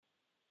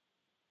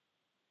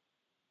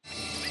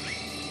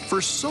For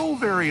so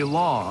very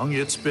long,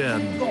 it's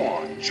been... Go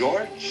on,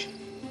 George.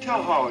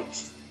 Tell how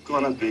it's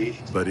gonna be.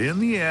 But in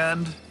the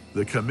end,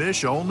 the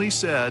commish only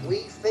said...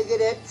 We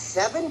figured it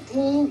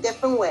 17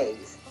 different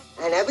ways.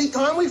 And every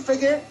time we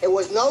figured it, it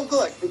was no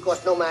good.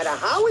 Because no matter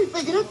how we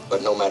figured it...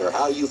 But no matter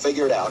how you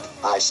figure it out,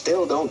 I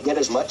still don't get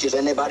as much as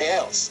anybody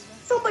else.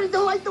 Somebody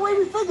don't like the way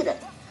we figured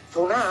it.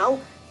 So now,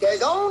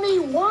 there's only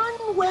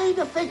one way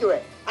to figure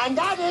it. And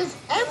that is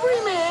every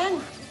man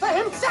for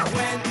himself.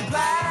 When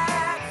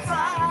Black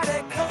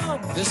Friday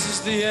comes, this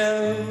is the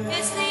end.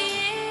 It's the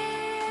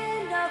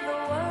end of the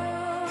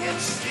world.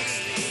 It's the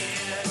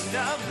end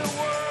of the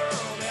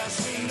world as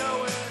we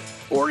know it.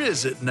 Or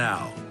is it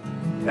now?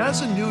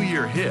 As a new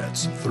year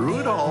hits, through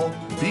it all,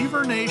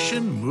 Beaver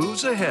Nation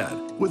moves ahead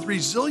with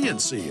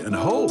resiliency and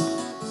hope.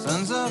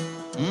 Sun's up,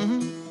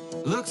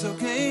 looks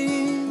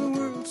okay. The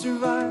world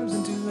survives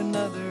into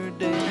another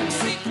day. And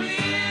see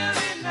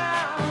clearly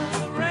now,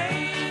 the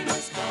rain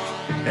is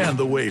gone. And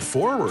the way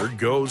forward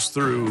goes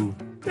through,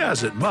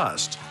 as it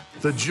must,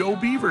 The Joe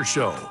Beaver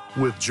Show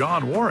with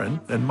John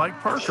Warren and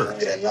Mike Parker.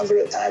 A number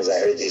of times I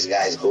heard these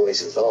guys'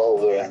 voices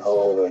over and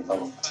over and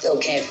over. Still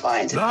can't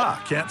find it.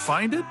 Can't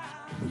find it?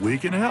 We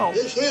can help.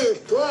 This here is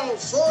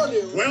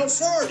 1240.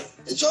 1240.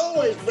 It's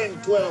always been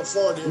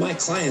 1240. My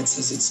client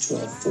says it's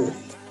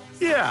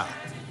 1240. Yeah,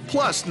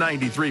 plus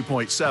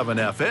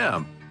 93.7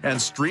 FM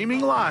and streaming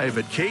live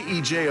at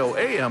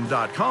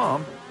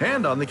KEJOAM.com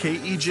and on the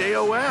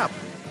KEJO app.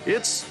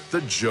 It's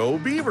The Joe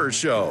Beaver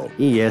Show.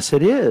 Yes,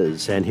 it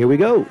is. And here we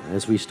go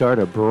as we start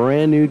a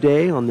brand new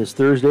day on this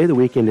Thursday. The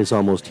weekend is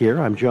almost here.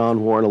 I'm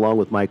John Warren along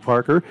with Mike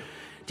Parker.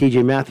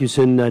 TJ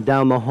Mathewson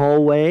down the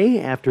hallway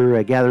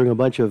after gathering a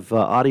bunch of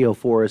audio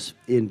for us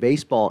in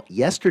baseball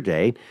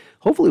yesterday.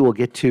 Hopefully we'll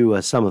get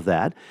to some of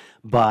that,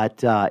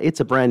 but it's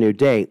a brand new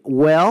day.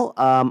 Well,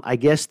 I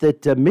guess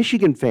that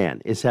Michigan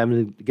fan is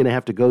going to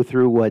have to go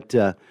through what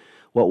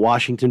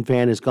Washington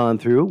fan has gone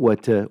through,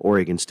 what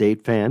Oregon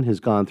State fan has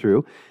gone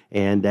through,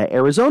 and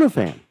Arizona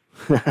fan.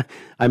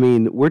 I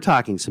mean, we're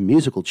talking some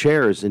musical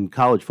chairs in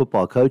college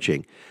football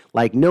coaching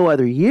like no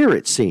other year,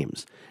 it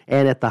seems.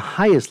 And at the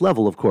highest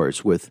level, of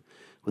course, with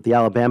the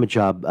Alabama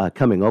job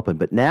coming open.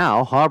 But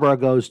now Harbaugh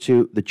goes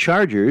to the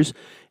Chargers,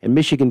 and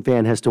Michigan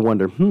fan has to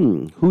wonder,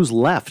 who's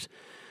left?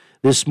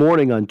 This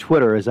morning on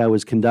Twitter, as I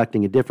was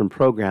conducting a different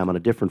program on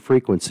a different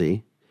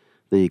frequency,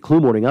 the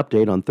Clue Morning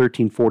Update on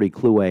 1340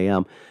 Clue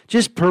AM,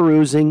 just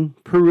perusing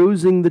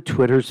the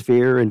Twitter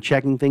sphere and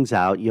checking things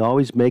out. You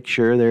always make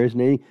sure there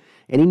isn't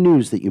any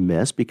news that you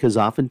miss, because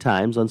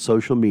oftentimes on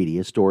social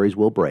media, stories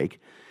will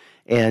break.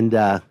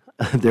 And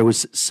there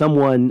was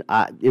someone,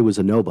 it was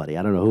a nobody.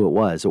 I don't know who it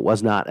was. It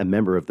was not a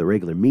member of the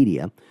regular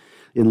media.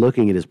 In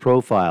looking at his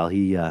profile,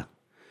 he had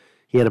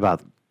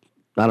about,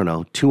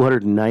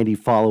 290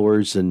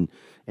 followers and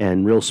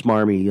real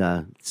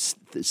smarmy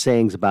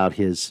sayings about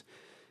his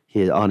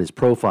on his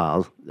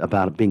profile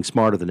about being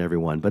smarter than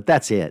everyone. But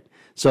that's it.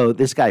 So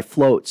this guy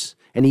floats,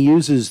 and he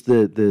uses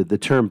the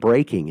term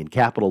breaking in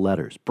capital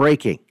letters.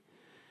 Breaking.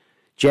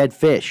 Jed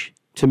Fish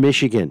to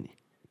Michigan.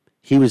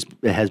 He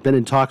has been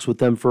in talks with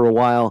them for a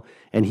while,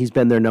 and he's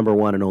been their number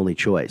one and only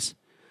choice.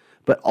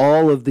 But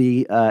all of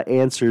the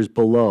answers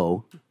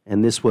below,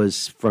 and this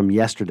was from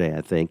yesterday,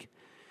 I think,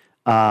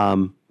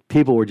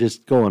 people were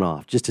just going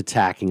off, just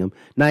attacking him.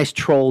 Nice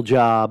troll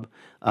job.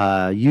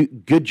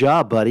 Good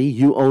job, buddy.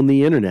 You own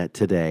the internet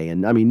today.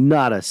 And, I mean,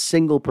 not a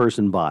single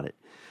person bought it.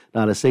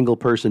 Not a single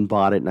person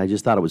bought it, and I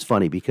just thought it was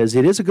funny because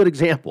it is a good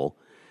example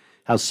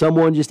how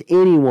someone, just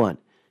anyone,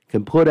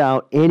 can put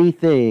out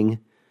anything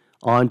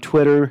on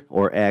Twitter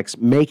or X,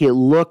 make it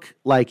look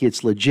like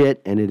it's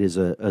legit and it is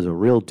a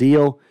real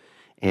deal,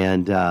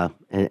 and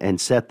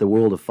set the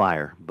world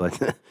afire.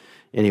 But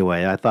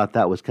anyway, I thought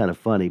that was kind of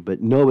funny,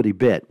 but nobody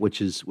bit,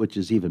 which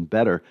is even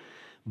better.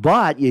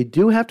 But you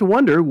do have to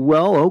wonder,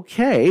 well,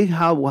 okay,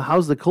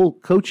 how's the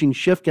coaching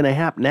shift going to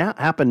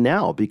happen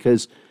now?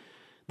 Because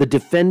the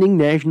defending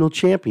national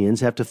champions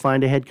have to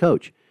find a head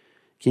coach.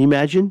 Can you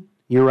imagine?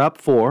 You're up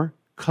for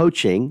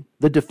coaching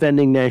the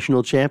defending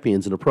national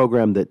champions in a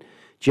program that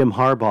Jim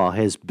Harbaugh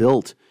has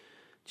built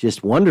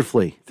just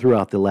wonderfully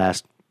throughout the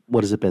last,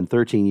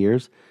 13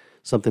 years?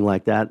 Something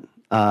like that.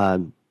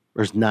 Or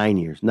it's 9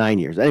 years. 9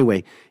 years.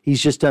 Anyway, he's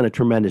just done a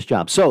tremendous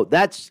job. So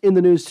that's in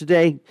the news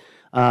today.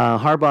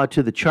 Harbaugh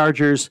to the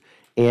Chargers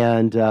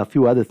and a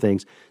few other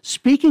things.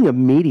 Speaking of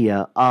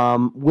media,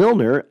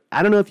 Wilner,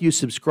 I don't know if you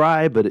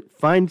subscribe, but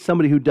find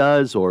somebody who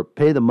does or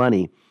pay the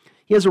money.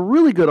 He has a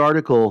really good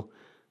article.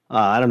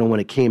 I don't know when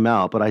it came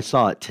out, but I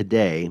saw it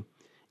today.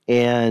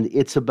 And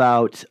it's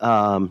about,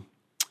 in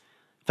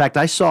fact,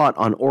 I saw it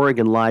on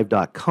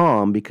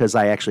OregonLive.com because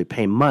I actually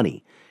pay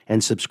money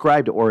and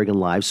subscribe to Oregon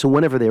Live. So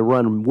whenever they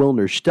run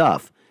Wilner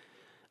stuff,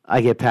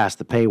 I get past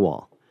the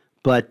paywall.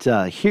 But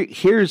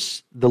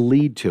here's the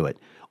lead to it.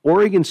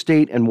 Oregon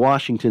State and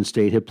Washington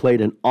State have played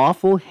an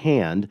awful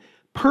hand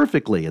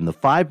perfectly in the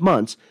 5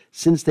 months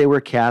since they were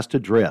cast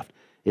adrift.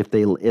 If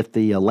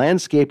the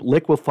landscape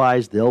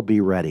liquefies, they'll be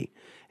ready.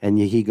 And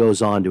he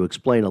goes on to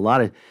explain a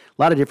lot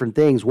of different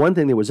things. One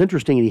thing that was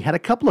interesting, he had a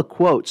couple of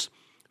quotes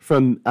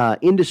from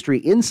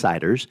industry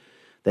insiders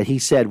that he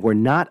said were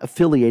not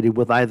affiliated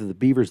with either the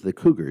Beavers or the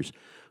Cougars,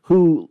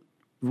 who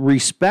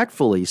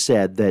respectfully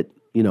said that,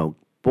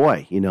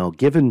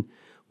 given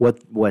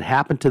what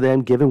happened to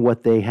them, given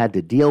what they had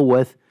to deal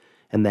with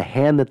and the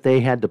hand that they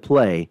had to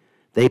play,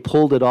 they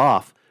pulled it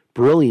off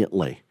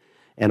brilliantly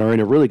and are in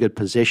a really good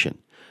position.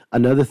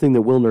 Another thing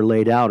that Wilner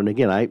laid out, and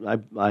again,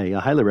 I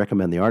highly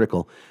recommend the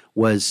article,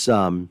 was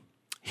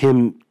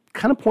him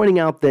kind of pointing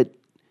out that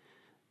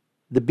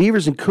the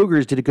Beavers and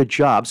Cougars did a good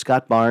job.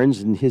 Scott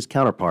Barnes and his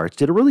counterparts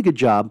did a really good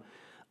job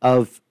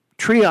of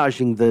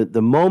triaging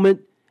the moment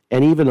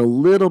and even a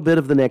little bit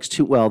of the next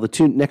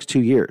next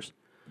 2 years.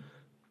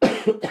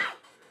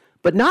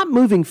 But not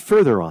moving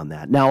further on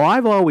that. Now,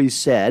 I've always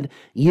said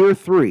year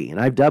 3, and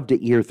I've dubbed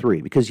it year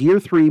 3, because year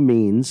 3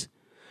 means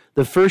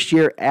the first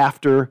year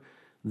after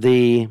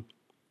the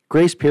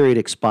grace period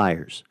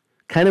expires,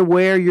 kind of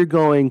where you're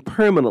going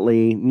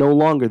permanently, no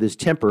longer this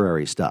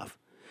temporary stuff.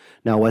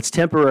 Now, what's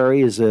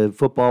temporary is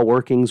football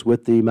workings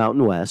with the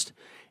Mountain West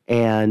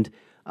and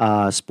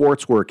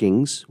sports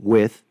workings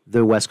with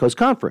the West Coast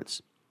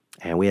Conference.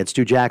 And we had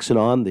Stu Jackson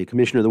on, the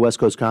commissioner of the West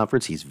Coast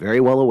Conference. He's very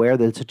well aware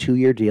that it's a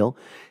 2-year deal.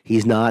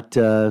 He's not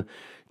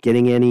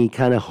getting any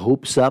kind of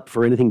hopes up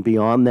for anything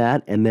beyond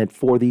that, and that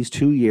for these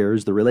 2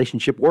 years, the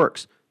relationship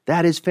works.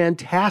 That is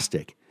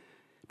fantastic,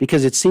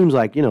 because it seems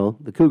like,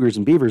 the Cougars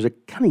and Beavers are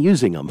kind of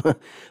using them.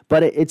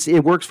 But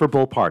it works for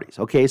both parties.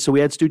 Okay, so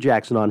we had Stu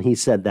Jackson on. He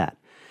said that.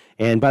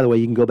 And by the way,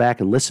 you can go back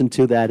and listen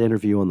to that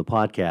interview on the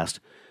podcast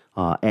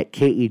at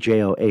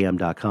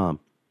kejoam.com.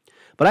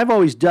 But I've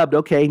always dubbed,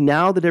 okay,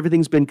 now that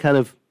everything's been kind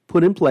of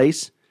put in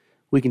place,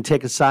 we can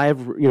take a sigh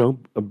of,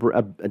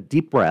 a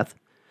deep breath.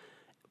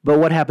 But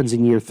what happens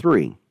in year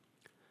 3?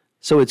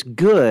 So it's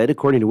good,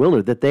 according to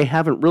Wilner, that they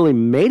haven't really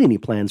made any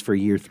plans for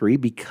year 3,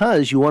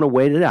 because you want to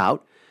wait it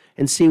out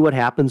and see what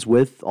happens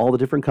with all the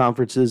different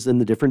conferences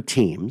and the different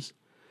teams.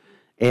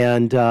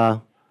 And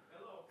so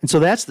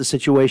that's the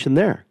situation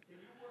there.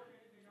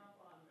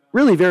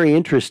 Really very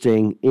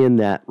interesting in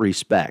that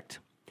respect.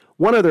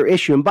 One other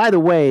issue, and by the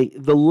way,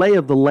 the lay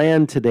of the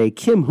land today,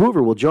 Kim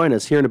Hoover will join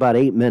us here in about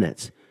 8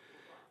 minutes.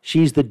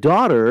 She's the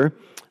daughter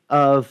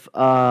of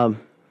Ann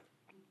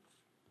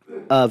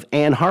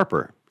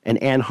Harper,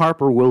 and Ann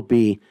Harper will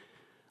be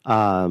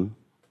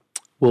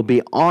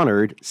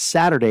honored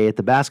Saturday at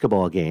the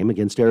basketball game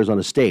against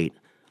Arizona State,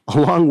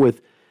 along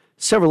with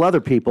several other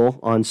people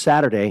on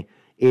Saturday.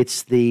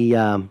 It's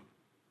 4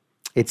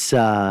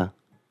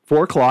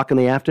 o'clock in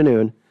the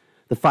afternoon.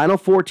 The Final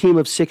Four team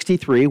of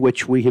 63,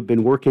 which we have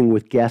been working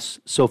with guests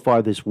so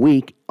far this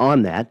week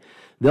on that,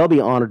 they'll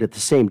be honored at the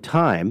same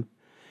time.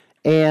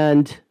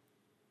 And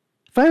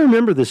if I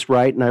remember this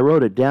right, and I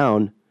wrote it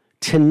down,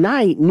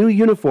 tonight, new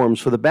uniforms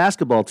for the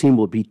basketball team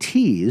will be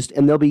teased,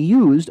 and they'll be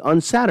used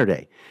on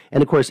Saturday.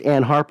 And, of course,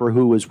 Ann Harper,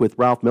 who was with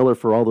Ralph Miller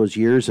for all those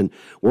years and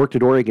worked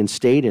at Oregon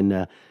State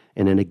in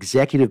an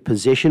executive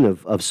position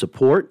of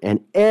support, and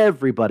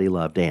everybody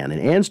loved Ann.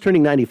 And Ann's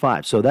turning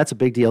 95, so that's a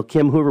big deal.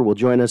 Kim Hoover will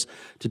join us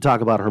to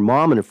talk about her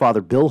mom and her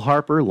father, Bill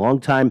Harper,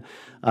 longtime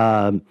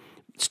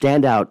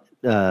standout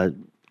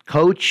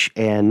coach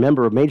and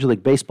member of Major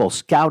League Baseball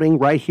scouting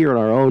right here in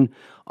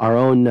our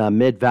own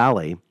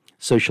Mid-Valley.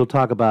 So she'll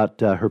talk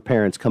about her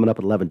parents coming up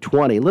at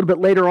 11:20. A little bit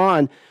later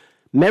on,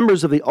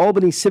 members of the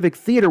Albany Civic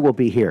Theater will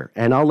be here,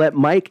 and I'll let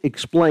Mike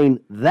explain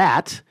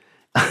that.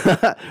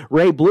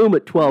 Ray Blume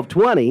at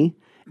 12:20,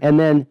 and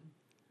then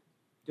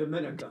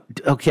Dominika.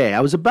 Okay, I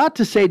was about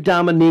to say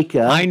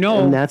Dominika. I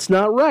know, and that's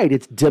not right.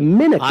 It's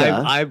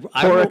Dominika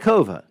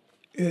Paurova.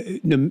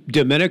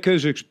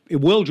 Dominika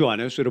will join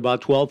us at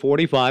about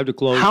 12:45 to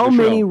close. How the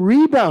show. many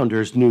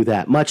rebounders knew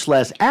that? Much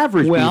less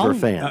average Beaver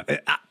fan.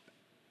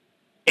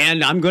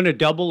 And I'm going to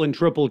double and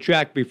triple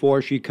check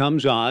before she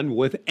comes on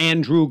with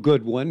Andrew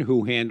Goodwin,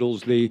 who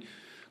handles the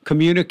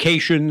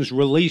communications,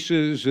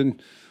 releases,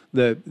 and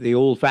the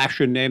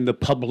old-fashioned name, the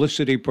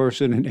publicity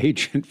person and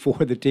agent for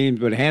the teams,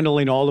 but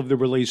handling all of the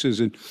releases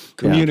and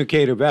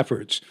communicative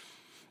efforts.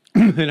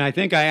 And I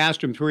think I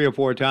asked him 3 or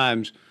 4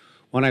 times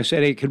when I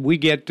said, hey, could we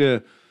get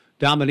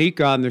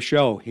Dominika on the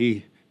show?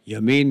 You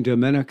mean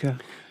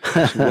Dominika?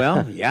 I said,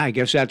 well, yeah, I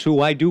guess that's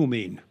who I do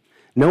mean.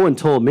 No one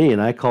told me,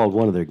 and I called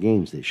one of their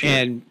games this year.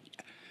 And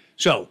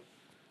so...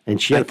 And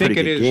she had a pretty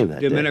good game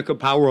that day. Dominika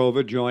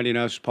Paurova joining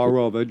us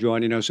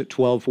at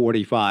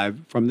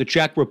 12:45 from the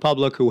Czech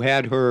Republic, who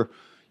had her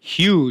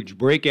huge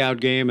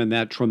breakout game and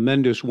that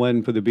tremendous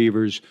win for the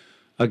Beavers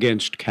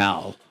against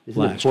Cal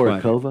last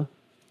Friday. Paurova?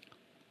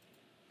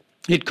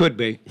 It could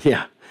be.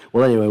 Yeah.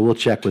 Well, anyway, we'll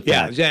check with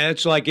that. Yeah,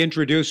 it's like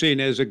introducing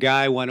as a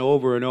guy went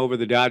over and over.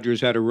 The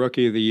Dodgers had a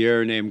Rookie of the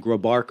Year named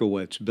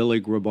Grabarkowitz,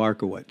 Billy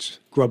Grabarkowitz,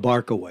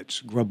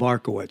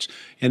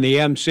 and the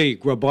MC,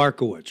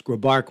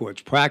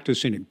 Grabarkowitz,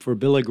 practicing for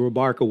Billy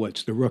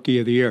Grabarkowitz, the Rookie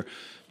of the Year.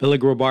 Billy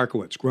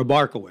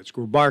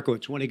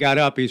Grabarkowitz. When he got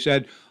up, he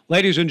said,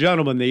 ladies and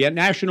gentlemen, the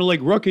National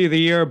League Rookie of the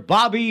Year,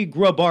 Bobby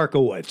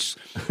Grabarkowitz.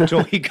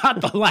 So he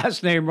got the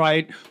last name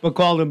right, but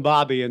called him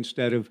Bobby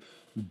instead of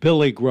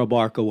Billy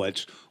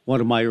Grabarkowitz,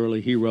 one of my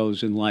early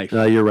heroes in life.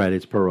 You're right.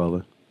 It's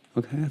Paurova.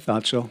 Okay, I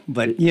thought so.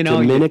 But, you know.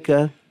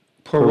 Dominika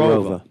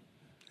Paurova.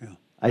 Yeah.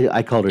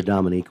 I called her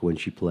Dominika when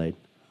she played.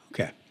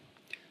 Okay.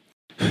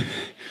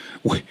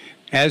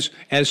 As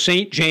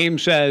St.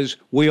 James says,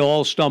 we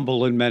all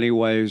stumble in many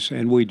ways,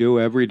 and we do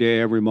every day,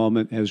 every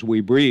moment as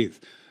we breathe.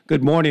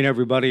 Good morning,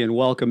 everybody, and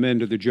welcome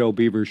into the Joe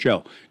Beaver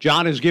Show.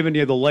 John has given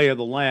you the lay of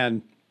the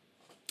land.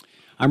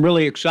 I'm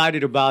really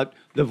excited about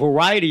the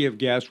variety of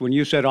guests. When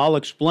you said, I'll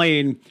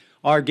explain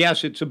our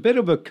guests, it's a bit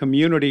of a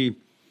community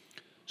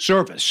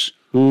service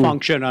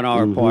function on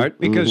our part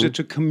because it's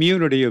a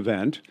community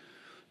event.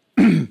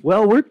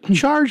 Well, we're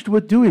charged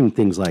with doing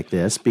things like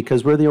this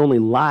because we're the only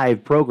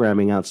live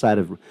programming outside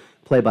of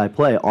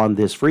play-by-play on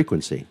this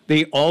frequency.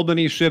 The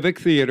Albany Civic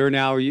Theater,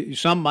 now,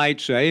 some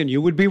might say, and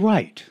you would be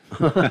right.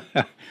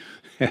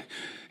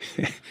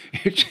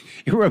 It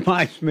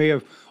reminds me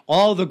of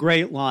all the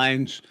great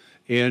lines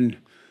in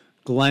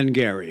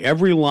Glengarry.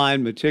 Every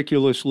line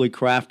meticulously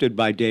crafted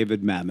by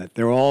David Mamet.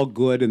 They're all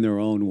good in their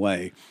own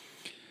way.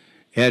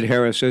 Ed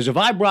Harris says, if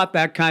I brought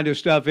that kind of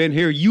stuff in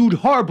here, you'd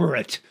harbor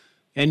it,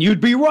 and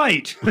you'd be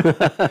right.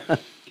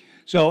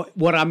 So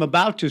what I'm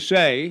about to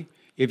say,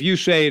 if you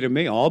say to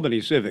me,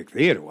 Albany Civic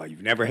Theater, well,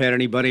 you've never had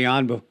anybody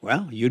on, but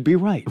well, you'd be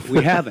right.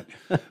 We haven't.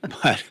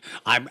 But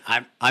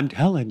I'm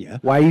telling you.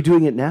 Why are you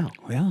doing it now?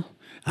 Well,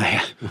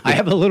 I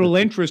have a little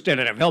interest in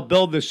it. I've helped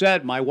build the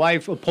set. My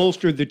wife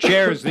upholstered the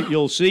chairs that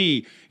you'll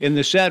see in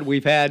the set.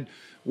 We've had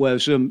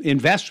some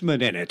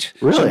investment in it.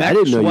 Really? I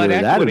didn't know you were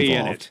that equity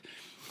involved. in it.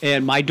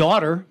 And my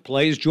daughter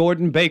plays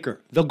Jordan Baker,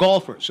 the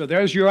golfer. So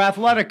there's your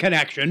athletic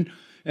connection,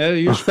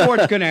 your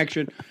sports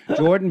connection.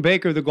 Jordan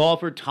Baker, the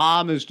golfer.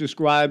 Tom is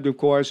described, of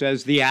course,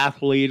 as the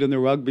athlete and the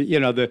rugby,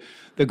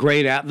 the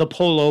great, the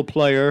polo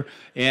player,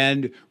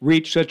 and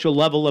reached such a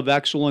level of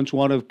excellence.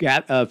 One of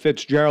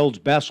Fitzgerald's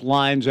best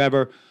lines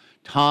ever.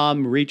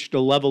 Tom reached a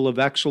level of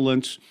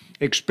excellence,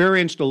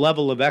 experienced a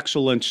level of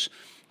excellence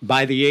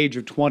by the age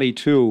of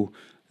 22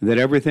 that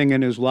everything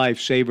in his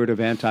life savored of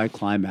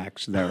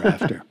anticlimax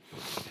thereafter.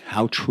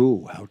 How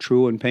true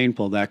and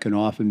painful that can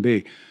often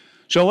be.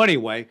 So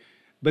anyway,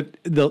 but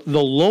the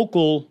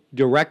local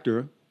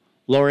director,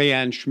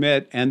 Lorianne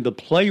Schmidt, and the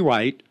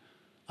playwright,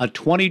 a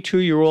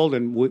 22-year-old,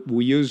 and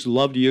we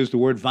love to use the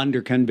word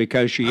wunderkind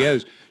because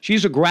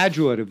she's a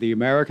graduate of the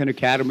American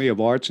Academy of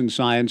Arts and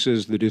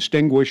Sciences, the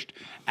distinguished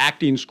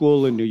acting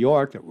school in New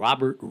York that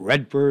Robert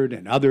Redford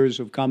and others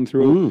have come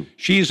through.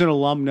 She's an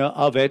alumna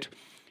of it,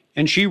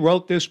 and she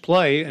wrote this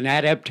play, an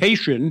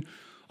adaptation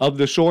of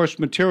the source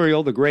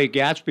material, The Great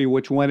Gatsby,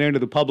 which went into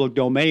the public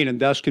domain and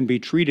thus can be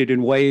treated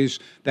in ways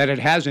that it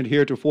hasn't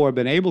heretofore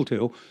been able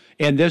to.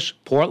 And this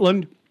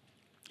Portland,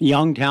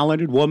 young,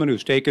 talented woman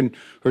who's taken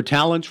her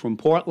talents from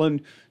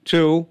Portland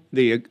to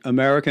the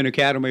American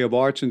Academy of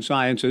Arts and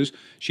Sciences.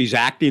 She's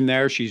acting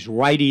there. She's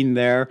writing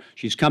there.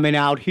 She's coming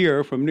out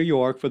here from New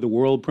York for the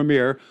world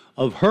premiere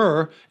of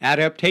her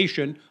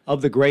adaptation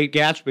of The Great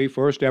Gatsby,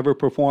 first ever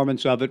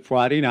performance of it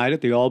Friday night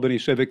at the Albany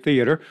Civic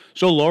Theater.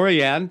 So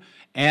Lorianne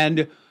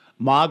and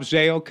Maueve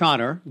Z.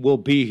 O'Connor will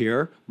be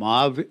here.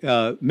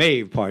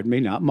 Maueve, pardon me,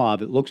 not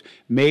Maueve. It looks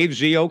Maueve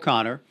Z.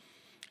 O'Connor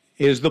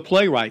is the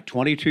playwright,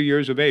 22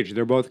 years of age.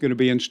 They're both going to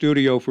be in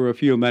studio for a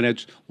few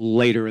minutes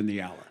later in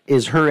the hour.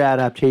 Is her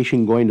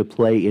adaptation going to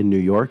play in New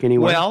York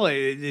anyway? Well,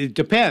 it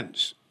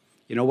depends.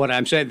 You know what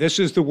I'm saying? This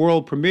is the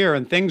world premiere,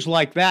 and things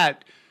like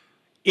that.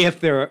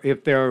 If there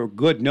are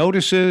good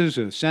notices,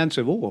 a sense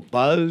of, a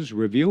buzz,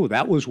 review,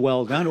 that was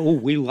well done. Oh,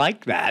 we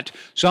like that.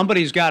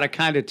 Somebody's got to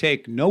kind of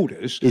take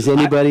notice. Is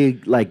anybody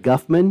like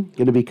Guffman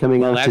going to be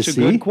coming out to see? That's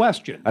a good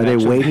question. Are they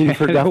waiting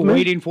for Guffman? They're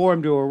waiting for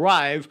him to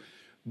arrive.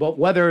 But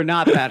whether or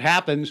not that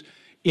happens,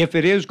 if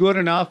it is good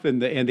enough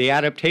and the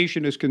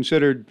adaptation is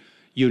considered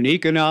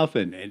unique enough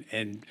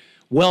and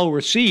well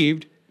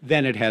received,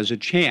 then it has a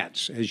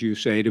chance, as you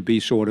say, to be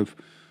sort of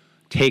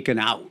taken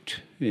out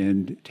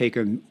and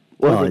taken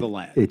over the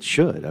land. It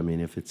should. I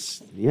mean, if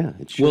it's,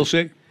 it should. We'll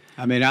see.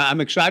 I mean,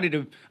 I'm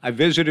excited I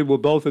visited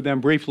with both of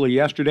them briefly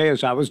yesterday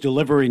as I was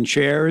delivering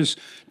chairs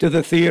to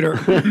the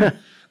theater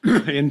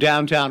in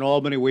downtown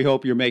Albany. We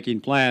hope you're making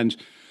plans.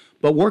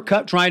 But we're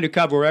trying to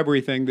cover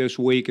everything this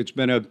week. It's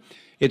been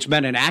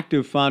an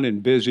active, fun,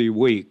 and busy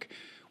week.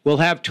 We'll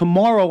have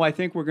tomorrow, I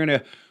think we're going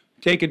to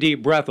take a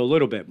deep breath a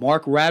little bit.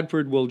 Mark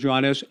Radford will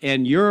join us.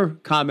 And your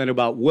comment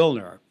about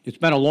Wilner, it's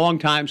been a long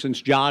time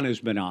since John has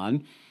been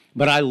on.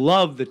 But I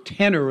love the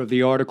tenor of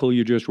the article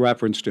you just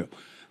referenced to,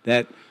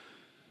 that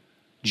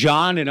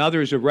John and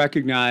others have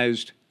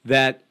recognized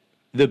that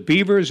the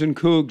Beavers and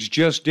Cougs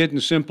just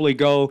didn't simply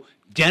go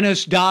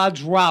Dennis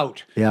Dodd's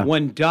route. Yeah.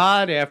 When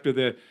Dodd, after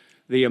the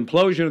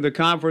implosion of the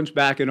conference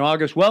back in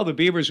August, well, the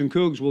Beavers and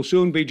Cougs will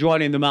soon be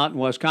joining the Mountain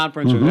West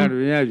Conference.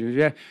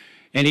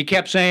 And he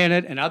kept saying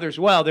it, and others,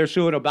 well, they're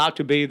soon about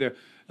to be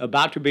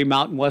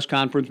Mountain West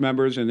Conference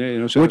members,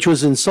 and which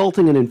was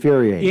insulting and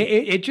infuriating.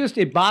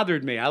 It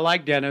bothered me. I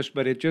like Dennis,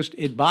 but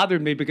it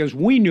bothered me because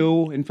we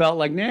knew and felt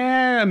like,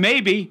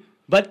 maybe,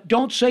 but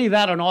don't say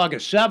that on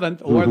August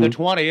 7th or the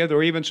 20th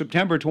or even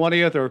September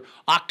 20th or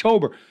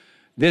October.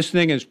 This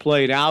thing is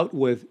played out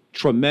with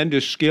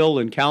tremendous skill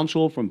and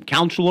counsel from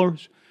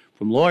counselors,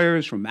 from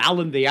lawyers, from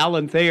the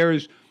Alan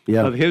Thayers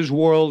of his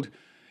world,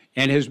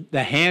 and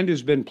the hand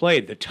has been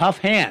played. The tough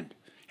hand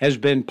has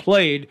been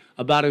played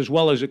about as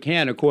well as it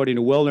can, according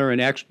to Wilner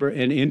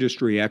and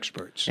industry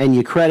experts. And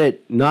you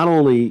credit not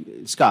only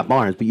Scott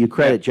Barnes, but you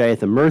credit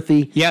Jayathan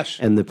Murthy,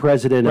 and the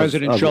president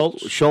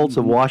Schultz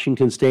of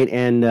Washington State,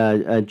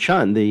 and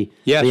Chun, the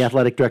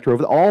athletic director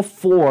over there. All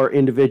four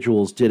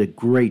individuals did a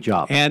great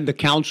job. And the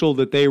counsel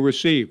that they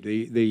received,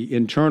 the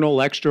internal,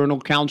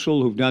 external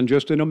counsel, who've done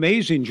just an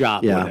amazing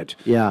job with it.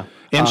 Yeah.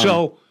 And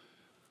so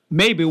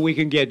maybe we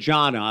can get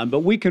John on, but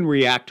we can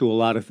react to a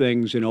lot of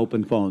things in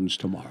open phones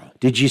tomorrow.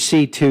 Did you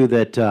see, too,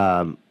 that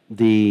I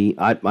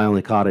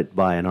only caught it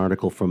by an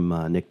article from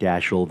Nick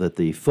Daschel, that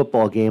the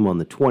football game on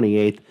the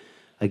 28th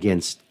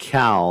against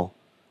Cal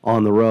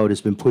on the road has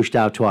been pushed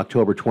out to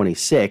October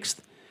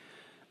 26th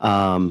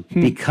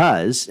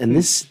because, and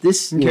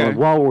this you know,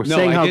 while we're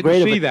saying how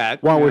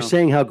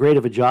great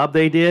of a job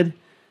they did,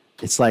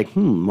 it's like,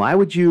 why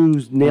would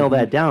you nail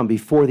that down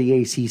before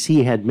the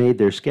ACC had made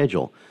their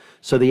schedule?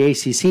 So the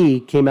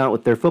ACC came out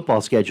with their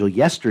football schedule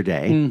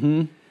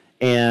yesterday,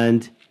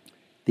 and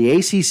the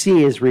ACC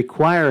is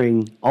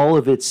requiring all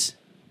of its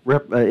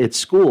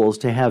schools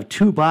to have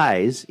 2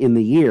 byes in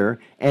the year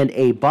and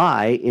a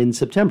bye in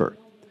September.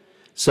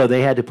 So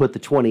they had to put the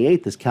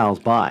 28th as Cal's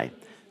bye.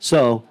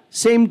 So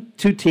same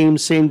 2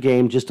 teams, same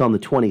game, just on the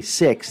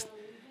 26th.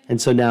 And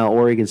so now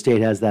Oregon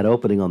State has that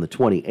opening on the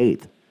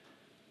 28th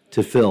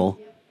to fill,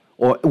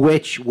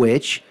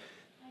 which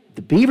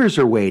the Beavers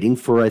are waiting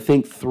for, I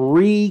think,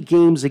 3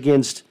 games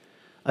against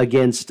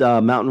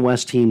Mountain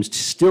West teams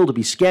still to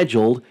be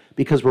scheduled,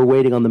 because we're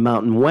waiting on the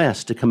Mountain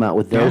West to come out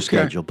with their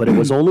schedule. But it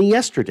was only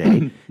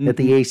yesterday that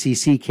the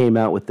ACC came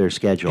out with their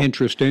schedule.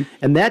 Interesting.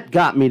 And that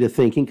got me to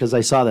thinking, because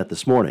I saw that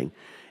this morning,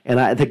 and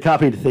that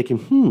got me to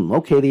thinking,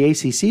 okay, the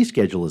ACC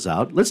schedule is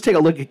out. Let's take a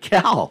look at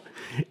Cal.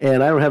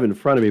 And I don't have it in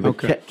front of me,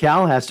 but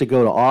Cal has to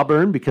go to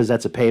Auburn because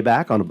that's a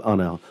payback on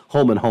a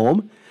home and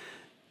home.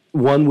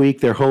 1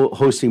 week they're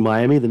hosting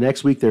Miami. The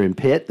next week they're in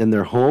Pitt. Then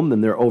they're home.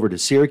 Then they're over to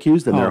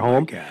Syracuse. Then they're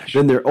home.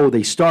 Then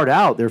they start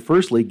out. Their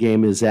first league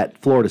game is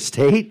at Florida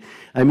State.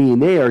 I mean,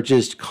 they are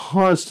just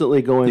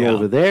constantly going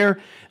over there.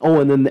 Oh,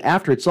 and then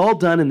after it's all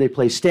done and they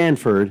play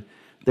Stanford,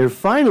 their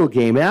final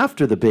game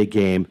after the big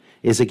game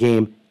is a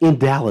game in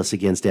Dallas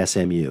against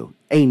SMU,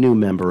 a new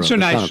member of the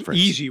conference. It's a nice,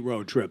 easy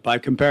road trip by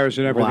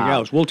comparison to everything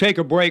else. We'll take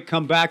a break,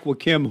 come back with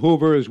Kim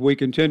Hoover as we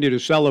continue to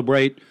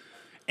celebrate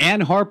Ann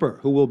Harper,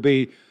 who will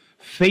be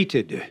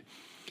fated.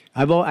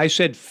 I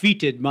said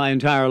feted my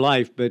entire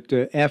life, but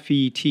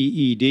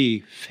F-E-T-E-D,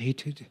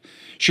 fated.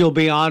 She'll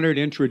be honored,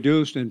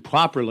 introduced, and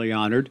properly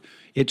honored.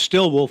 It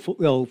still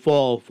will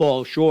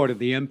fall short of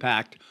the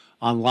impact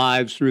on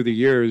lives through the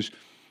years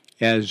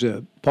as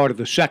part of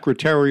the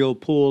secretarial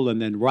pool,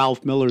 and then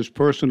Ralph Miller's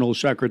personal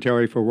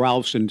secretary for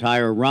Ralph's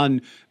entire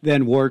run,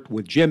 then worked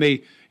with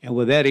Jimmy and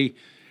with Eddie,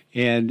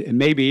 and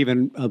maybe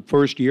even a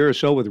first year or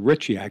so with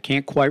Richie. I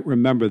can't quite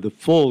remember the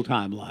full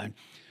timeline.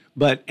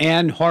 But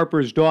Ann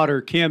Harper's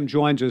daughter, Kim,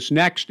 joins us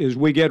next as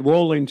we get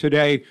rolling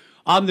today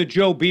on the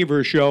Joe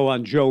Beaver Show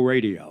on Joe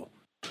Radio.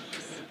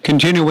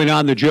 Continuing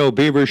on the Joe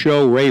Beaver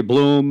Show, Ray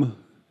Blume,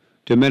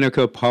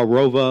 Dominika,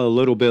 Paurova a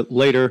little bit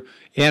later,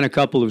 and a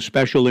couple of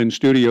special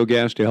in-studio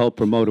guests to help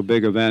promote a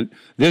big event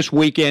this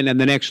weekend and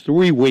the next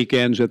 3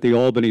 weekends at the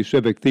Albany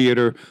Civic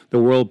Theater, the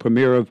world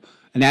premiere of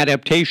an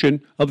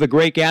adaptation of The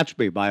Great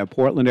Gatsby by a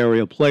Portland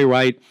area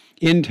playwright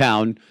in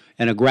town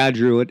and a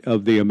graduate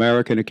of the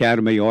American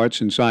Academy of Arts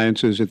and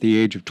Sciences at the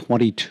age of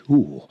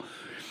 22.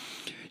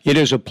 It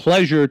is a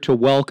pleasure to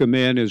welcome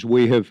in, as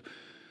we've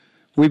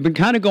been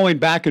kind of going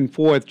back and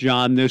forth,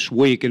 John, this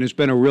week, and it's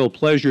been a real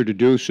pleasure to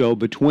do so,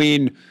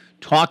 between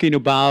talking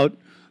about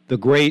the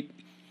great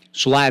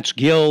Slats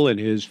Gill and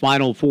his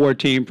Final Four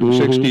team from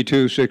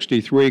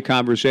 62-63,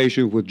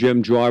 conversations with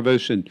Jim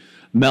Jarvis and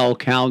Mel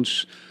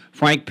Counts.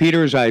 Frank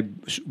Peters, I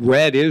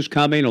read, is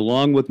coming,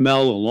 along with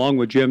Mel, along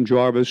with Jim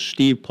Jarvis,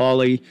 Steve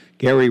Pauly,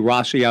 Gary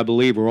Rossi, I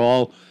believe, are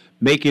all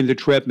making the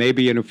trip,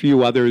 maybe and a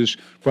few others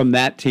from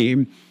that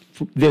team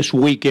this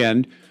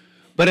weekend.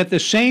 But at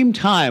the same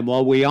time,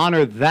 while we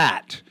honor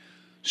that,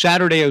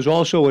 Saturday is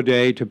also a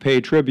day to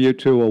pay tribute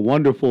to a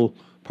wonderful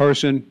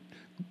person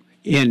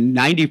in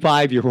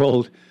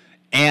 95-year-old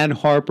Ann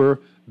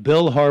Harper,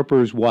 Bill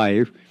Harper's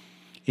wife.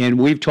 And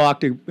we've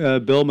talked to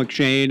Bill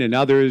McShane and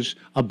others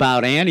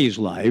about Annie's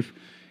life.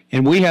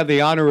 And we have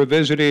the honor of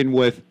visiting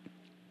with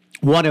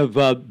one of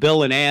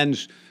Bill and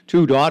Ann's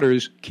 2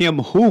 daughters, Kim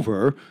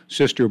Hoover,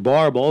 Sister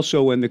Barb,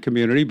 also in the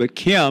community. But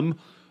Kim,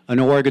 an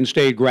Oregon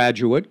State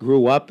graduate,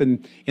 grew up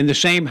in the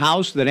same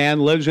house that Ann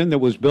lives in, that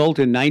was built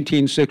in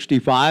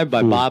 1965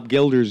 by Bob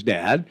Gilder's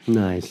dad.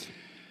 Nice.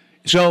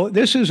 So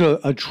this is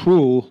a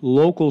true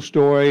local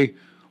story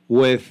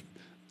with,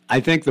 I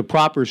think, the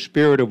proper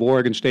spirit of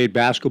Oregon State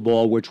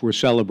basketball, which we're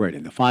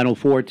celebrating. The Final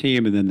Four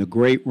team, and then the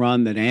great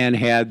run that Ann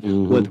had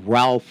with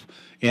Ralph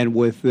and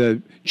with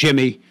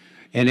Jimmy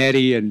and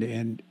Eddie.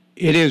 And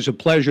it is a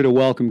pleasure to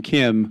welcome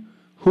Kim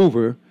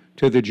Hoover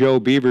to the Joe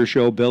Beaver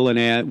Show, Bill and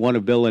Ann, one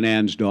of Bill and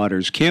Ann's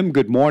daughters. Kim,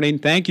 good morning.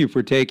 Thank you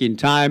for taking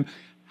time.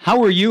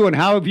 how are you, and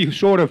how have you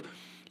sort of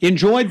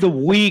enjoyed the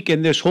week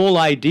and this whole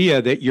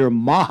idea that your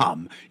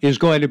mom is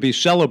going to be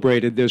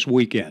celebrated this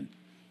weekend?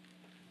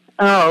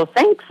 Oh,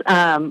 thanks,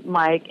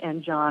 Mike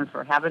and John,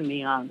 for having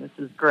me on. This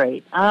is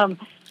great.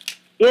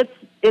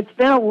 It's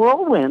been a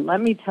whirlwind, let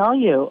me tell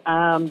you.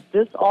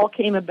 This all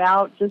came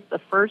about just the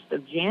 1st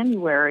of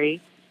January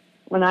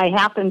when I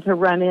happened to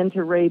run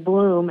into Ray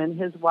Blume and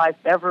his wife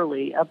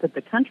Beverly up at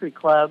the country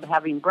club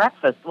having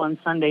breakfast one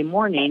Sunday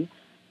morning.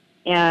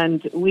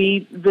 And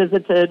we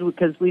visited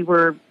because we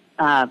were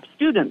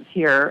students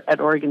here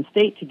at Oregon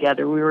State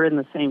together. We were in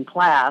the same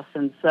class.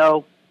 And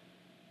so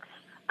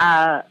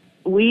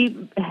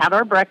we had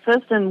our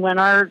breakfast and went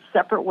our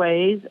separate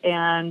ways.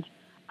 And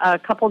a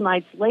couple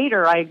nights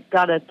later, I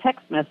got a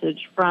text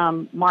message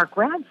from Mark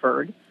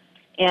Radford.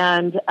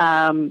 And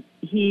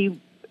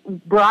he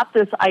brought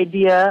this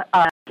idea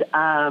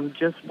and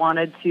just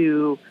wanted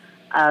to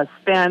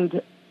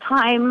spend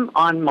time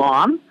on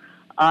Mom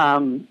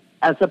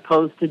as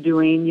opposed to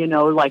doing,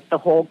 like the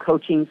whole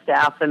coaching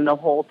staff and the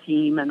whole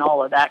team and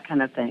all of that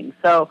kind of thing.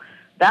 So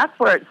that's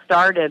where it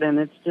started, and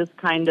it's just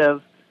kind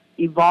of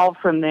evolved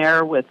from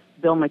there with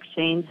Bill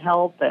McShane's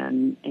help.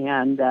 And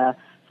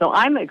so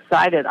I'm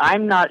excited.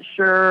 I'm not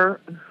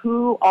sure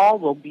who all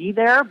will be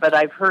there, but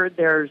I've heard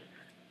there's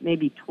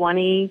maybe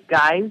 20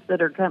 guys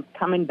that are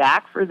coming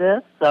back for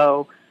this.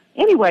 So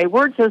anyway,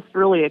 we're just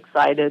really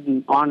excited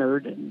and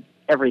honored and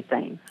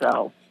everything.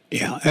 So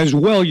yeah, as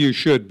well you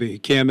should be,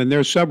 Kim. And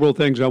there's several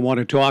things I want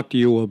to talk to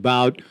you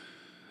about.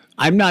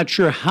 I'm not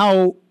sure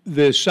how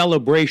the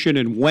celebration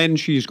and when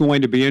she's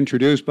going to be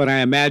introduced, but I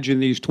imagine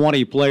these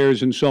 20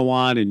 players and so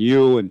on, and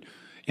you and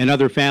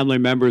other family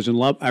members and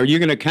love. Are you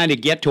going to kind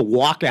of get to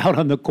walk out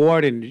on the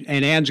court, and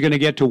Ann's going to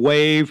get to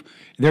wave?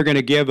 They're going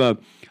to give a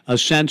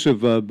sense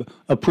of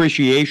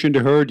appreciation to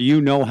her. Do you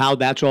know how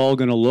that's all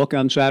going to look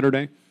on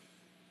Saturday?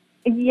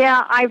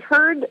 Yeah, I've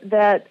heard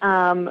that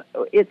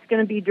it's going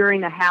to be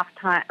during the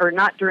halftime, or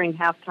not during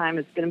halftime.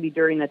 It's going to be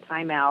during the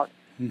timeout.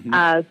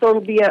 Mm-hmm. So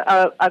it'll be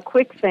a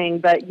quick thing.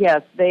 But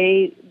yes,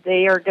 they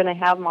are going to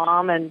have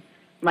Mom and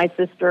my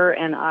sister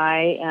and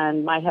I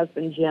and my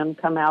husband Jim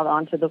come out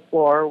onto the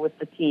floor with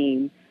the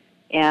team,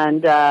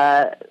 and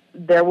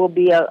there will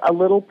be a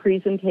little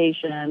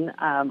presentation.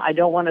 I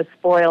don't want to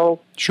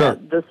spoil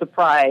the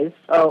surprise.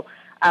 So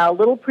a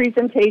little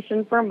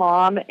presentation for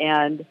Mom,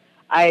 and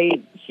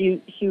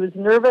she was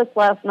nervous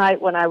last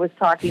night when I was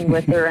talking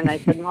with her, and I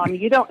said, Mom,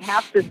 you don't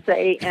have to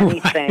say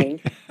anything.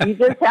 Right. You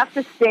just have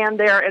to stand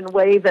there and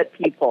wave at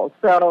people.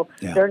 So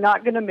they're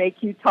not going to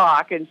make you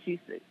talk. And she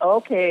said,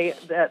 okay,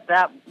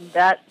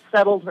 that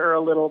settled her a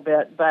little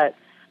bit. But,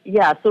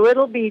 yeah, so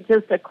it'll be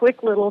just a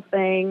quick little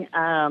thing,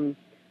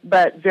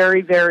 but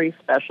very, very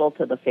special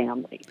to the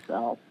family.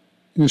 So.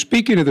 And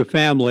speaking of the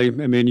family,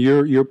 I mean,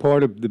 you're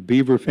part of the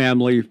Beaver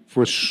family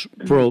for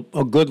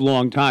a good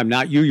long time.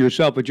 Not you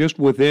yourself, but just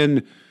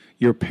within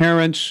your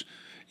parents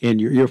and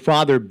your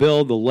father,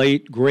 Bill, the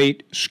late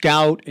great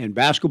scout and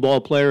basketball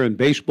player and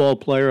baseball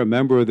player, a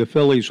member of the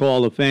Phillies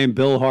Hall of Fame,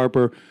 Bill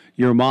Harper,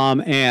 your mom,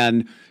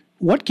 Ann.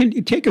 What can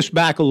you take us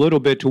back a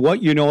little bit to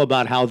what you know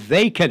about how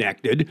they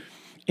connected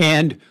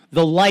and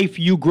the life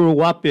you grew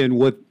up in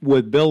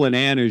with Bill and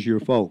Ann as your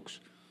folks?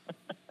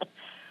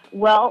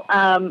 Well,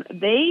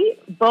 they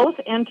both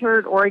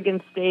entered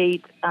Oregon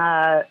State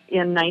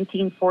in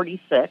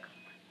 1946.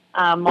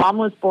 Mom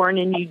was born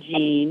in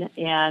Eugene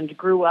and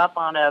grew up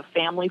on a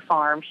family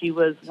farm. She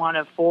was one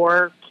of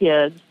 4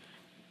 kids,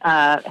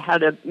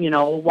 had a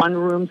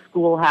one-room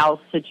schoolhouse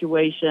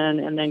situation,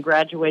 and then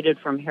graduated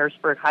from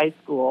Harrisburg High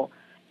School.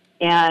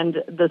 And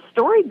the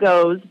story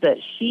goes that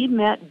she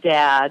met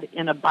Dad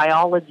in a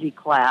biology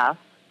class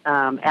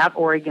at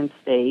Oregon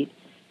State,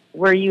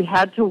 where you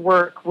had to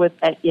work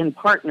in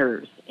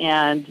partners.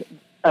 And,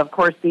 of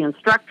course, the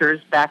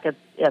instructors back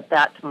at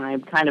that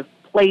time kind of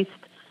placed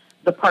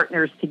the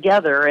partners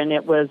together, and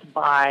it was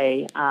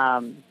by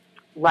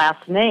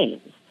last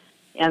names.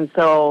 And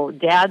so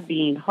Dad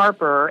being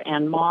Harper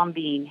and Mom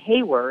being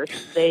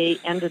Hayworth, they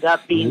ended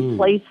up being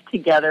placed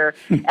together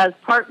as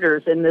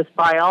partners in this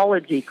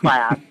biology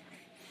class.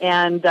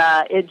 And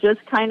it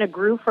just kind of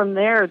grew from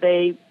there.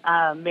 They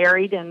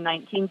married in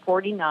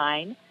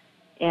 1949.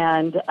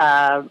 And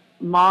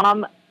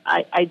Mom,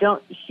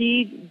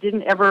 she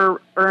didn't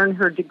ever earn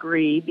her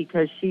degree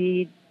because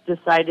she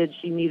decided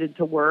she needed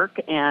to work,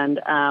 and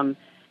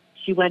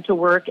she went to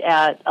work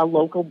at a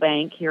local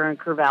bank here in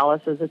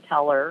Corvallis as a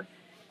teller,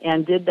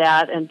 and did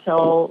that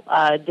until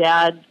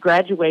Dad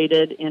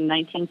graduated in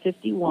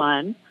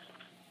 1951.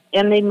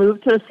 And they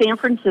moved to San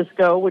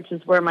Francisco, which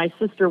is where my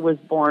sister was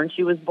born.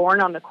 She was born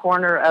on the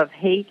corner of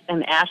Haight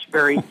and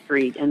Ashbury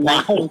Street in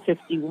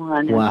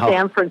 1951 in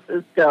San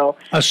Francisco.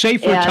 A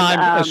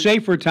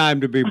safer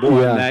time to be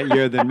born that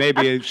year than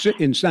maybe in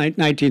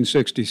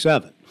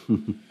 1967.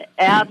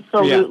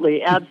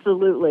 Absolutely,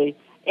 absolutely.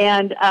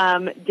 And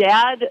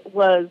Dad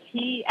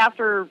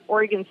after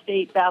Oregon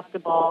State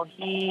basketball,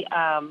 he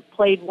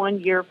played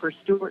 1 year for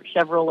Stewart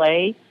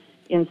Chevrolet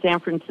in San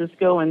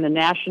Francisco in the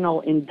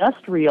National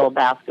Industrial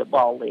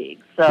Basketball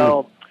League.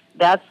 So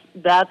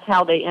that's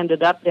how they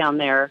ended up down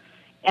there.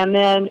 And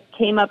then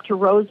came up to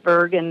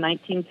Roseburg in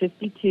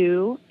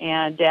 1952,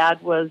 and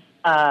Dad was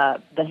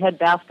the head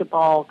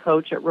basketball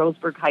coach at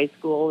Roseburg High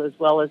School as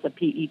well as a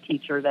PE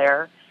teacher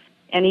there.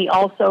 And he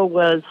also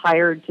was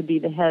hired to be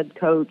the head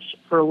coach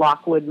for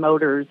Lockwood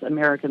Motors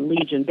American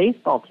Legion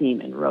baseball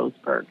team in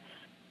Roseburg.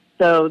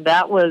 So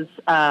that was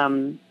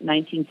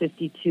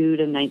 1952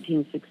 to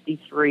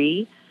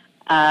 1963.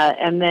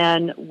 And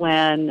then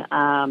when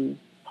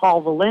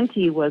Paul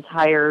Valenti was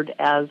hired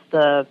as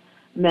the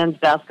men's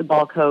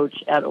basketball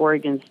coach at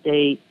Oregon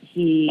State,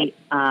 he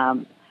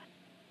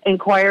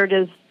inquired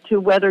as to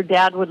whether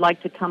Dad would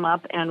like to come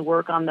up and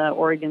work on the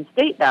Oregon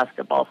State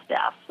basketball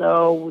staff.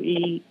 So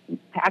we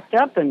packed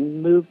up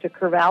and moved to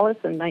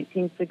Corvallis in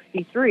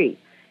 1963.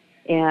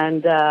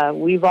 And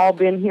we've all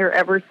been here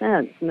ever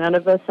since. None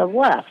of us have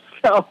left.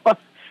 So,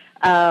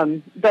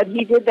 but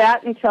he did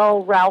that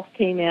until Ralph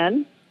came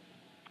in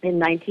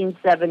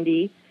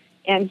 1970.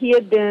 And he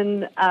had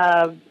been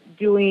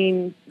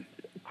doing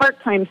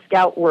part-time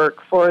scout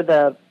work for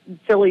the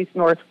Phillies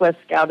Northwest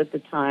Scout at the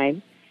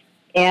time.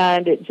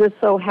 And it just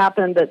so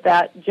happened that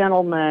that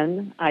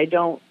gentleman, I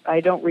don't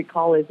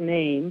recall his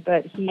name,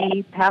 but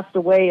he passed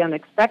away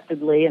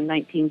unexpectedly in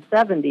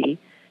 1970.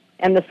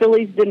 And the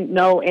Phillies didn't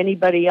know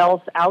anybody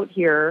else out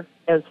here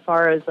as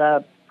far as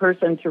a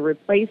person to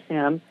replace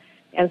him.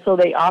 And so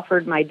they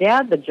offered my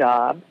dad the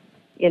job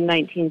in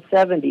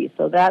 1970.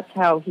 So that's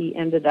how he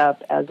ended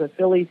up as a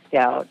Philly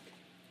scout.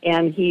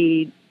 And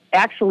he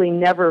actually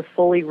never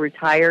fully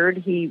retired.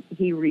 He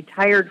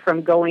retired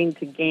from going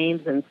to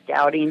games and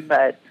scouting,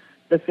 but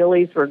the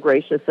Phillies were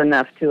gracious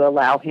enough to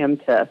allow him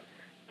to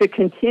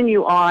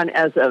continue on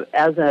as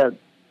an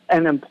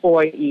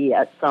employee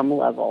at some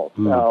level.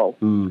 So,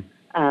 so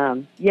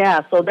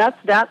that's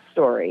that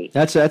story.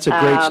 That's a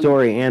great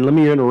story. And let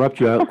me interrupt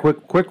you. A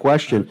quick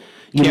question.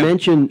 You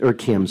mentioned, or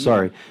Kim,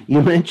 sorry.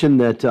 You mentioned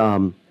that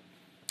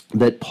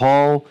that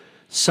Paul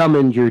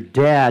summoned your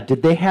dad.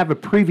 Did they have a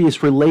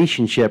previous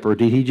relationship, or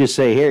did he just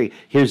say, "Hey,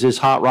 here's this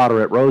hot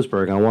rodder at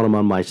Roseburg. I want him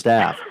on my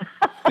staff"?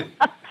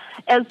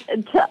 As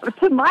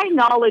to my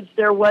knowledge,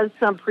 there was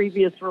some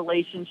previous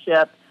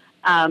relationship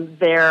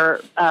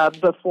there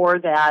before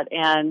that,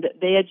 and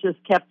they had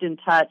just kept in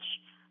touch,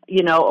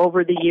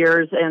 over the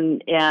years,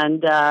 and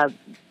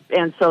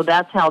so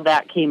that's how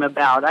that came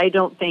about. I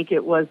don't think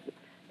it was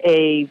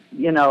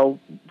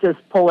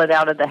just pull it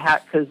out of the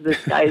hat because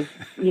this guy's,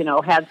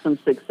 had some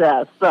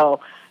success. So,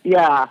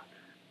 yeah.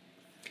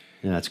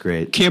 Yeah, that's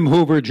great. Kim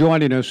Hoover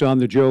joining us on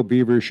the Joe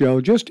Beaver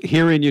Show. Just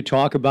hearing you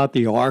talk about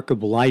the arc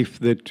of life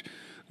that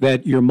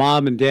your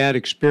mom and dad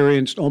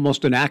experienced,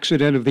 almost an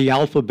accident of the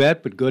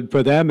alphabet, but good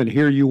for them. And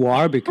here you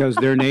are, because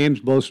their names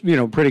both,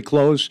 pretty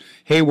close,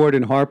 Hayward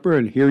and Harper,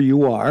 and here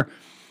you are.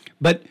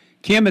 But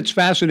Kim, it's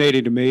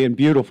fascinating to me and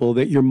beautiful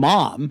that your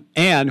mom,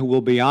 Ann, who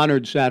will be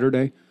honored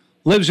Saturday,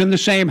 lives in the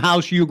same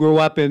house you grew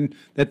up in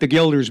that the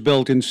Gilders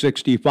built in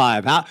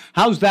 '65.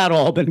 How's that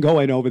all been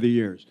going over the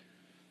years?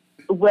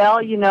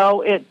 Well,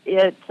 it's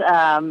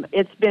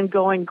been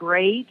going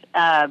great.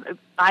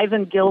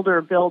 Ivan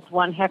Gilder built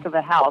one heck of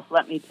a house,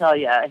 let me tell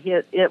you.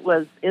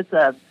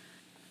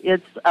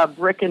 It's a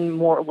brick and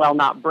mortar, well,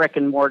 not brick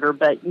and mortar,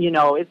 but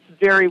it's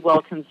very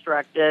well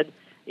constructed.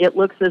 It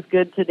looks as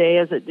good today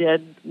as it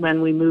did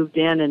when we moved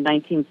in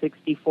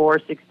 1964,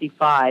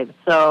 65.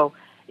 So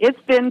it's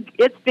been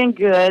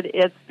good.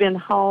 It's been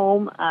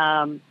home,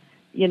 and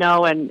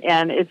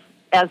it's,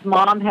 as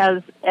Mom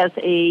has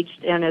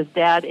aged and as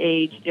Dad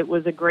aged, it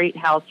was a great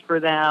house for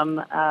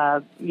them,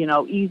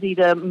 easy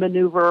to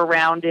maneuver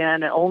around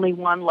in, only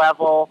one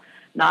level,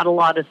 not a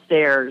lot of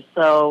stairs.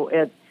 So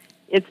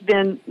it's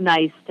been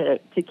nice to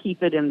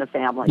keep it in the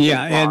family.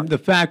 Yeah, and the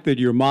fact that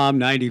your mom,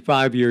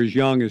 95 years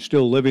young, is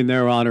still living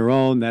there on her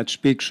own, that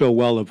speaks so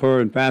well of her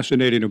and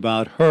fascinating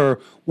about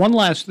her. One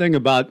last thing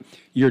about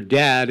your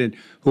dad, and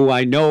who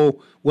I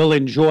know will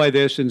enjoy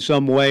this in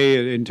some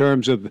way in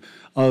terms of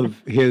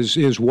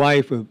his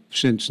wife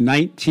since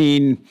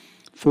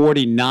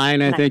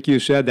 1949, I think you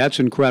said. That's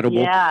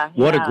incredible. Yeah.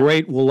 What a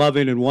great,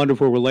 loving, and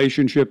wonderful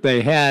relationship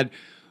they had.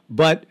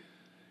 But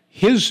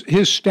his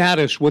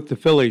status with the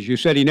Phillies, you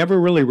said he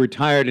never really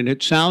retired, and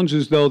it sounds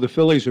as though the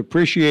Phillies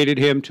appreciated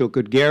him, took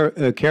good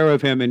care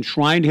of him,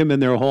 enshrined him in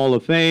their Hall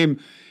of Fame,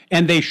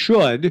 and they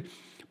should,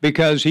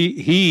 because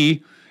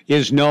he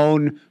is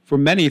known for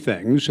many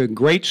things,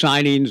 great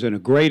signings and a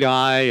great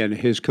eye and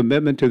his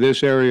commitment to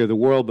this area of the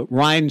world. But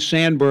Ryne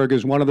Sandberg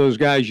is one of those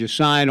guys you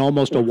sign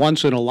almost a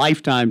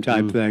once-in-a-lifetime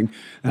type thing.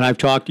 And I've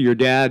talked to your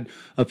dad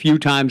a few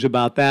times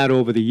about that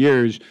over the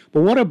years.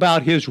 But what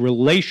about his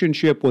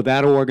relationship with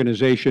that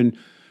organization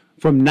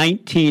from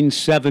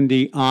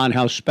 1970 on,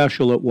 how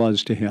special it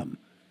was to him?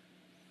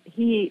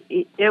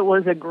 It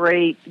was a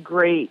great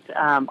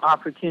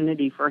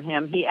opportunity for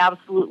him. He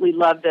absolutely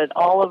loved it.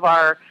 All of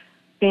our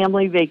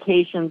family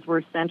vacations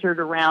were centered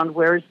around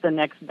where's the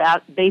next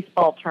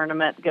baseball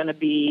tournament going to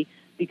be,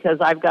 because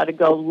I've got to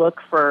go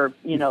look for,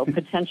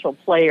 potential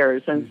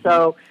players. And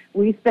so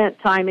we spent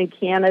time in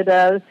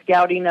Canada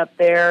scouting up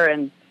there,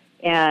 and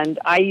And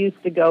I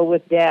used to go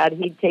with Dad.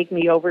 He'd take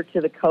me over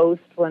to the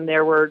coast when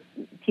there were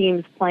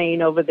teams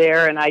playing over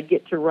there, and I'd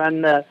get to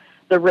run the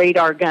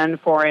radar gun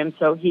for him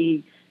so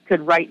he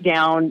could write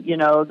down,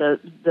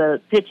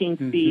 the pitching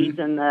speeds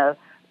and the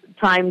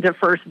time to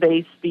first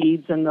base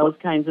speeds and those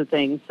kinds of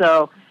things.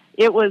 So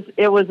it was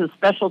a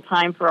special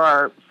time for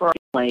our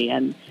family.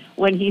 And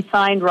when he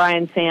signed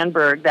Ryan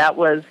Sandberg, that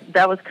was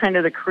kind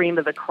of the cream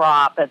of the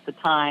crop at the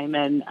time,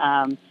 and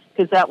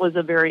because that was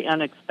a very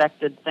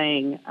unexpected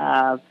thing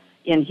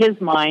in his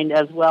mind,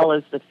 as well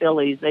as the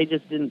Phillies. They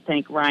just didn't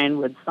think Ryan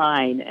would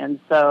sign. And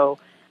so,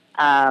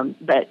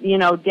 but,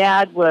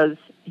 Dad was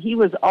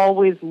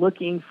always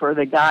looking for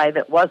the guy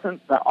that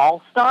wasn't the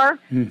all-star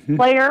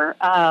player,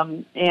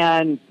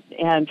 and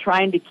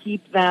trying to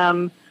keep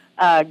them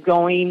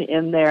going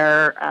in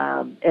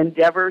their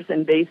endeavors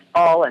in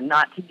baseball and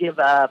not to give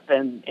up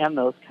and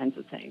those kinds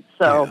of things.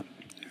 So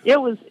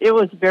it was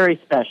very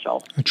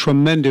special. A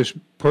tremendous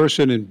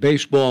person and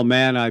baseball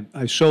man.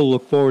 I so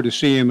look forward to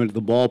seeing him at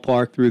the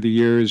ballpark through the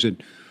years,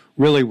 and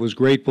really was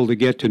grateful to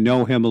get to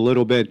know him a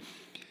little bit.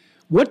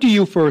 What do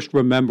you first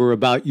remember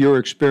about your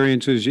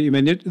experiences? I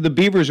mean, the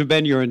Beavers have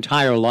been your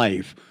entire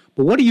life,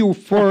 but what do you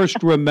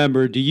first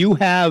remember? Do you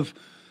have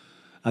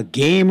a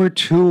game or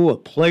two, a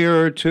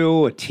player or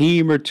two, a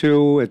team or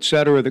two, et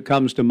cetera, that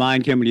comes to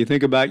mind, Kim, when you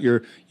think about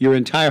your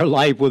entire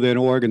life within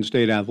Oregon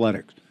State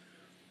athletics?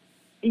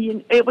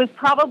 It was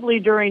probably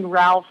during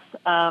Ralph's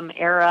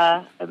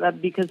era,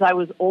 because I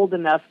was old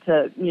enough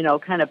to,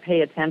 kind of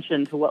pay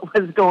attention to what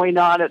was going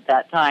on at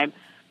that time.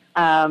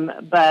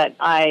 But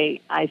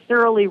I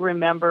thoroughly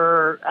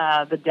remember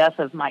the death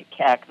of Mike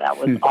Keck. That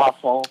was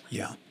awful.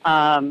 Yeah.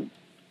 And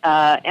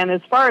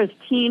as far as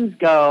teams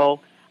go,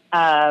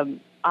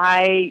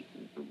 my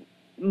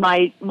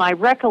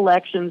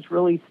recollections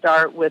really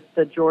start with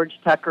the George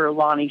Tucker,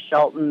 Lonnie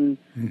Shelton,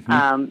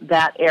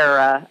 that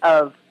era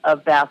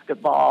of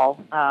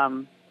basketball,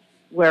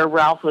 where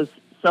Ralph was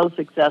so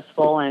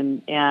successful,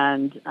 and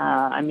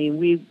I mean,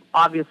 we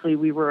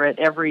were at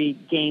every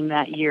game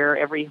that year,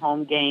 every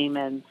home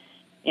game,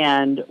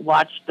 and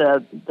watched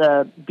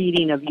the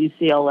beating of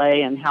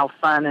UCLA and how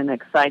fun and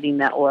exciting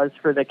that was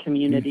for the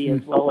community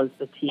as well as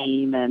the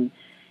team, and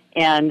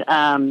then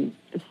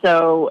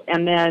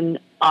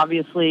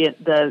obviously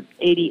the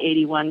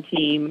 80-81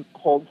 team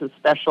holds a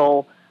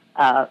special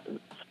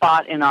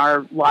spot in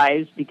our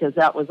lives because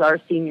that was our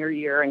senior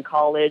year in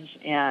college,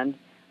 and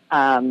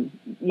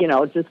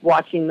just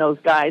watching those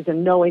guys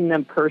and knowing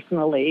them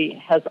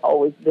personally has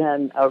always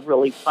been a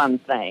really fun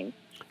thing.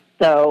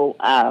 So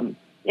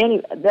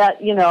anyway, that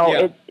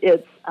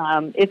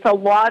it's a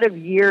lot of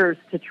years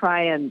to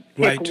try and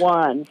pick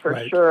one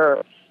for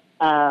sure.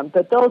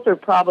 But those are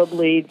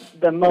probably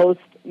the most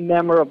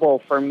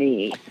memorable for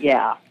me.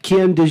 Yeah.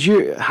 Ken,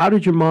 how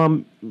did your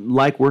mom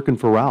like working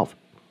for Ralph?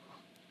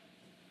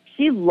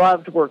 She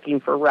loved working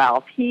for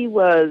Ralph. He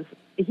was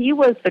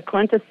the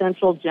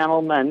quintessential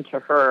gentleman to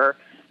her.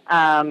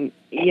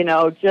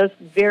 Just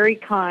very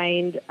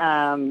kind,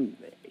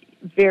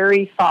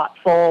 very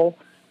thoughtful.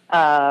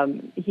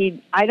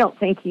 I don't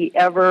think he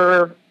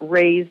ever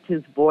raised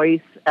his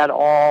voice at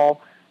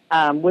all,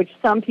 which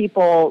some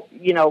people,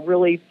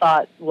 really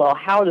thought, well,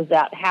 how does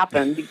that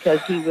happen?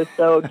 Because he was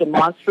so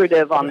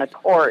demonstrative on the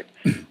court.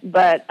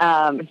 But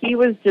he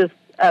was just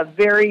a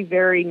very,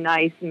 very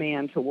nice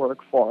man to work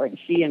for, and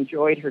she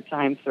enjoyed her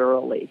time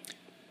thoroughly.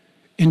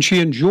 And she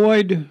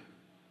enjoyed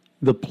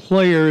the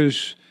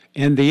players,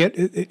 and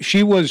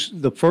she was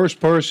the first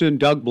person.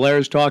 Doug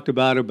Blair's talked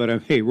about it,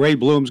 but hey, Ray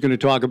Blume's going to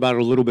talk about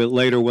it a little bit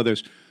later with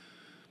us.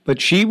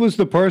 But she was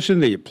the person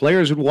the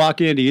players would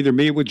walk in to either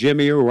meet with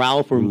Jimmy or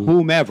Ralph or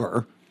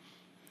whomever.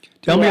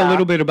 Tell me a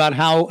little bit about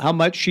how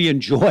much she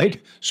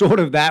enjoyed sort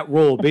of that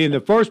role, being the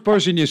first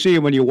person you see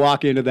when you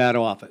walk into that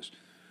office.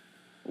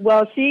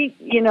 Well, she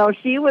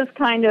was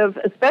kind of,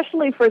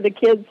 especially for the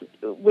kids,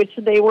 which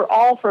they were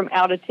all from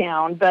out of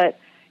town, but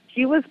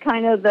she was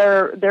kind of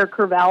their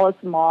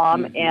Corvallis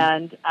mom,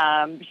 and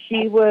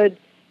she would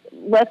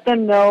let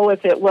them know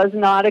if it was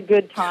not a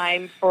good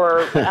time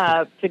for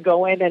to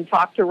go in and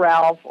talk to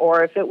Ralph,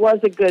 or if it was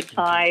a good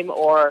time,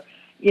 or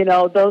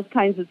those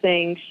kinds of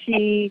things.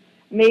 She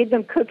made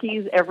them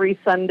cookies every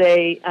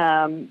Sunday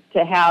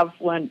to have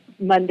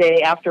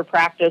Monday after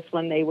practice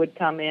when they would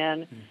come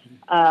in.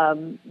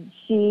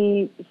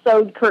 She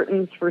sewed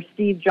curtains for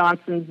Steve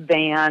Johnson's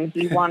van.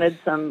 He wanted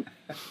some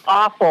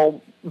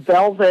awful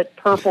velvet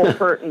purple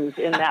curtains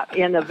in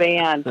the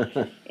van,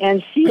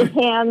 and she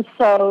hand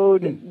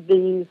sewed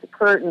these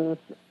curtains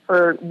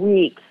for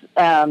weeks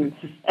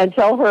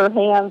until her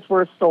hands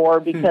were sore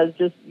because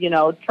just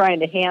trying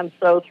to hand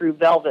sew through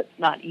velvet's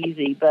not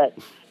easy. But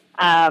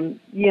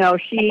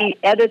she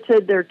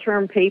edited their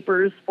term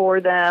papers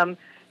for them.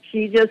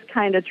 She just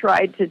kind of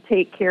tried to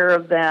take care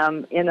of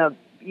them in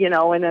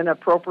an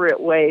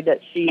appropriate way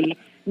that she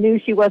knew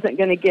she wasn't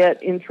going to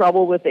get in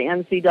trouble with the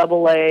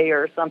NCAA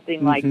or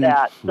something like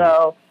that.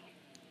 So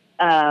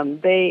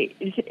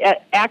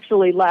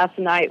actually last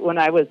night when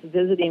I was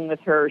visiting with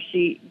her,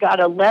 she got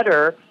a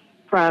letter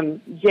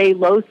from Jay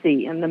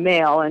Losey in the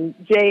mail. And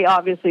Jay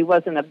obviously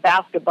wasn't a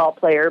basketball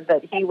player,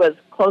 but he was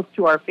close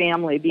to our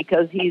family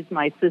because he's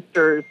my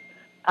sister's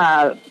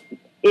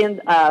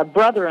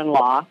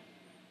brother-in-law.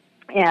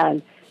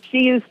 And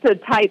she used to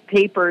type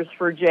papers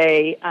for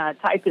Jay,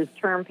 type his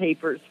term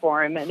papers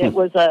for him. And it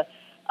was a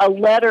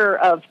letter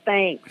of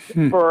thanks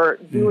for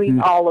doing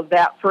all of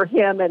that for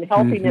him and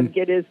helping him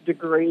get his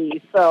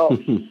degree. So,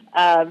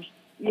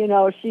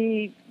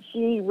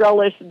 she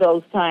relished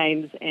those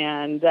times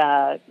and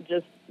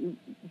just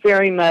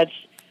very much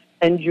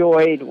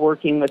enjoyed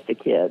working with the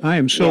kids. I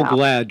am so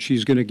glad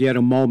she's going to get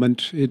a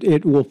moment.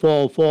 It will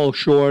fall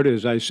short,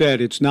 as I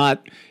said.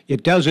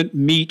 It doesn't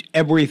meet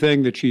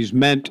everything that she's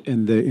meant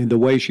in the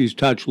way she's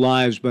touched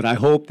lives, but I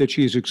hope that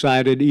she's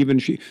excited. Even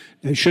she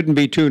shouldn't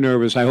be too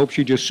nervous. I hope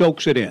she just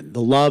soaks it in,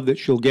 the love that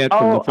she'll get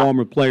from the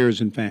former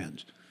players and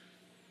fans.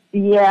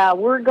 Yeah,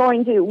 we've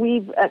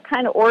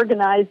kind of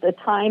organized a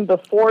time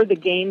before the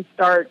game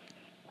starts.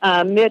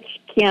 Mitch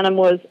Canham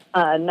was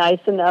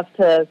nice enough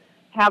to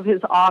have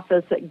his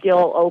office at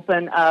Gill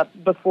open up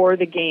before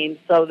the game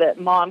so that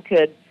Mom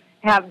could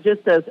have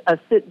just a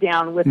sit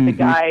down with the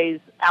guys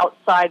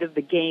outside of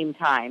the game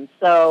time.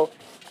 So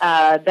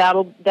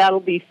that'll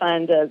be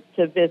fun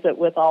to visit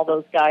with all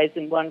those guys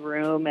in one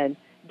room, and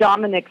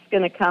Dominik's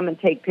going to come and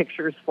take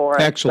pictures for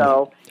us.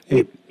 Excellent.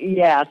 So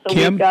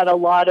Kim? We've got a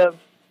lot of.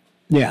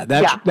 Yeah,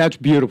 that's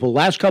beautiful.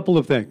 Last couple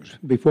of things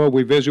before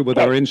we visit with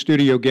our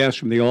in-studio guest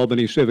from the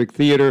Albany Civic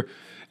Theater.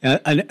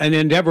 An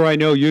endeavor I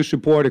know you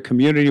support, a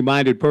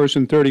community-minded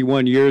person,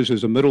 31 years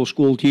as a middle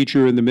school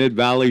teacher in the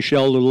Mid-Valley.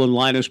 Sheldon and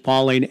Linus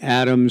Pauline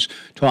Adams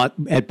taught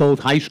at both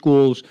high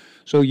schools.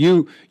 So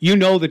you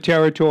know the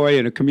territory,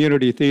 and a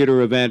community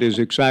theater event is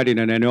exciting,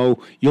 and I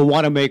know you'll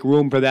want to make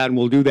room for that, and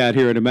we'll do that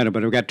here in a minute.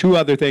 But I've got two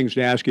other things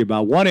to ask you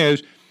about. One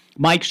is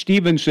Mike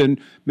Stevenson,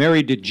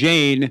 married to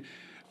Jane,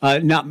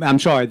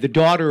 the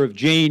daughter of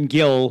Jane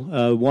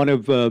Gill, one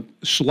of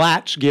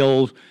Slat's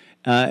Gill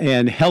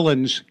and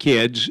Helen's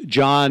kids,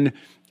 John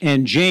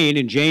and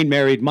Jane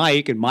married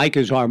Mike, and Mike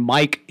is our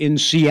Mike in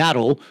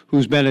Seattle,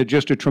 who's been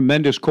just a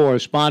tremendous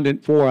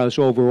correspondent for us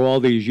over all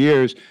these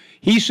years.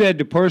 He said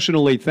to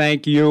personally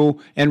thank you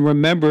and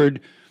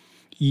remembered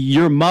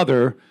your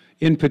mother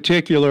in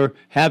particular,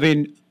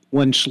 having,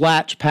 when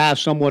Slats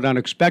passed somewhat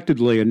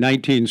unexpectedly in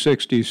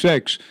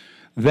 1966,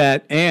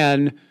 that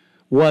Anne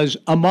was,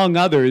 among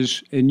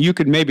others, and you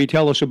could maybe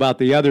tell us about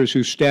the others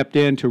who stepped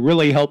in to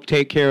really help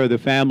take care of the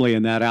family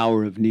in that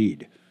hour of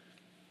need.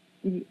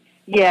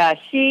 Yeah,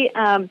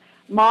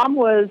 Mom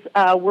was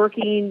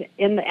working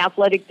in the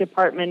athletic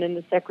department in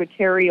the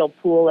secretarial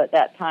pool at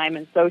that time,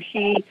 and so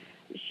she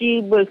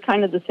was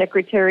kind of the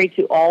secretary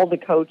to all the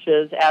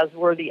coaches, as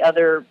were the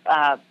other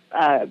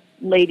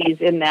ladies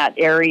in that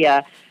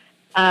area.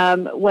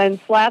 When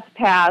Slats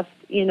passed,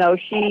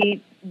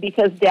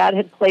 because Dad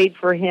had played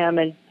for him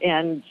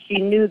and she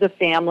knew the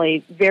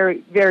family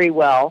very, very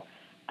well,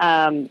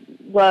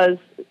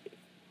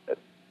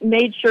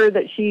 made sure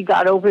that she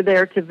got over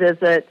there to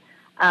visit.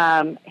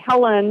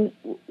 Helen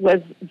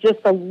was just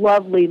a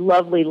lovely,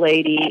 lovely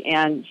lady,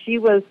 and she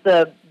was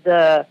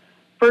the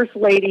first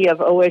lady of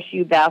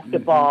OSU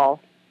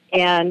basketball.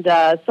 And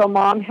so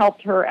Mom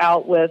helped her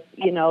out with,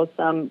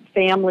 some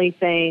family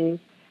things.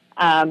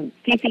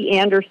 Fifi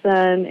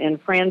Anderson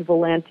and Fran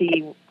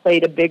Valenti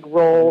played a big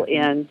role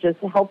in just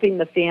helping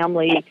the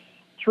family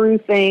through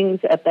things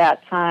at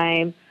that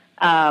time.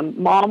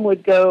 Mom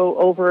would go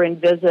over and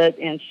visit,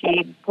 and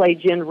she'd play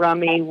gin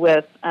rummy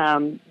with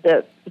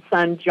the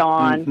son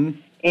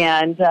John,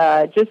 and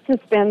just to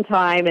spend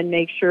time and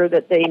make sure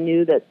that they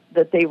knew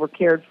that they were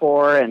cared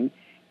for and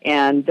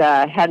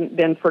hadn't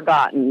been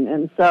forgotten.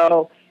 And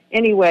so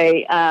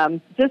anyway,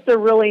 just a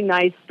really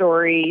nice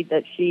story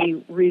that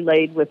she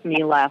relayed with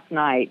me last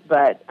night.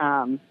 But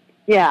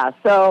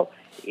so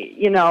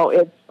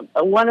it's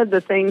one of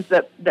the things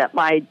that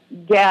my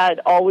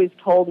dad always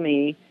told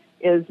me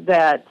is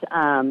that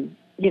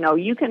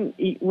you can,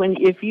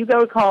 if you go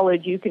to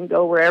college, you can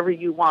go wherever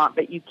you want,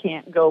 but you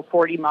can't go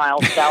 40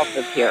 miles south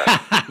of here.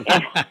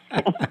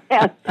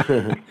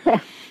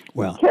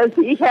 Well, because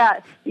he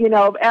had,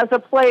 as a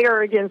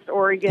player against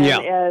Oregon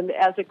and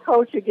as a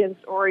coach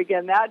against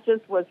Oregon, that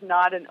just was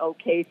not an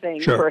okay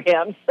thing for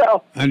him.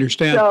 So I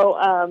understand.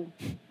 So,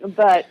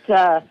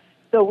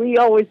 so we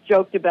always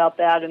joked about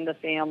that in the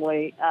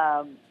family,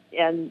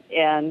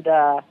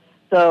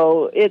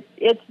 so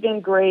it's been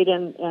great,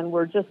 and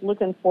we're just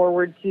looking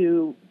forward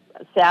to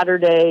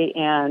Saturday,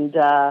 and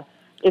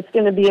it's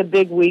going to be a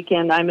big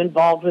weekend. I'm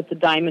involved with the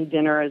Diamond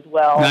Dinner as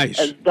well,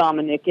 as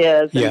Dominik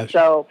is, and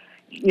so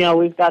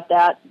we've got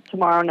that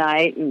tomorrow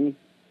night, and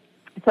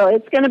so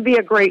it's going to be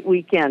a great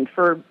weekend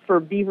for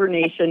Beaver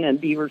Nation and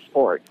Beaver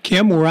Sports.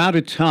 Kim, we're out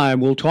of time.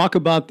 We'll talk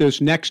about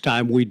this next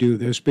time we do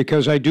this,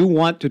 because I do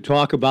want to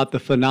talk about the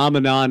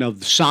phenomenon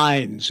of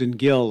signs in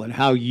Gill and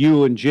how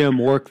you and Jim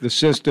work the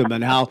system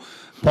and how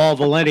Paul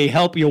Valenti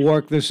helped you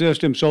work the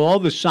system. So all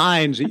the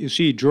signs that you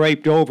see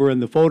draped over in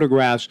the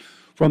photographs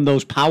from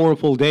those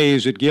powerful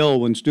days at Gill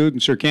when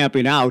students are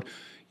camping out,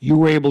 you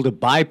were able to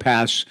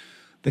bypass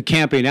the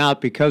camping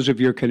out because of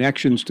your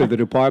connections to the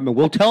department.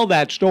 We'll tell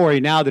that story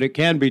now that it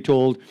can be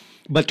told,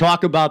 but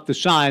talk about the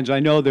signs. I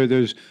know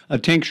there's a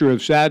tincture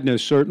of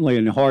sadness, certainly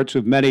in the hearts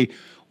of many,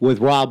 with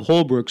Rob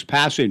Holbrook's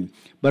passing.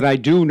 But I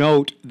do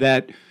note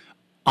that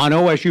on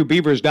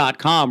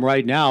OSUBeavers.com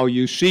right now,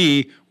 you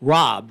see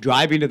Rob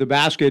driving to the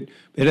basket,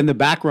 and in the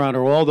background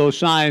are all those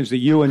signs that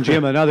you and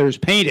Jim and others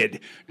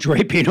painted,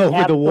 draping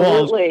over the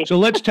walls. So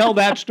let's tell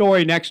that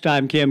story next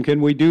time, Kim.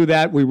 Can we do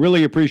that? We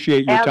really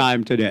appreciate your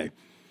time today.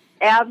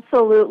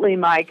 Absolutely,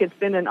 Mike. It's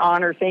been an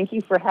honor. Thank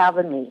you for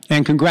having me.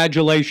 And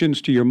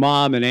congratulations to your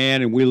mom and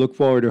Ann, and we look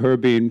forward to her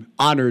being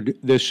honored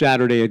this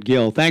Saturday at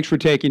Gill. Thanks for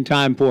taking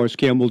time for us,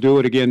 Kim. We'll do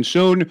it again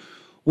soon.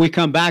 We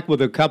come back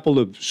with a couple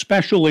of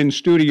special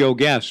in-studio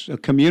guests, a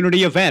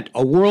community event,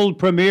 a world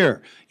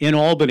premiere in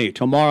Albany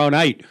tomorrow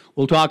night.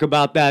 We'll talk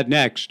about that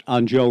next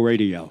on Joe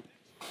Radio.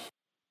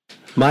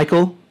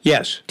 Michael?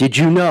 Yes. Did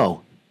you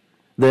know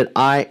that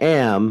I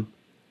am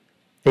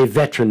a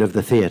veteran of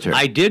the theater?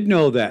 I did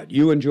know that.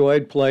 You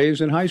enjoyed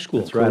plays in high school.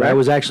 That's right. Correct? I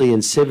was actually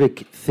in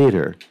Civic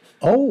Theater.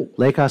 Oh.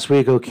 Lake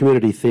Oswego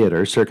Community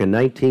Theater, circa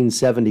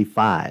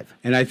 1975.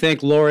 And I think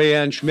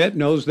Lorianne Schmidt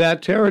knows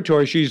that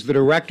territory. She's the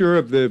director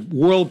of the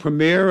world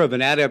premiere of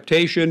an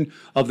adaptation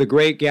of The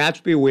Great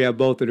Gatsby. We have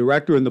both the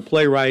director and the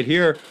playwright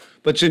here.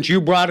 But since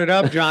you brought it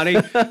up, Johnny,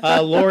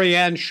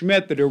 Lorianne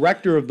Schmidt, the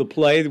director of the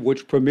play,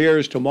 which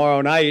premieres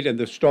tomorrow night and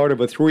the start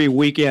of a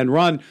 3-weekend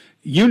run,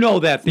 you know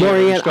that theater.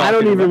 Lorianne, I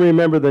don't even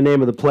remember the name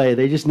of the play.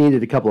 They just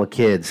needed a couple of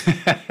kids.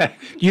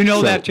 You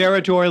know that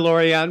territory,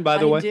 Lorianne, by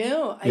the way?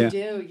 I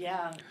do,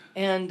 yeah.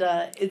 And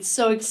it's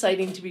so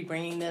exciting to be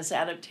bringing this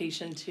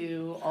adaptation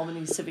to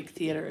Albany Civic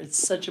Theater. It's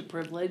such a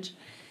privilege,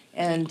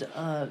 and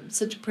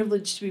such a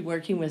privilege to be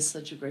working with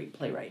such a great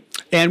playwright.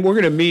 And we're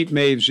going to meet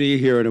Maueve Z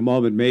here in a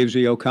moment. Maueve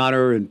Z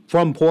O'Connor, and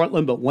from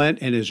Portland, but went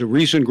and is a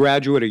recent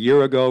graduate a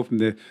year ago from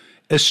the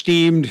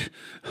esteemed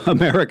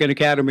American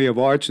Academy of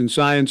Arts and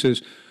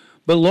Sciences.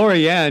 But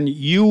Lorianne,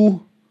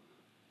 you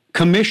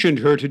commissioned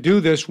her to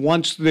do this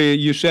once the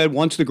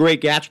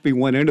Great Gatsby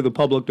went into the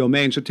public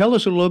domain. So tell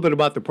us a little bit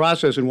about the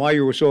process and why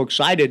you were so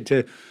excited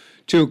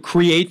to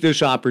create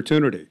this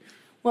opportunity.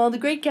 Well, The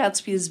Great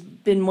Gatsby has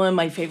been one of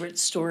my favorite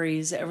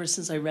stories ever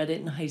since I read it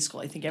in high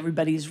school. I think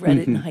everybody's read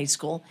it in high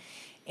school.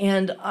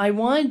 And I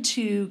wanted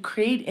to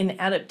create an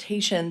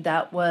adaptation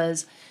that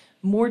was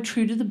more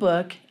true to the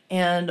book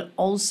and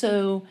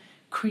also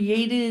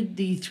created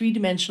the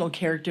three-dimensional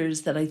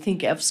characters that I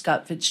think F.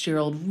 Scott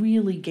Fitzgerald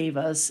really gave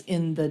us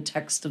in the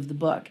text of the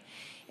book.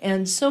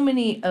 And so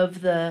many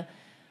of the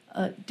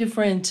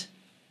different,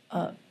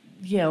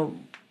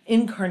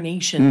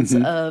 incarnations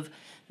of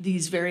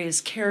these various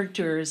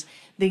characters,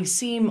 they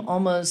seem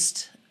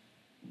almost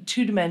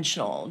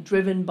two-dimensional,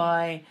 driven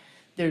by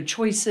their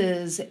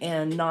choices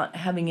and not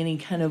having any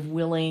kind of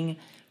willing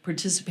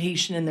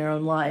participation in their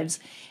own lives.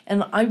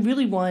 And I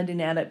really wanted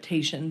an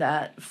adaptation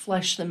that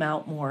fleshed them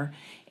out more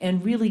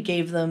and really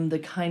gave them the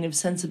kind of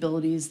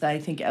sensibilities that I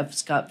think F.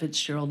 Scott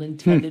Fitzgerald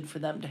intended for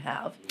them to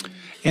have.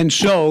 And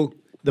so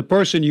the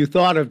person you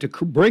thought of to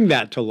bring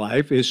that to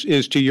life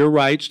is to your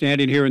right,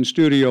 standing here in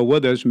studio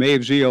with us,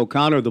 Maueve Z.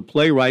 O'Connor, the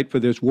playwright for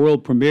this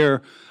world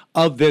premiere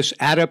of this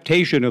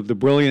adaptation of the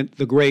brilliant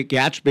The Great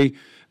Gatsby.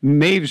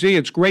 Maueve Z,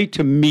 it's great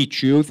to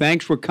meet you.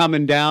 Thanks for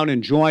coming down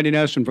and joining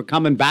us and for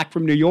coming back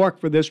from New York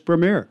for this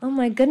premiere. Oh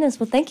my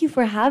goodness. Well, thank you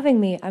for having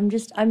me. I'm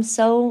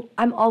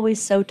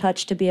always so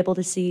touched to be able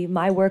to see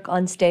my work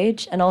on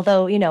stage. And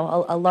although,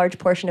 a large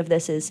portion of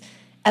this is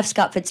F.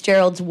 Scott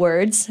Fitzgerald's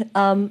words,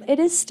 it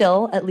is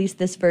still, at least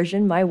this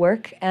version, my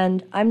work.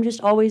 And I'm just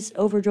always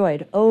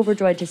overjoyed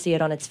to see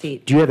it on its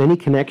feet. Do you have any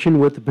connection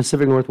with the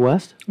Pacific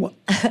Northwest? Well,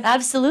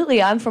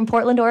 absolutely. I'm from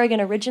Portland,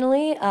 Oregon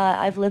originally.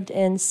 I've lived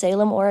in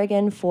Salem,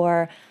 Oregon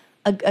for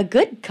a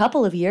good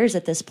couple of years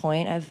at this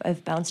point.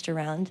 I've bounced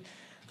around.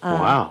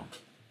 Wow.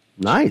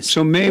 Nice.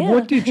 So, Maeve,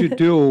 what did you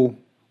do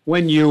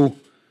when you...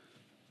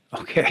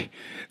 Okay.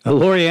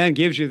 Lorianne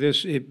gives you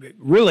this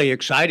really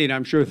exciting,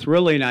 I'm sure,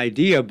 thrilling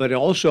idea, but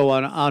also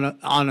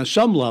on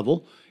some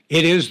level,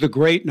 it is the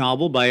great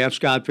novel by F.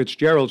 Scott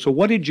Fitzgerald. So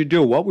what did you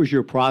do? What was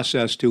your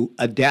process to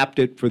adapt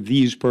it for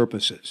these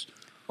purposes?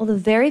 Well, the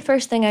very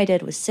first thing I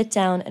did was sit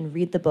down and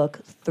read the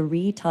book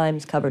 3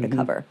 times cover to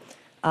cover.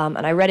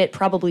 And I read it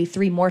probably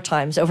 3 more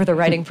times over the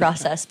writing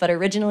process. But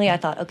originally I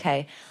thought,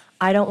 okay,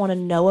 I don't want to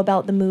know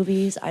about the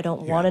movies. I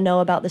don't want to know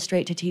about the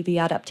straight-to-TV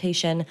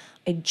adaptation.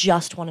 I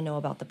just want to know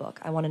about the book.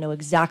 I want to know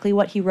exactly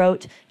what he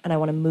wrote, and I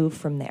want to move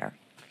from there.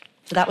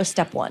 So that was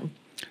step 1.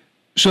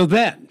 So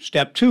then,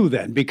 step 2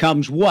 then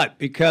becomes what?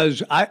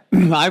 Because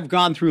I've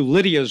gone through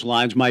Lydia's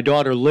lines. My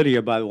daughter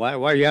Lydia, by the way.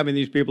 Why are you having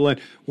these people in?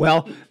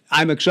 Well,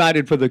 I'm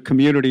excited for the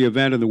community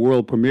event and the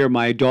world premiere.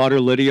 My daughter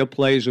Lydia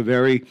plays a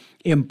very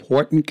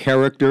important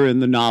character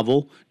in the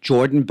novel,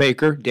 Jordan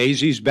Baker,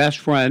 Daisy's best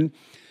friend.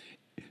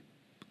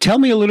 Tell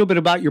me a little bit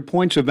about your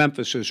points of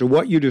emphasis or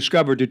what you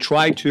discovered to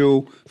try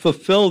to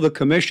fulfill the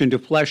commission to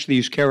flesh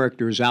these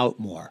characters out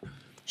more.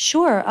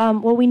 Sure.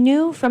 Well, we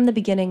knew from the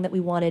beginning that we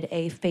wanted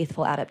a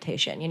faithful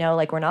adaptation.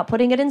 We're not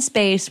putting it in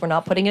space. We're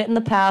not putting it in the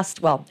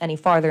past. Well, any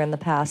farther in the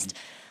past.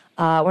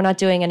 We're not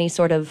doing any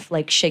sort of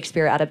like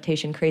Shakespeare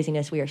adaptation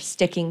craziness. We are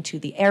sticking to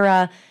the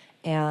era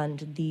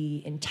and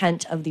the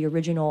intent of the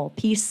original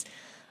piece.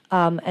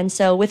 And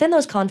so within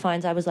those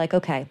confines, I was like,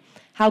 okay,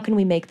 how can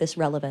we make this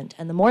relevant?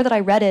 And the more that I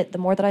read it, the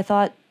more that I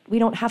thought, we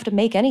don't have to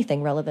make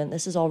anything relevant.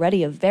 This is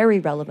already a very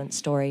relevant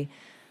story.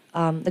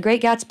 The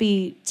Great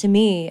Gatsby, to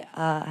me,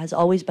 has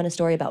always been a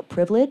story about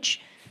privilege.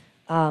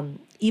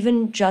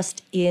 Even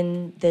just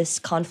in this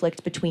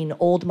conflict between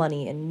old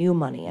money and new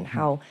money, and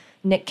how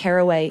Nick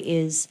Carraway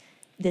is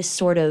this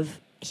sort of,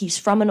 he's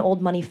from an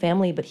old money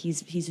family, but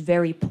he's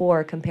very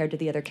poor compared to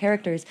the other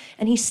characters,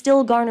 and he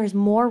still garners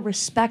more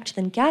respect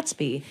than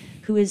Gatsby,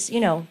 who is, you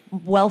know,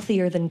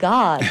 wealthier than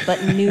God,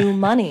 but new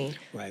money.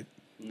 Right.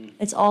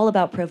 It's all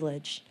about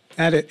privilege.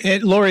 And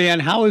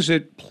Lorianne, how has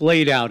it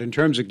played out in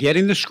terms of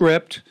getting the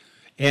script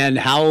and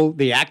how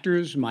the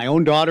actors, my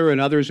own daughter and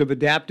others, have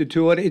adapted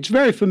to it? It's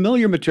very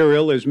familiar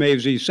material, as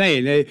Maueve's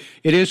saying. It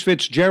is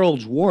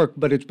Fitzgerald's work,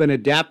 but it's been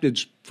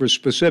adapted for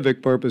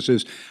specific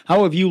purposes.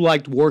 How have you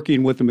liked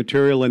working with the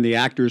material and the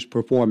actors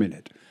performing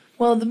it?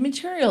 Well, the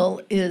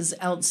material is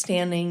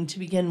outstanding to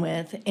begin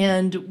with,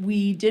 and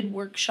we did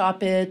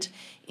workshop it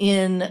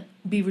in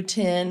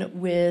Beaverton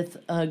with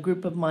a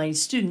group of my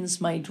students,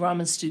 my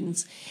drama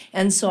students,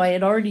 and so I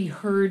had already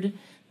heard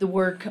the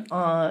work,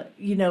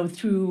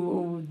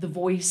 through the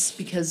voice,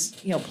 because,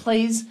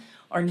 plays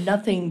are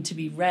nothing to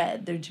be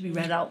read. They're to be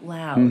read out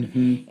loud.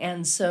 Mm-hmm.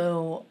 And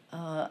so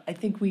I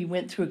think we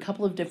went through a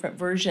couple of different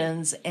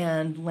versions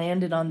and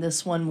landed on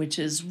this one, which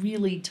is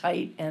really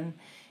tight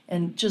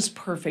and just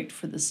perfect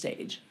for the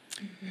stage.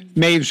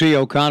 Maeve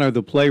O'Connor,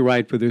 the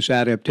playwright for this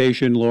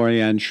adaptation,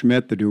 Lorianne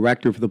Schmidt, the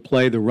director for the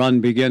play. The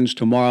run begins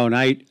tomorrow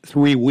night,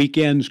 3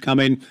 weekends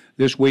coming,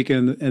 this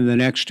weekend and the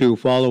next 2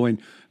 following.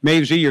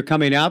 Maeve, you're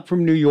coming out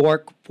from New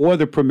York for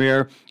the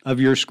premiere of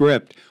your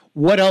script.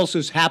 What else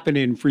is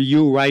happening for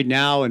you right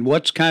now, and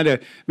what's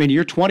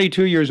you're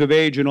 22 years of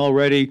age and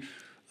already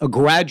a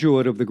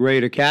graduate of the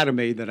great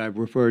academy that I've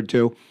referred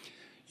to.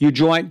 You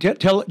joined.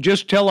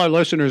 Tell our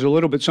listeners a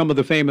little bit some of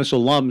the famous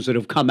alums that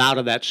have come out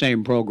of that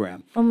same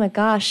program. Oh my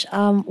gosh!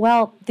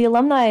 Well, the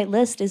alumni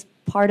list is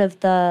part of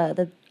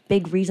the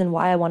big reason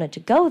why I wanted to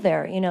go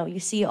there. You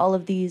see all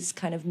of these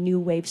kind of new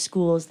wave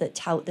schools that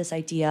tout this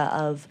idea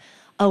of,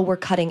 oh, we're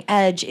cutting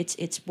edge.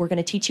 We're going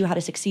to teach you how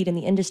to succeed in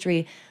the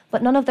industry,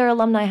 but none of their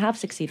alumni have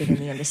succeeded in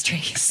the industry.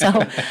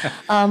 So,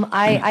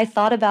 I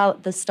thought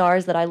about the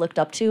stars that I looked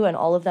up to, and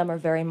all of them are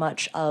very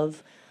much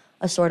of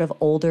a sort of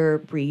older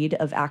breed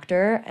of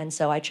actor, and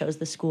so I chose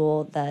the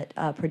school that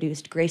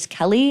produced Grace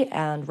Kelly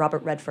and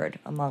Robert Redford,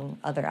 among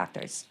other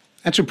actors.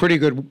 That's a pretty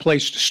good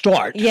place to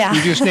start. Yeah.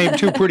 You just named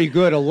 2 pretty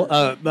good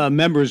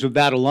members of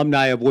that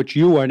alumni of which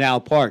you are now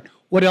part.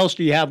 What else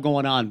do you have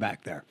going on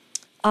back there?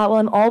 Well,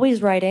 I'm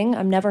always writing.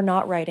 I'm never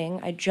not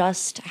writing. I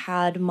just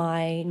had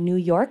my New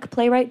York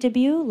playwright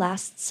debut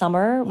last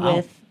summer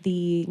with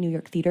the New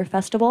York Theater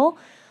Festival.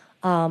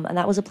 And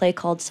that was a play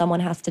called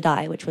Someone Has to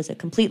Die, which was a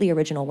completely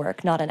original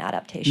work, not an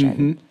adaptation.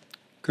 Mm-hmm.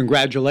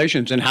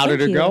 Congratulations. And how did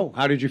it go?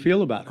 How did you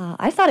feel about it?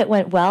 I thought it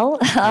went well.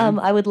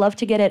 I would love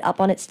to get it up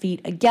on its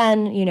feet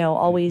again,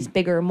 always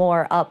bigger,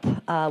 more up.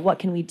 What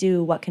can we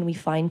do? What can we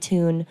fine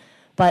tune?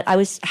 But I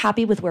was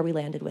happy with where we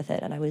landed with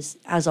it. And I was,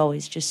 as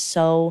always, just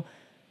so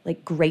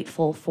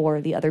grateful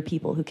for the other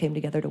people who came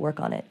together to work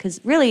on it.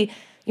 Because really,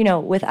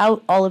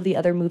 without all of the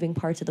other moving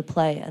parts of the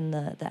play and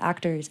the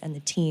actors and the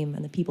team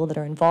and the people that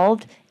are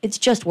involved, it's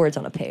just words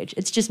on a page.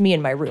 It's just me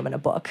in my room and a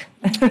book.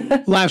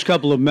 Last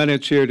couple of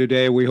minutes here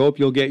today. We hope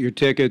you'll get your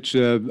tickets.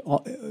 And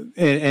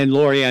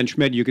Lorianne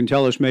Schmidt, you can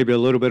tell us maybe a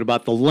little bit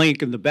about the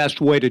link and the best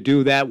way to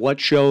do that. What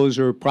shows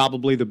are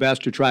probably the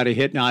best to try to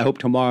hit? Now, I hope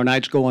tomorrow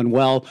night's going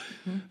well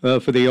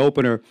for the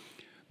opener.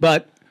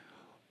 But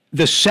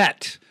the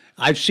set,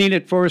 I've seen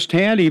it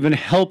firsthand, even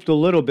helped a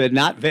little bit,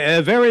 not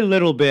a very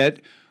little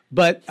bit.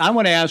 But I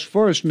want to ask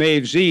first,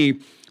 Maeve Z,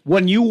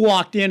 when you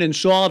walked in and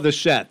saw the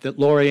set that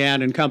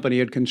Lorianne and company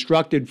had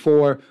constructed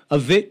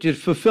to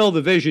fulfill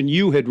the vision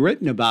you had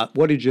written about,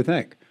 what did you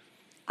think?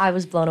 I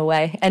was blown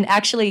away. And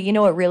actually,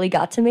 what really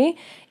got to me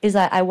is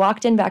that I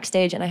walked in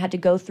backstage and I had to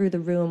go through the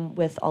room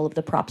with all of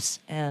the props,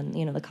 and,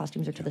 the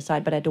costumes are to the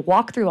side, but I had to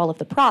walk through all of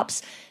the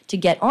props to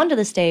get onto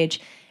the stage.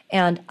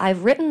 And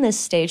I've written this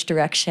stage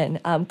direction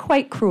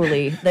quite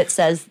cruelly that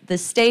says the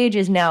stage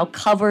is now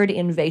covered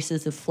in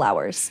vases of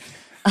flowers.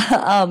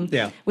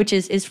 Which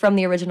is from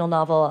the original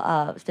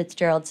novel.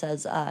 Fitzgerald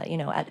says,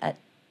 at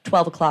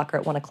 12 o'clock or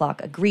at 1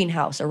 o'clock, a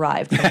greenhouse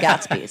arrived from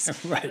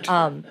Gatsby's. Right.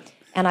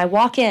 And I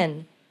walk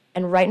in,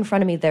 and right in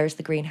front of me, there's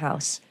the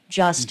greenhouse.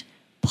 Just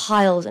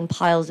piles and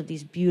piles of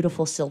these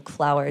beautiful silk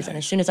flowers. Nice. And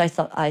as soon as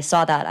I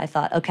saw that, I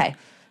thought, okay,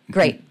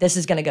 great, this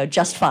is going to go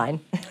just fine.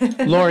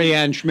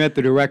 Lorianne Schmidt,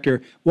 the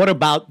director, what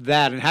about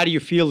that? And how do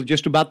you feel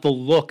just about the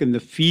look and the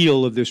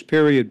feel of this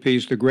period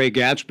piece, The Great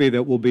Gatsby,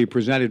 that will be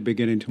presented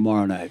beginning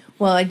tomorrow night?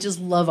 Well, I just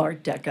love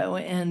Art Deco,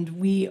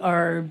 and we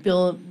are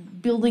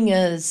building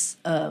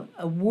a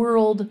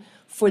world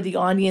for the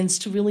audience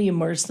to really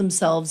immerse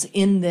themselves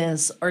in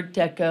this Art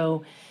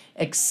Deco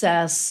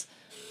excess,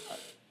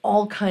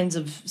 all kinds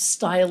of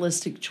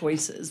stylistic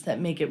choices that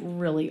make it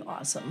really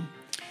awesome.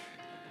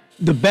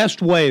 The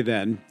best way,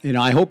 then,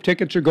 I hope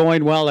tickets are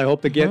going well. I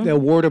hope the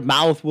word of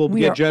mouth will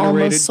get generated.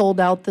 We are almost sold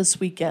out this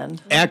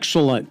weekend.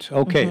 Excellent.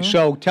 Okay,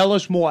 so tell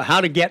us more. How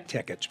to get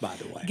tickets, by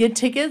the way. Get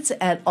tickets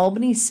at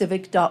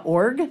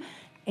albanycivic.org,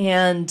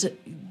 and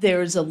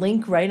there's a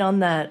link right on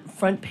that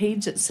front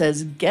page that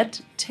says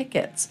Get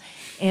Tickets.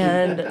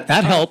 And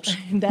that helps.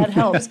 That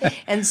helps.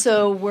 And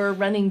so we're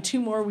running 2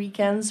 more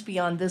weekends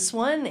beyond this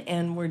one,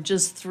 and we're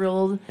just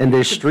thrilled. And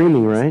they're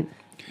streaming, right?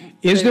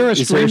 Is there a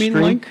streaming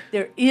link?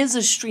 There is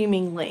a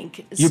streaming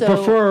link. You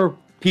prefer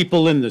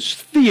people in this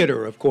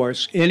theater, of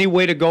course. Any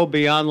way to go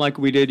beyond like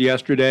we did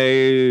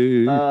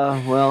yesterday?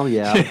 Well,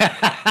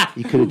 yeah.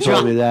 You could have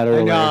told me that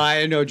earlier.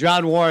 I know.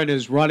 John Warren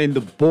is running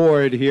the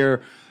board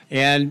here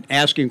and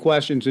asking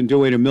questions and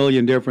doing a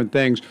million different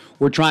things.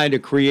 We're trying to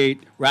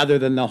create, rather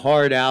than the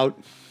hard out,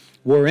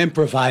 we're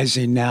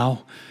improvising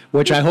now,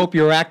 which I hope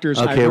your actors...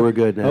 Okay, we're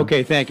good now.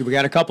 Okay, thank you. We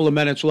got a couple of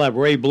minutes left.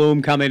 Ray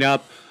Blume coming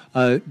up.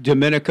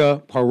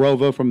 Dominika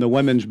Paurova from the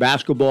women's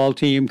basketball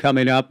team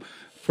coming up.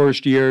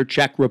 First year,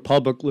 Czech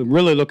Republic.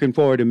 Really looking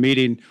forward to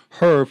meeting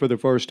her for the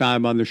first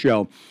time on the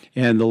show.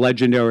 And the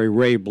legendary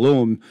Ray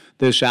Blume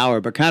this hour.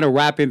 But kind of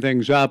wrapping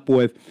things up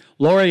with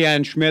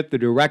Lorianne Schmidt, the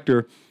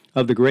director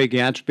of The Great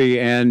Gatsby,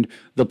 and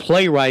the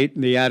playwright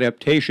and the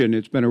adaptation.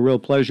 It's been a real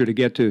pleasure to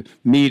get to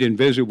meet and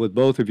visit with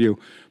both of you.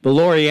 But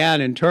Lorianne,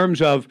 in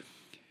terms of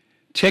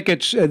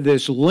tickets,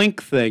 this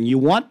link thing, you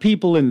want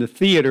people in the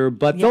theater,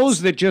 but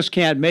those that just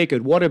can't make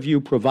it, what have you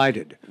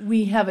provided?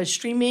 We have a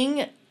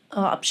streaming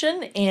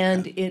option,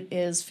 and it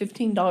is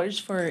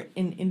 $15 for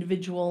an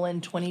individual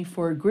and $20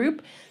 for a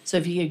group. So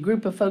if you get a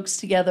group of folks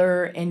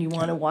together and you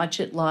want to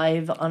watch it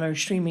live on our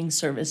streaming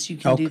service, you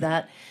can do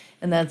that.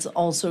 And that's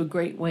also a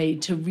great way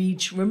to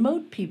reach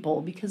remote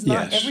people, because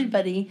not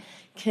everybody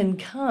can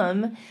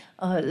come.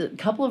 A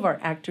couple of our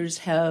actors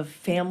have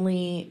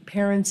family,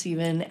 parents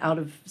even, out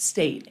of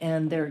state,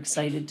 and they're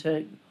excited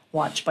to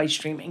watch by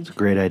streaming. It's a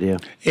great idea.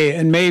 Hey,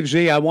 and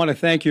Maueve, I want to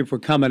thank you for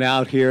coming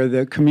out here.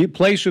 The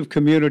place of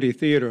community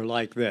theater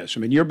like this.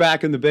 I mean, you're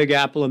back in the Big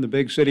Apple in the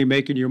big city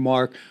making your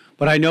mark,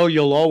 but I know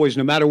you'll always,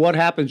 no matter what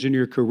happens in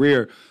your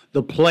career,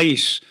 the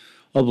place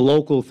of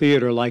local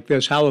theater like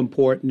this, how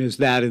important is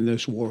that in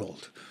this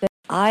world?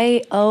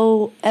 I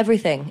owe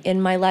everything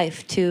in my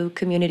life to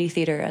community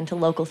theater and to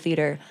local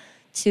theater,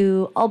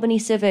 to Albany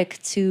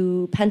Civic,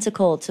 to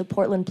Pensacola, to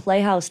Portland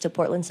Playhouse, to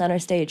Portland Center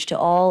Stage, to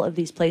all of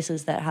these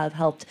places that have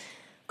helped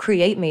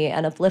create me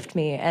and uplift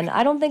me. And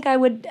I don't think I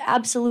would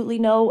absolutely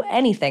know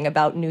anything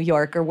about New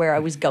York or where I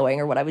was going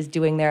or what I was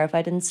doing there if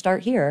I didn't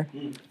start here.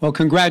 Well,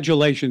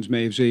 congratulations,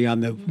 Maueve, on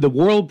the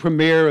world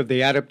premiere of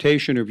the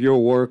adaptation of your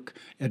work,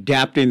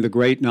 adapting the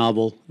great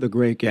novel, The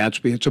Great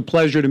Gatsby. It's a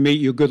pleasure to meet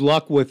you. Good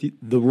luck with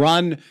the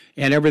run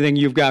and everything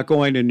you've got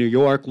going in New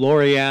York.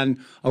 Lorianne,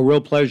 a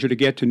real pleasure to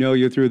get to know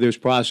you through this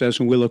process,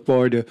 and we look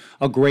forward to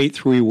a great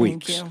 3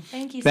 weeks. Thank you.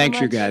 Thank you so Thanks,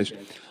 much. you guys.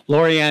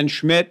 Lorianne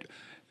Schmidt,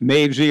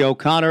 Maueve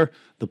O'Connor,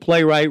 the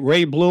playwright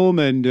Ray Blume,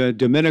 and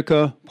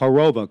Dominika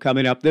Paurova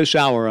coming up this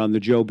hour on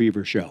The Joe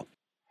Beaver Show.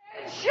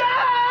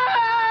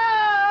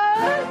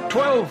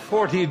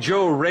 1240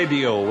 Joe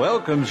Radio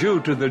welcomes you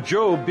to The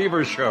Joe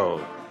Beaver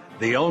Show,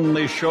 the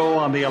only show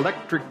on the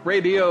electric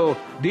radio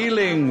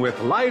dealing with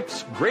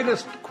life's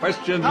greatest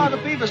questions. How are the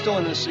Beavers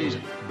doing this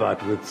season?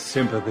 But with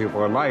sympathy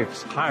for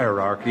life's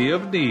hierarchy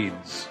of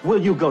needs.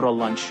 Will you go to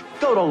lunch?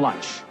 Go to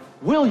lunch.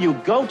 Will you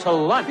go to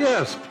lunch?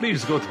 Yes,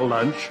 please go to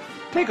lunch.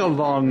 Take a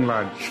long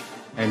lunch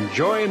and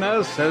join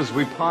us as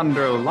we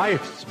ponder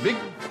life's big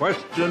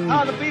questions. How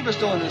are the Beavers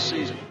doing this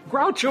season?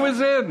 Groucho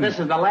is in. This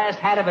is the last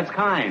hat of its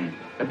kind.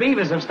 The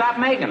Beavers have stopped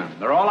making them.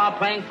 They're all out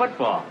playing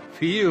football.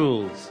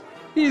 Fields,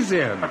 he's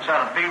in. What's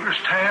that, a beaver's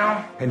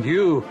tail? And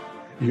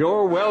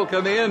you're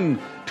welcome in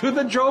to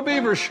the Joe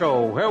Beaver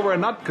Show, where we're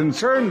not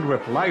concerned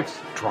with life's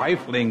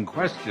trifling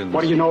questions.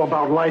 What do you know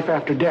about life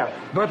after death?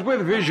 But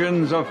with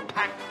visions of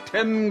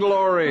Pac-10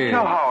 glory. You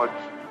know how it's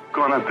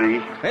gonna be.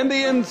 And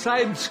the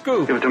inside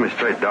scoop. Give it to me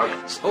straight,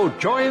 Doc. So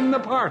join the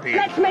party.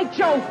 Let's make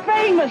Joe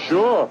famous.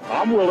 Sure,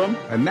 I'm willing.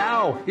 And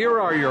now, here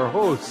are your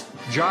hosts,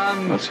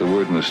 John... What's the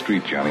word in the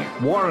street, Johnny?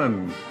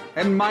 Warren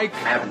and Mike...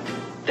 I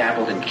haven't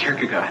dabbled in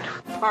Kierkegaard.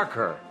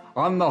 Parker,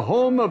 on the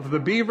home of the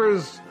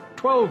Beavers,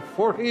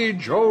 1240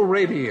 Joe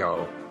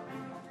Radio.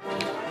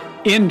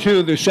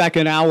 Into the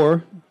second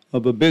hour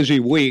of a busy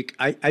week.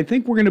 I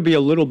think we're going to be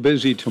a little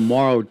busy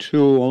tomorrow,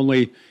 too,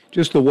 only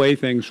just the way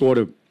things sort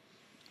of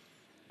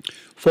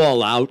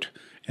fall out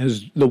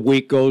as the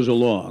week goes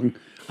along.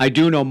 I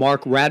do know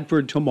Mark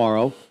Radford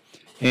tomorrow,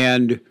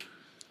 and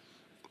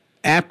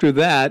after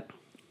that,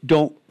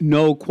 don't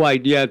know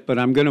quite yet, but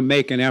I'm going to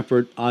make an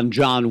effort on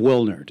John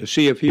Wilner to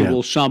see if he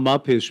will sum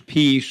up his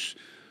piece.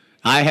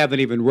 I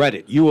haven't even read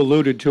it. You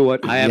alluded to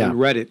it. I haven't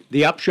read it.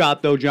 The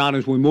upshot, though, John,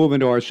 as we move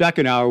into our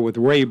second hour with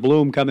Ray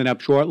Blume coming up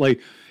shortly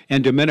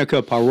and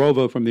Dominika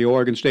Paurova from the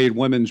Oregon State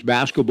women's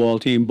basketball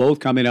team, both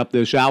coming up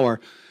this hour.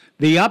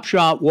 The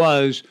upshot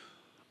was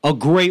a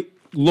great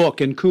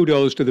look, and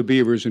kudos to the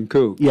Beavers and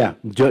Cougs. Yeah,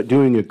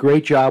 doing a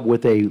great job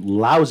with a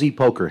lousy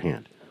poker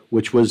hand,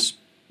 which was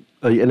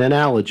an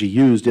analogy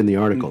used in the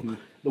article.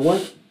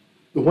 The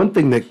one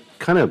thing that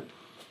kind of,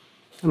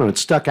 I don't know, it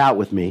stuck out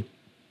with me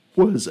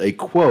was a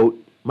quote,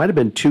 might have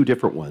been two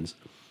different ones,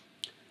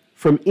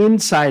 from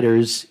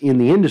insiders in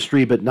the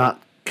industry but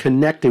not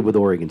connected with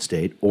Oregon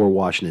State or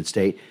Washington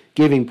State,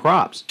 giving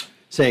props,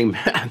 saying,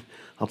 man,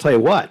 I'll tell you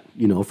what,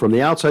 from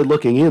the outside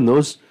looking in,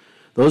 those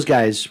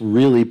guys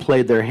really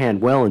played their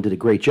hand well and did a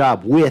great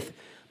job with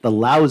the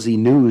lousy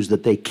news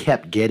that they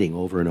kept getting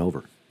over and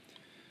over.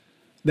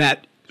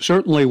 That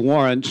certainly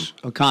warrants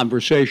a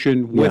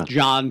conversation with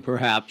John,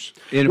 perhaps.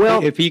 And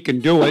if he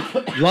can do it,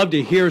 love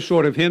to hear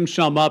sort of him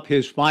sum up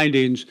his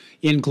findings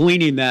in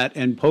gleaning that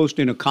and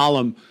posting a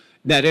column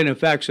that in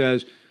effect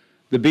says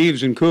the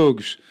Beavs and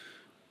Cougs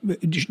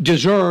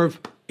deserve,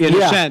 in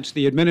a sense,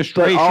 the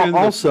administration. But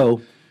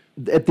also,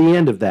 at the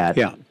end of that,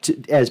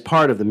 as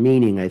part of the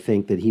meaning, I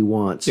think, that he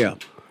wants,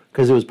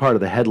 because it was part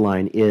of the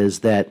headline,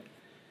 is that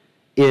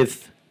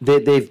if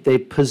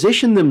they've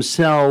positioned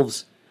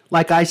themselves,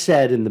 like I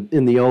said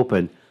in the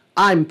open,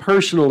 I'm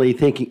personally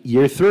thinking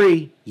year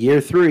three.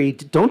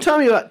 Don't tell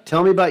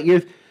me about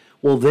year.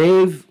 Well,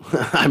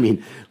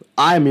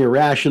 I'm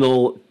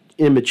irrational,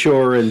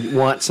 immature, and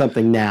want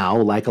something now,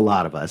 like a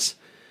lot of us,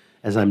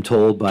 as I'm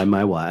told by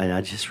my wife. And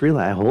I just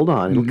realize, hold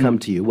on, it'll come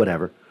to you,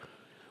 whatever.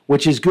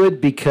 Which is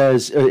good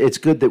because it's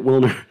good that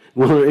Wilner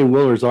in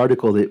Wilner's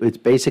article, it's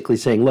basically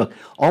saying, look,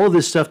 all of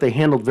this stuff they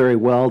handled very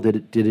well,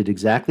 did it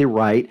exactly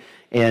right,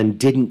 and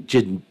didn't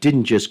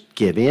just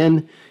give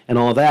in and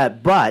all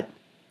that. But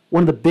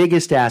one of the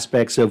biggest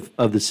aspects of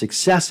the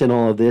success in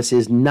all of this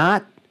is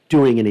not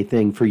doing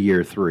anything for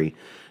year three,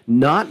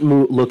 not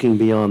looking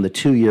beyond the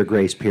 2-year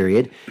grace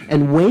period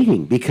and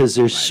waiting, because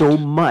there's so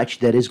much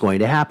that is going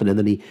to happen. And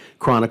then he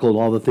chronicled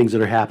all the things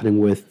that are happening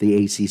with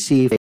the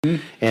ACC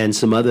and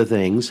some other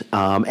things.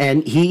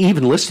 And he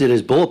even listed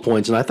his bullet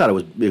points, and I thought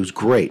it was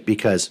great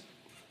because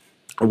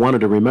I wanted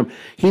to remember.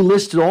 He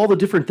listed all the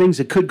different things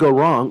that could go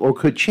wrong or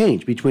could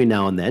change between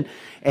now and then.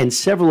 And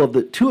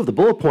two of the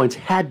bullet points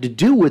had to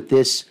do with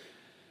this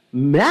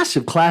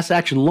massive class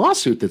action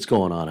lawsuit that's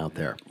going on out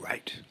there.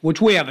 Right.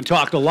 Which we haven't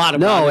talked a lot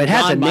about. No, it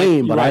has a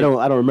name, but I don't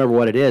remember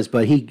what it is.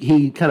 But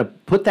he kind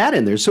of put that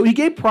in there. So he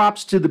gave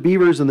props to the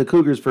Beavers and the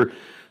Cougars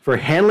for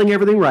handling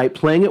everything right,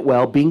 playing it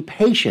well, being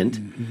patient,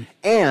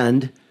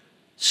 and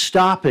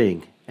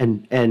stopping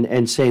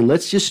and saying,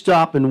 let's just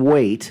stop and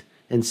wait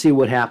and see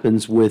what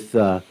happens with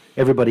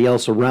everybody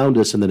else around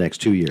us in the next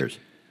 2 years.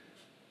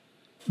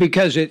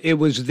 Because it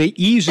was the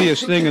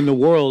easiest thing in the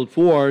world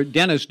for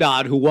Dennis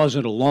Dodd, who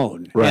wasn't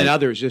alone, and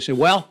others. They said,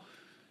 well,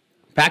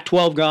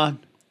 Pac-12 gone,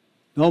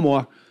 no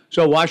more.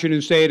 So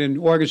Washington State and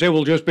Oregon State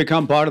will just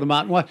become part of the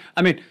Mountain West.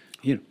 I mean,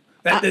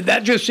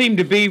 that just seemed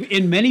to be,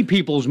 in many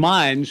people's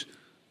minds,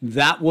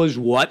 that was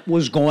what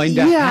was going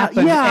to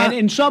happen. Yeah. And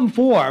in some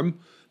form,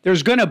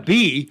 there's going to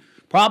be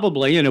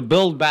probably, in a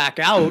build back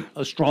out,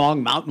 a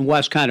strong Mountain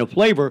West kind of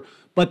flavor.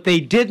 But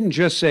they didn't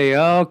just say,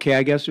 okay,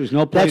 I guess there's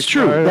no place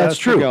for us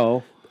to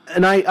go.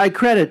 And I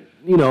credit,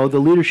 the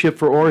leadership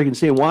for Oregon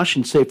State and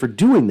Washington State for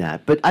doing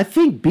that. But I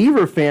think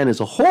Beaver fan as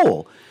a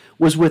whole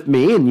was with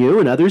me and you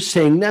and others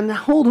saying, now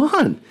hold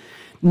on.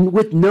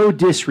 With no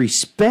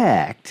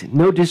disrespect to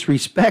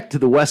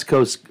the West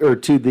Coast or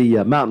to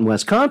the Mountain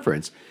West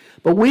Conference,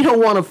 but we don't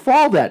want to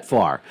fall that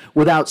far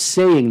without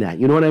saying that.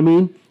 You know what I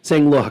mean?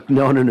 Saying, look,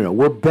 no,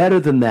 we're better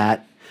than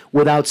that,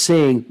 without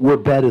saying we're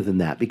better than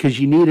that, because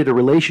you needed a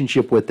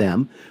relationship with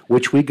them,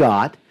 which we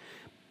got,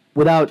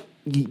 but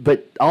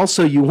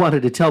also you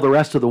wanted to tell the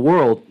rest of the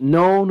world,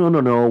 no,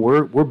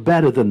 we're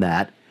better than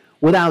that,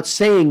 without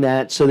saying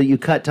that, so that you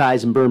cut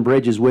ties and burn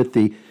bridges with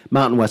the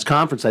Mountain West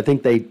Conference. I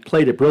think they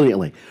played it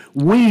brilliantly.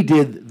 We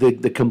did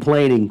the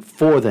complaining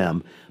for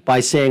them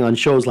by saying on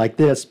shows like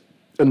this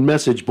and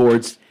message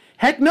boards,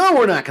 heck no,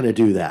 we're not going to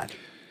do that.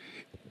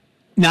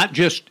 Not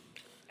just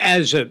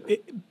as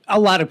a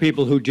lot of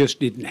people who just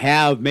didn't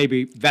have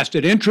maybe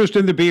vested interest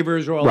in the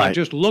Beavers, or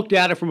just looked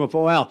at it from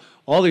afar. Well,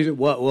 all these,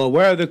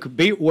 where are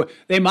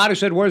they might have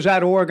said, where's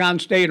that Oregon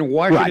State and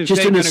Washington State?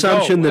 Just an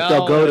assumption that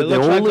they'll go to the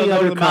only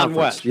other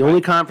conference, the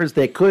only conference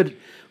that could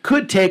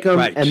take them,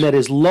 and that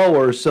is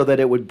lower, so that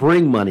it would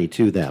bring money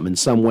to them in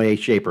some way,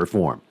 shape, or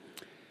form.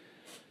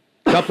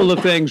 Couple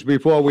of things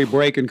before we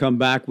break and come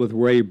back with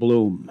Ray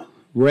Blume.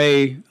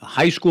 Ray, a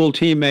high school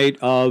teammate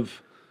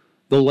of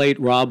the late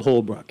Rob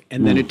Holbrook,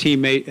 and then a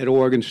teammate at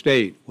Oregon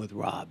State with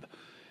Rob.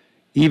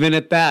 Even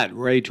at that,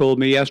 Ray told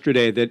me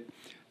yesterday that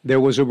there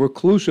was a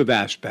reclusive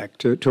aspect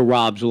to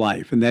Rob's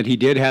life, and that he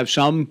did have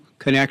some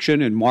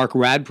connection, and Mark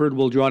Radford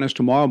will join us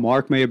tomorrow.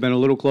 Mark may have been a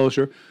little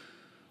closer.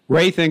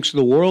 Ray thinks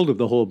the world of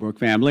the Holbrook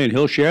family, and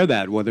he'll share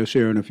that with us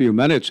here in a few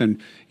minutes.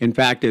 And in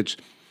fact, it's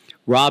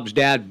Rob's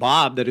dad,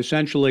 Bob, that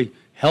essentially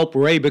helped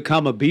Ray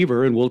become a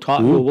Beaver, and we'll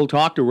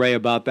talk to Ray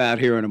about that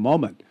here in a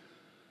moment.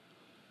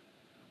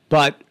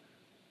 But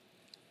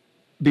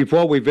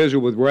before we visit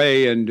with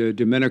Ray and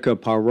Dominika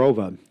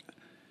Paurova,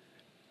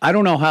 I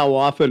don't know how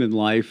often in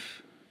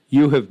life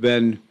you have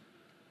been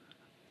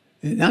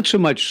not so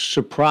much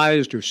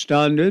surprised or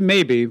stunned,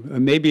 maybe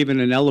even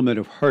an element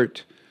of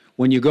hurt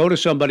when you go to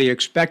somebody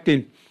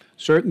expecting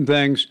certain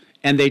things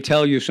and they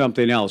tell you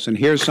something else. And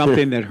here's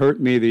something that hurt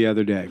me the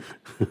other day.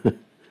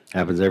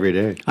 Happens every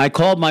day. I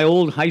called my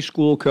old high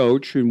school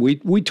coach, and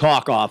we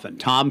talk often.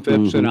 Tom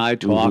Phipps and I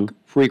talk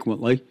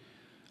frequently.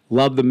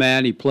 Love the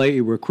man.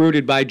 He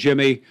recruited by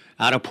Jimmy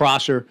out of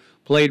Prosser,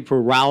 played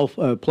for Ralph,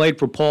 played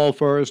for Paul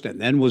first,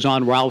 and then was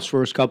on Ralph's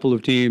first couple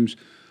of teams.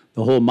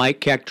 The whole Mike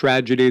Keck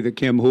tragedy that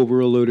Kim Hoover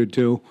alluded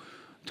to.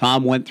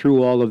 Tom went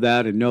through all of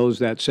that and knows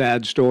that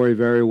sad story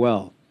very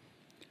well.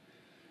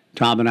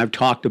 Tom and I've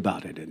talked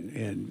about it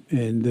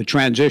and the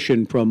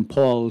transition from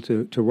Paul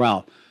to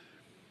Ralph.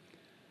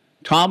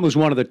 Tom was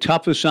one of the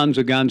toughest sons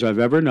of guns I've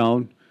ever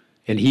known,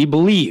 and he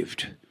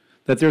believed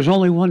that there's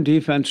only one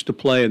defense to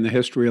play in the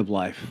history of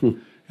life,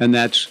 and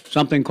that's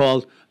something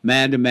called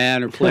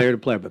man-to-man or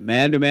player-to-player. But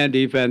man-to-man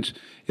defense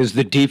is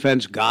the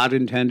defense God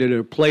intended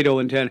or Plato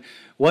intended.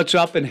 What's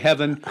up in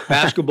heaven,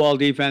 basketball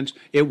defense,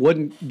 it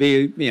wouldn't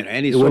be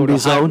any sort of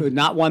zone?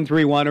 Not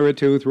 1-3-1 or a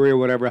 2-3 or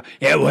whatever.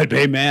 It would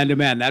be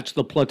man-to-man. That's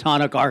the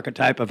Platonic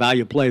archetype of how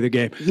you play the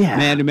game,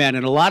 man-to-man.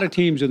 And a lot of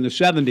teams in the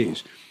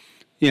 70s,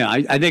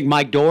 I think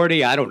Mike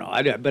Doherty, I don't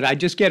know, but I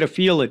just get a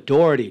feel at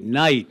Doherty,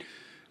 Knight,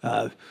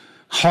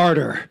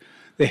 Harder.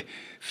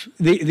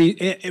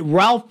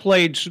 Ralph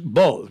played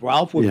both.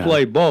 Ralph would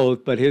play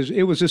both, but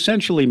it was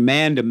essentially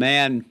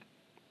man-to-man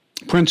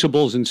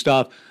principles and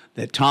stuff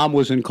that Tom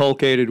was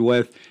inculcated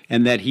with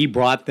and that he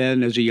brought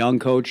then as a young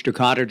coach to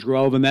Cottage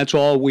Grove, and that's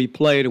all we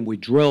played, and we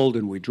drilled,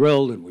 and we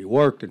drilled, and we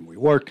worked, and we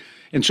worked.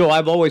 And so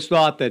I've always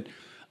thought that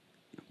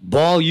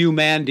ball you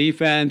man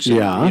defense,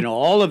 and,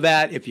 all of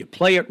that, if you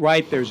play it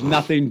right, there's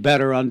nothing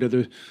better under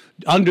the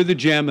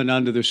gym and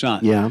under the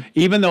sun. Yeah.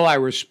 Even though I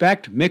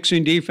respect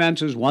mixing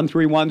defenses,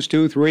 1-3-1s,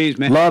 2-3s,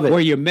 man, love it. Where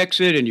you mix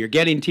it and you're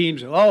getting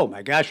teams, oh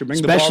my gosh, you bring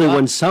the ball up. Especially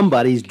when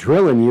somebody's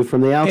drilling you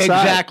from the outside.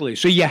 Exactly.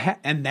 So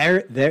and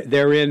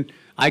they're in.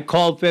 I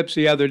called Phipps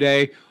the other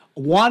day,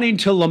 wanting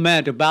to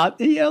lament about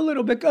a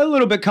little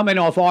bit coming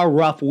off our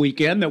rough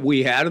weekend that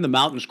we had in the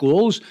mountain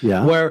schools,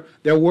 where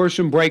there were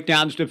some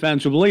breakdowns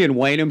defensively, and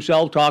Wayne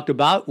himself talked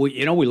about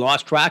we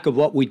lost track of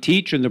what we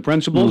teach and the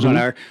principles, and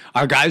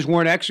our guys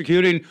weren't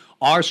executing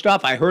our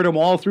stuff. I heard him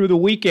all through the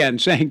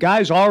weekend saying,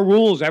 guys, our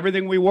rules,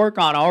 everything we work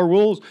on, our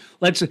rules.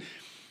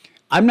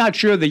 I'm not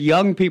sure the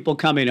young people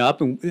coming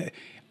up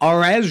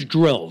are as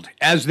drilled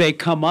as they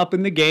come up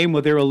in the game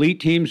with their elite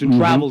teams and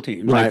travel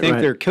teams. I think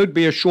there could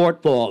be a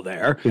shortfall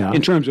there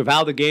in terms of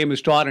how the game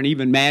is taught and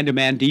even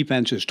man-to-man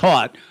defense is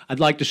taught. I'd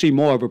like to see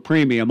more of a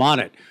premium on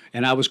it.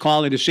 And I was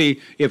calling to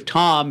see if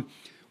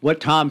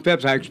what Tom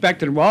Phipps, I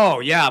expected him,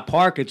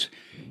 Park,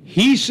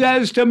 he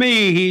says,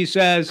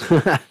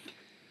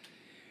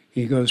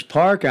 he goes,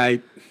 Park,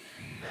 I've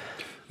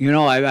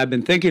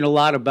been thinking a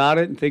lot about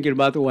it and thinking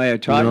about the way I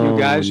taught you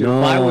guys. If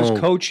I was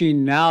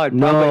coaching now, I'd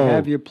probably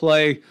have you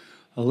play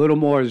a little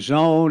more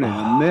zone and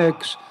a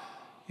mix.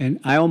 And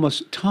I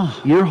almost, Tom.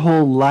 Your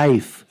whole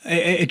life.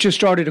 It just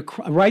started to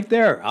cry right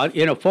there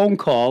in a phone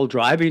call,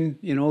 driving,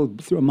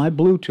 through my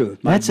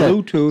Bluetooth. That's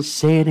a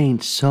say it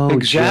ain't so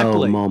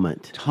Joe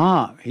moment.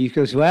 Tom, he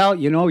goes, well,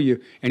 and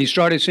he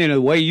started saying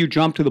the way you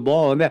jump to the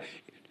ball and that.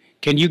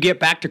 Can you get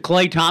back to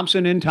Clay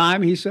Thompson in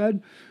time, he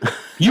said?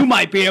 You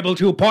might be able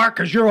to, Park,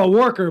 because you're a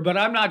worker, but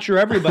I'm not sure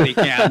everybody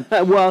can.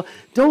 Well,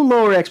 don't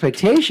lower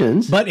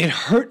expectations. But it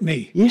hurt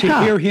me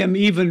to hear him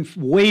even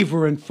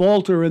waver and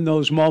falter in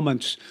those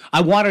moments.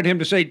 I wanted him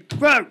to say,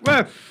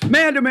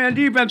 man-to-man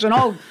defense, and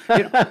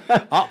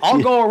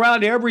I'll go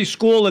around to every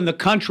school in the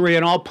country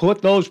and I'll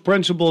put those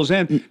principles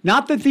in.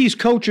 Not that these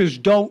coaches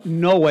don't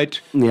know it.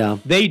 Yeah.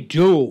 They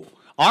do.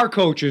 Our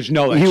coaches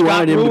know it. You Scott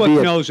wanted him Ruick to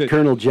be knows it.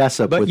 Colonel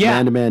Jessup with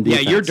man-to-man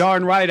defense. Yeah, you're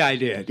darn right I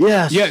did.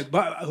 Yes. Yeah,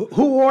 but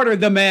who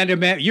ordered the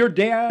man-to-man? You're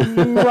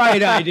damn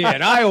right I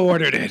did. I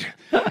ordered it.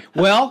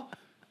 Well,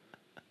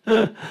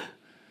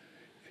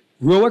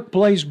 Ruick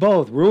plays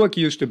both. Ruick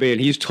used to be, and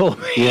he's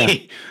told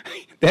me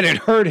that it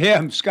hurt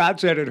him. Scott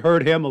said it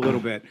hurt him a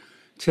little bit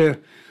to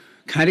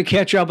kind of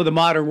catch up with the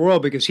modern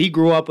world because he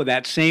grew up with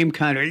that same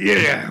kind of,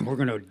 we're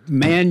going to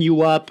man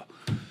you up.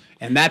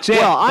 And that's it.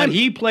 Well, but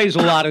he plays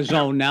a lot of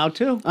zone now,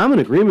 too. I'm in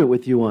agreement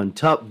with you on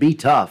be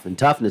tough and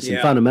toughness and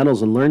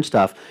fundamentals and learn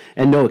stuff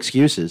and no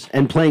excuses.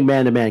 And playing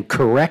man-to-man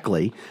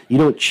correctly. You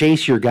don't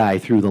chase your guy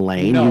through the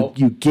lane. No.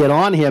 You get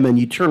on him and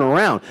you turn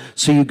around.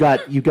 So you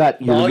got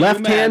your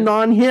left hand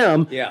on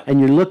him and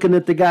you're looking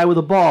at the guy with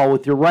the ball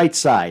with your right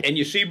side. And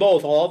you see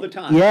both all the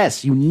time.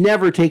 Yes, you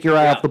never take your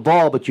eye off the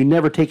ball, but you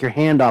never take your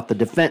hand off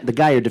the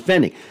guy you're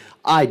defending.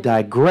 I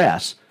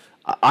digress.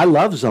 I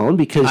love zone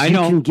because you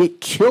can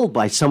get killed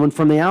by someone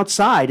from the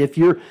outside if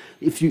your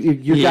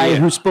guy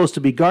who's supposed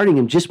to be guarding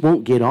him just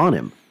won't get on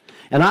him.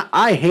 And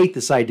I hate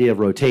this idea of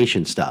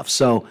rotation stuff.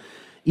 So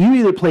you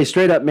either play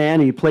straight up man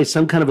or you play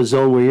some kind of a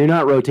zone where you're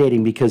not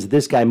rotating because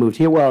this guy moved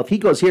here. Well, if he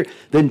goes here,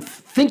 then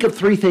think of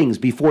three things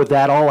before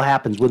that all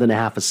happens within a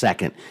half a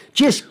second.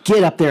 Just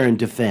get up there and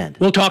defend.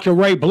 We'll talk to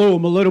Ray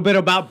Blume a little bit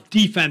about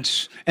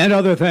defense and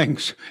other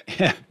things,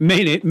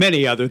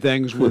 many other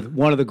things with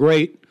one of the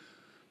great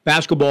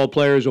basketball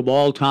players of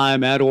all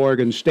time at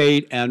Oregon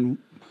State, and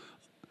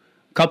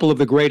a couple of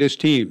the greatest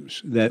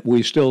teams that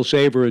we still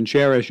savor and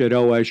cherish at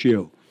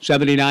OSU.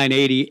 79,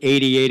 80,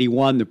 80,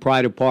 81, the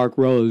pride of Park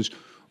Rose,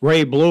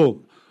 Ray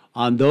Blume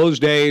on those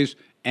days,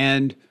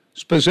 and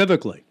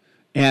specifically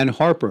Ann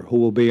Harper, who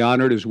will be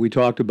honored, as we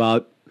talked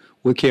about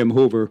with Kim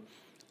Hoover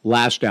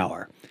last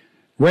hour.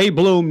 Ray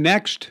Blume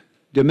next.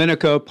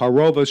 Dominika,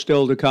 Paurova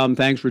still to come.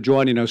 Thanks for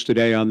joining us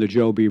today on The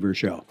Joe Beaver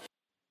Show.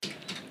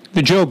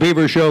 The Joe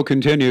Beaver Show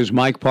continues.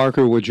 Mike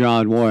Parker with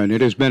John Warren.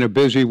 It has been a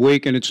busy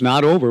week, and it's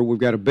not over. We've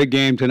got a big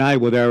game tonight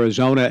with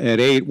Arizona at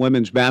 8.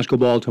 Women's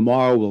basketball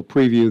tomorrow. We'll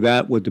preview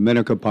that with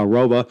Dominika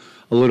Paurova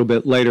a little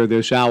bit later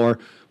this hour.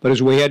 But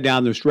as we head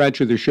down the stretch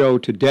of the show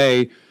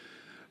today,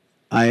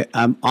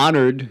 I'm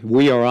honored,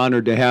 we are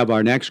honored to have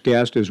our next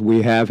guest, as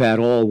we have had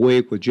all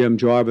week with Jim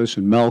Jarvis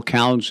and Mel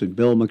Counts and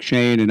Bill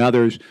McShane and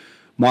others.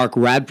 Mark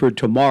Radford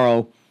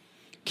tomorrow.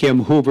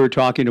 Kim Hoover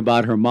talking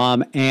about her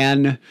mom,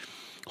 Ann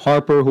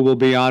Harper, who will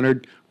be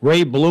honored.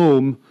 Ray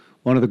Blume,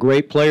 one of the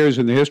great players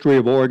in the history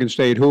of Oregon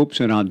State hoops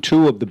and on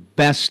two of the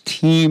best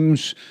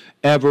teams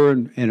ever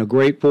in a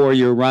great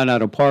 4-year run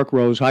out of Park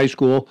Rose High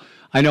School.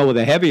 I know with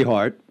a heavy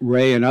heart,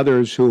 Ray and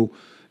others who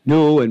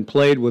knew and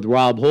played with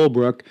Rob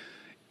Holbrook,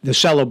 the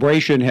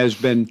celebration has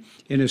been,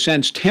 in a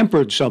sense,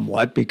 tempered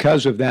somewhat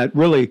because of that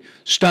really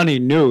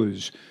stunning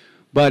news.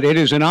 But it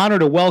is an honor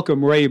to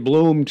welcome Ray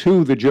Blume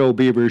to the Joe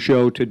Beaver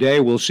Show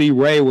today. We'll see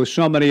Ray with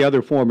so many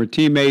other former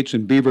teammates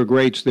and Beaver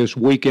greats this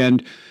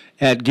weekend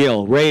at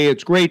Gill. Ray,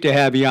 it's great to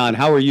have you on.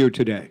 How are you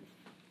today?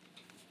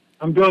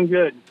 I'm doing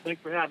good.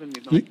 Thanks for having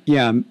me,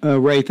 Mike.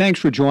 Ray, thanks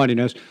for joining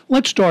us.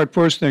 Let's start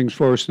first things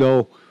first,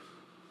 though,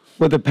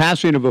 with the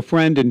passing of a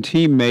friend and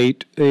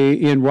teammate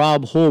in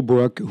Rob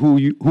Holbrook, whom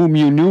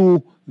you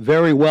knew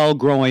very well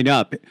growing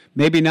up.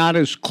 Maybe not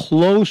as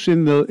close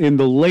in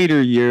the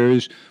later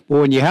years, but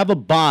when you have a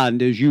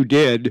bond, as you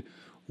did,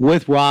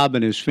 with Rob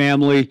and his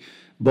family,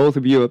 both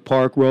of you at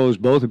Park Rose,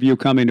 both of you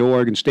coming to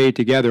Oregon State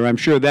together, I'm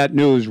sure that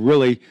news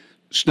really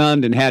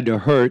stunned and had to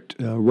hurt.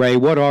 Ray,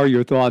 what are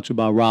your thoughts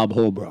about Rob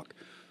Holbrook?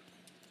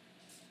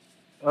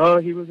 Oh,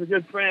 he was a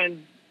good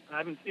friend. I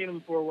haven't seen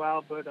him for a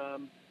while, but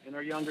in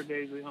our younger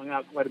days, we hung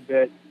out quite a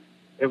bit.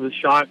 It was a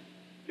shock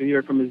to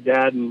hear from his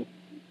dad and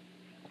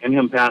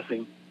him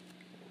passing.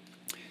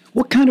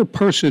 What kind of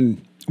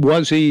person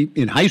was he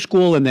in high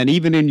school and then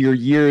even in your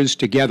years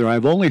together?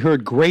 I've only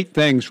heard great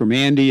things from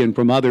Andy and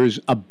from others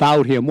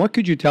about him. What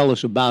could you tell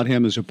us about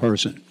him as a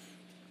person?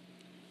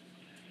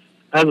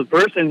 As a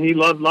person, he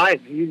loved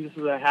life. He just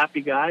was a happy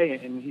guy,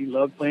 and he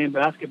loved playing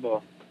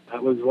basketball.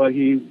 That was what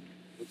he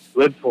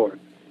lived for.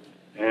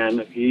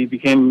 And he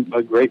became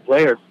a great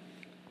player.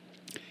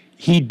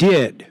 He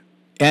did,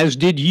 as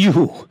did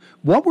you.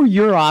 What were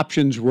your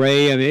options,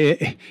 Ray, I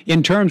mean,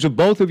 in terms of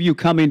both of you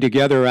coming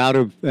together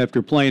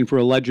after playing for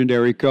a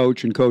legendary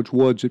coach and Coach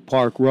Woods at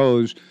Park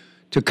Rose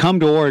to come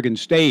to Oregon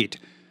State?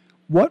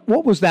 What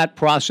was that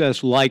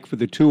process like for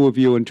the two of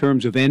you in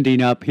terms of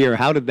ending up here?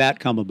 How did that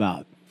come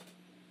about?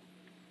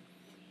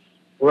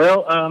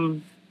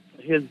 Well,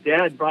 his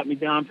dad brought me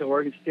down to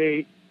Oregon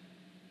State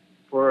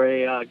for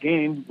a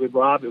game with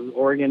Rob. It was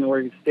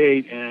Oregon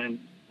State, and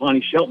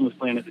Lonnie Shelton was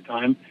playing at the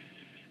time.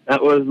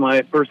 That was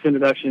my first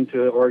introduction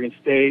to Oregon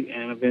State,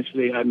 and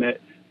eventually I met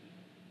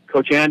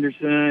Coach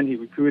Anderson. He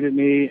recruited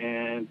me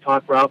and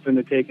talked Ralph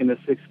into taking a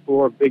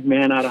 6'4" big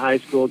man out of high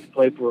school to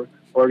play for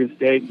Oregon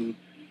State, and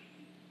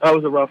that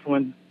was a rough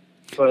one.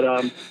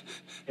 But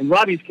in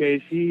Robbie's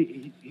case,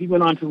 he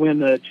went on to win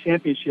the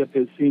championship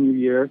his senior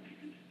year,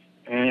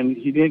 and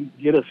he didn't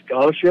get a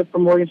scholarship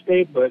from Oregon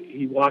State, but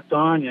he walked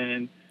on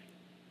and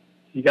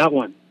he got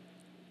one.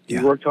 He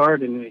worked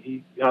hard and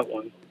he got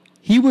one.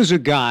 He was a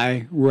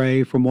guy,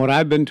 Ray, from what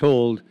I've been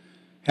told,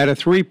 had a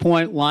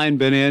three-point line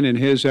been in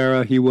his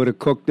era, he would have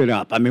cooked it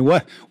up. I mean,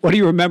 what do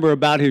you remember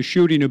about his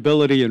shooting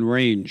ability and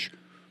range?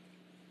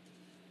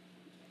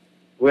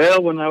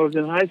 Well, when I was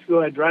in high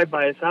school, I'd drive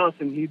by his house,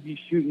 and he'd be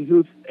shooting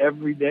hoops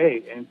every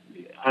day. And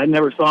I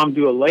never saw him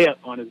do a layup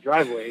on his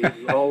driveway.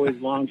 He was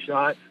always long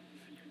shots.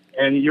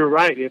 And you're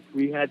right. If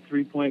we had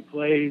three-point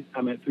plays,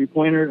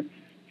 three-pointer,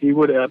 he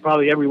would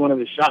probably every one of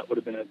his shots would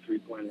have been a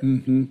three-pointer.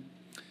 Mm-hmm.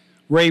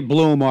 Ray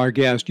Blume, our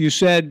guest, you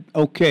said,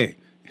 okay,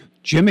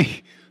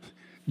 Jimmy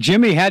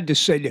had to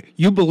say,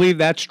 you believe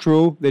that's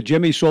true, that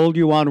Jimmy sold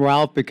you on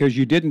Ralph because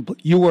you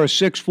were a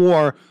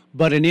 6'4",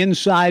 but an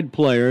inside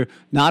player,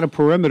 not a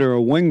perimeter or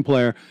wing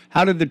player.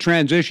 How did the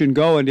transition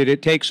go, and did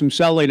it take some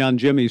selling on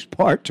Jimmy's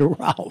part to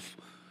Ralph?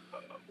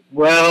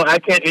 Well, I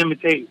can't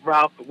imitate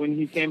Ralph, but when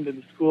he came to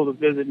the school to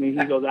visit me,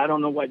 he goes, I don't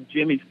know what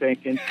Jimmy's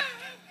thinking.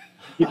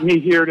 Get me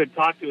here to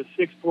talk to a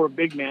 6'4"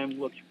 big man,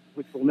 which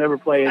will never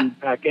play in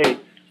Pac-8.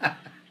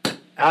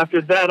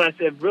 After that, I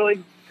said,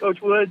 really, Coach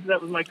Woods?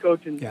 That was my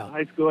coach in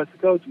high school. I said,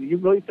 Coach, you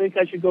really think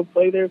I should go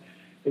play there?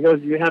 He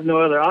goes, you have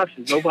no other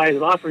options. Nobody's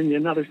offering you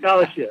another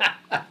scholarship.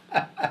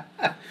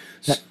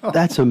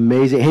 That's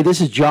amazing. Hey,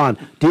 this is John.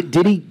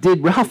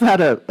 Did Ralph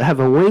have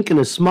a wink and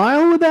a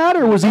smile with that,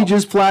 or was he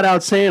just flat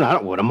out saying,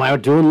 what am I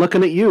doing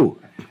looking at you?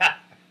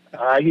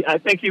 I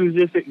think he was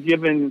just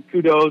giving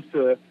kudos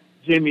to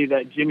Jimmy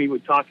that Jimmy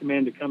would talk him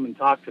in to come and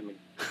talk to me.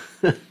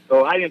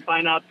 So I didn't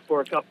find out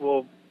for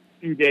a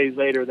few days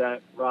later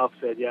that Ralph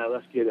said, "Yeah,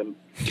 let's get him."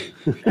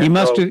 He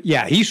must have.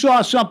 Yeah, he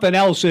saw something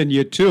else in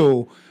you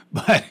too.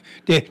 But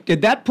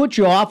did that put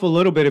you off a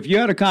little bit? If you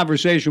had a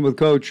conversation with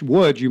Coach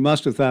Woods, you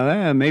must have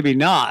thought, maybe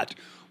not.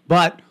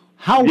 But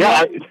how?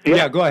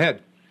 Yeah, go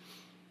ahead.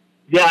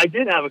 Yeah, I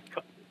did have a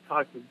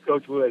talk with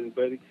Coach Woods,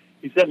 but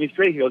he set me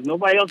straight. He goes,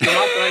 "Nobody else can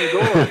knock on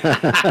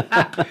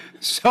your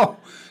door."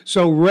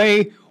 So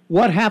Ray,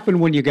 what happened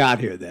when you got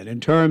here then, in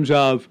terms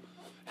of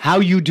how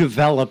you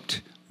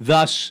developed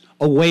thus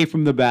away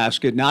from the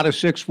basket, not a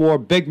 6'4"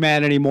 big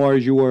man anymore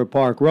as you were at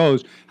Park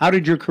Rose? How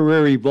did your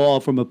career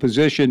evolve from a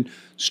position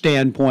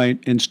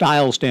standpoint and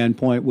style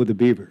standpoint with the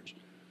Beavers?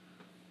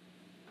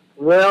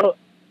 Well,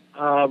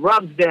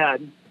 Rob's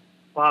dad,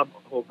 Bob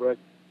Holbrook,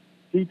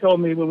 he told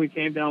me when we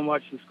came down and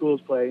watched the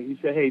schools play, he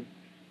said, "Hey,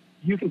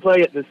 you can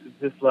play at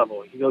this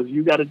level." He goes,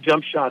 "You got a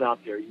jump shot out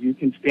there. You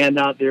can stand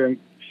out there and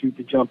shoot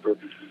the jumper."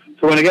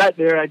 So when I got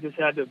there, I just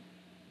had to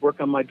work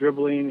on my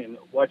dribbling and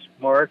watch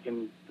Mark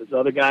and those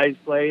other guys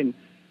play, and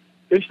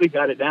eventually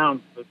got it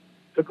down, but it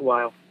took a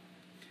while.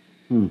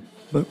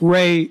 But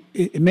Ray,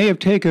 it may have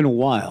taken a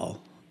while,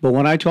 but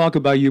when I talk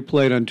about you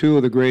played on two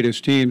of the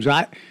greatest teams,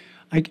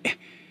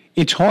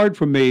 it's hard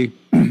for me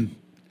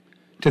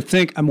to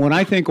think. When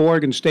I think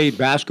Oregon State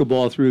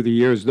basketball through the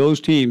years, those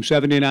teams,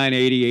 79,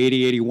 80,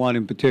 80, 81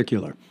 in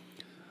particular,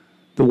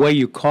 the way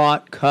you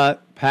caught,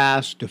 cut,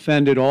 passed,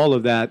 defended, all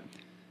of that.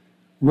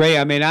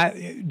 Ray,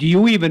 do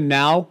you even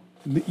now,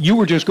 you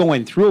were just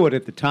going through it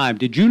at the time,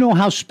 did you know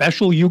how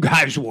special you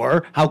guys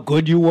were, how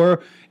good you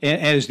were? And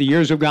as the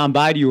years have gone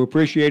by, do you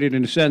appreciate it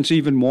in a sense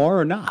even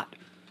more or not?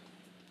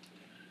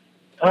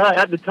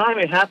 At the time,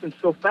 it happened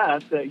so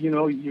fast that,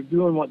 you're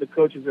doing what the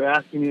coaches are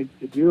asking you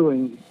to do,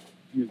 and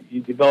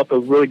you develop a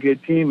really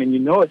good team, and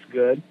it's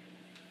good.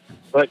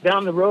 But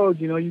down the road,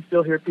 you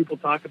still hear people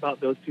talk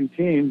about those two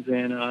teams,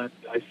 and I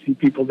see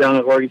people down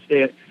at Oregon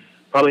State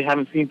probably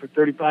haven't seen for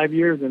 35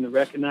 years, and they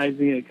recognize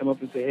me and come up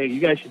and say, "Hey, you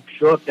guys should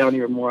show up down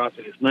here more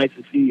often. It's nice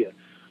to see you."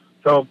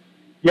 So,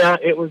 yeah,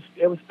 it was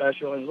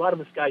special, and a lot of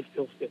us guys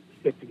still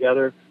stick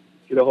together,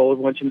 get a hold of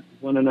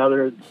one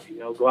another,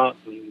 go out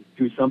and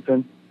do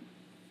something.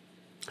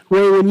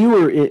 Ray, when you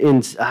were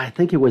in I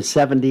think it was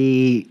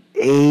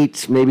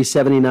 78, maybe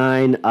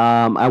 79,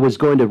 I was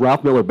going to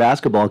Ralph Miller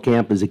basketball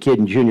camp as a kid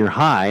in junior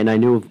high, and I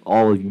knew of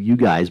all of you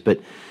guys,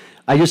 but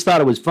I just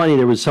thought it was funny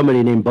there was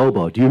somebody named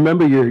Bobo. Do you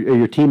remember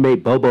your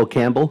teammate Bobo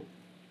Campbell?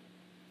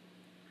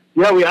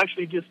 Yeah, we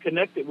actually just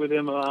connected with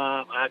him 2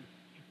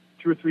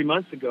 or 3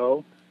 months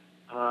ago.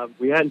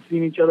 We hadn't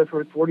seen each other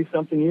for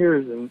 40-something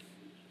years, and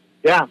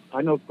yeah,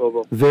 I know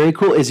Bobo. Very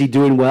cool. Is he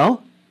doing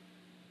well?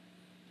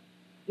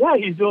 Yeah,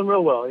 he's doing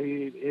real well.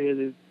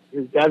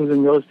 His dad was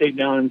in real estate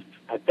down in,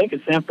 I think,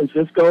 in San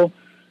Francisco,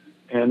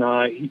 and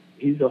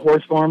he's a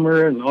horse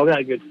farmer and all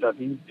that good stuff.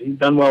 He's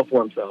done well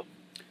for himself.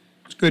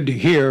 It's good to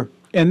hear.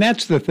 And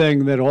that's the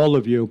thing that all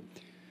of you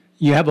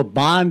have a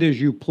bond as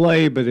you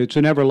play, but it's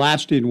an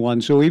everlasting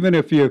one. So even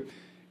if you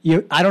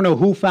I don't know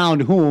who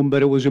found whom,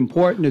 but it was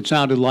important, it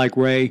sounded like,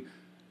 Ray,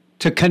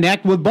 to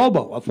connect with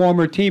Bobo, a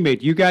former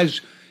teammate. You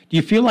guys, do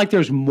you feel like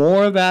there's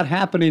more of that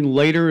happening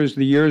later as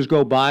the years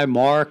go by?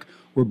 Mark,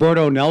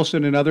 Roberto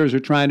Nelson and others are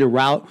trying to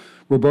route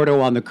Roberto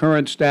on the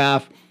current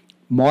staff.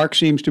 Mark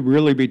seems to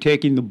really be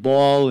taking the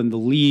ball and the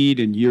lead,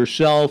 and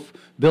yourself,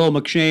 Bill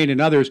McShane, and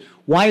others.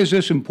 Why is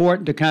this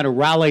important to kind of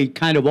rally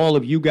kind of all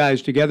of you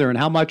guys together, and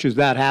how much is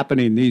that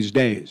happening these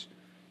days?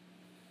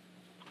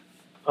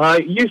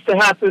 It used to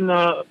happen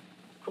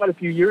quite a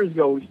few years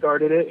ago. We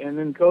started it, and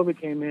then COVID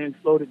came in and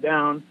slowed it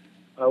down.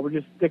 We're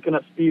just picking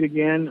up speed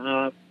again.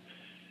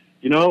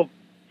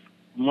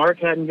 Mark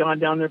hadn't gone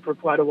down there for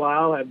quite a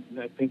while. I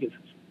think it's,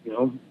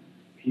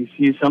 he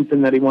sees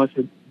something that he wants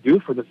to do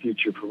for the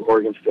future for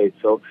Oregon State.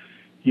 So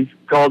he's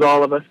called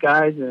all of us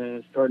guys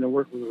and starting to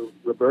work with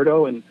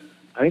Roberto, and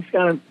I think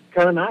it's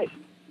kind of nice.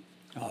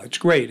 Oh, it's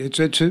great.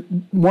 It's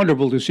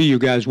wonderful to see you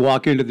guys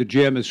walk into the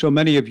gym, as so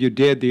many of you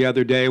did the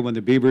other day when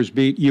the Beavers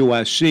beat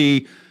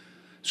USC.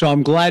 So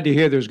I'm glad to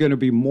hear there's going to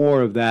be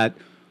more of that.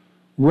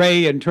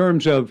 Ray, in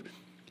terms of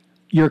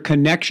your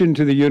connection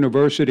to the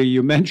university,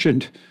 you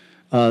mentioned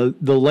the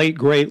late,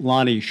 great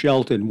Lonnie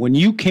Shelton. When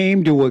you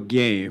came to a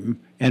game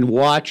and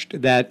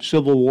watched that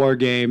Civil War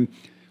game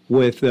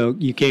with,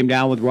 you came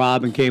down with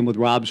Rob and came with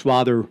Rob's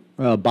father,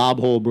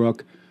 Bob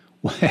Holbrook,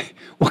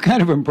 what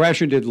kind of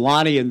impression did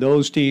Lonnie and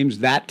those teams,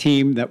 that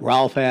team that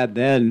Ralph had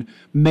then,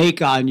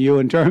 make on you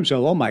in terms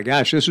of, oh my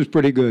gosh, this is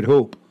pretty good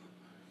hoop?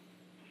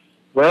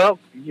 Well,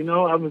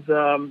 that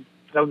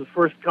was the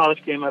first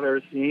college game I've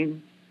ever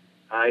seen.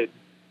 I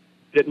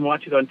didn't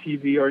watch it on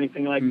TV or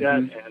anything like that,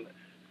 and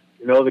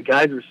the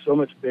guys were so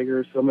much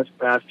bigger, so much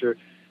faster.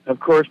 And of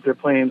course, they're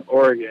playing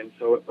Oregon,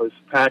 so it was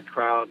a packed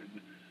crowd.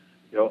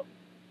 And,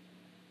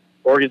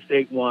 Oregon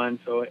State won,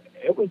 so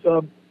it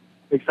was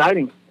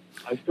exciting.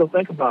 I still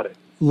think about it.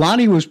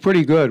 Lonnie was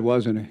pretty good,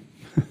 wasn't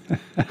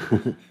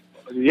he?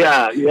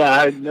 Yeah,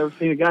 I'd never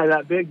seen a guy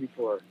that big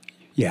before.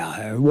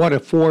 Yeah, what a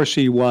force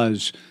he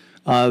was.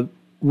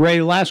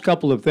 Ray, last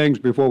couple of things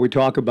before we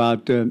talk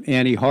about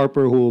Annie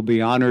Harper, who will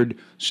be honored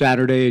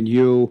Saturday, and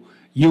you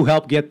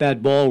helped get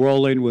that ball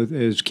rolling with,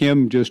 as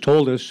Kim just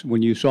told us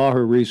when you saw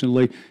her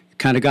recently,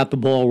 kind of got the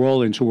ball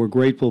rolling, so we're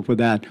grateful for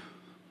that.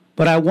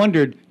 But I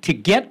wondered, to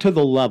get to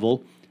the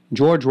level,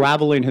 George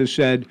Raveling has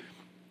said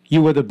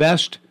you were the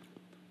best,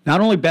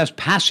 not only best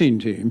passing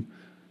team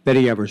that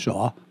he ever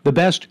saw, the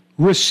best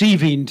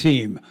receiving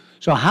team.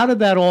 So how did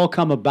that all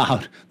come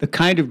about, the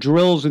kind of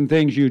drills and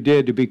things you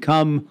did to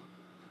become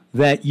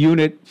that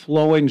unit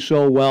flowing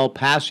so well,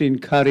 passing,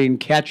 cutting,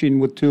 catching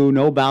with two,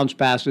 no bounce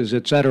passes,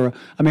 et cetera?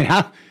 I mean,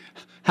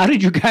 how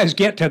did you guys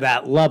get to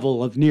that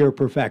level of near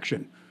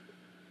perfection?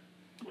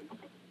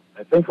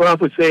 I think Ralph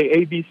would say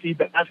ABC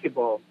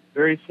basketball.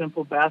 Very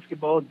simple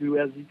basketball, do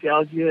as he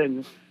tells you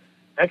and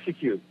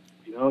execute.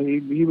 You know,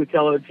 he would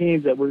tell other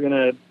teams that we're going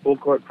to full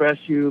court press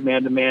you,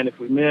 man-to-man if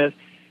we miss.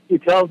 He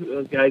tells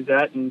those guys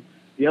that, and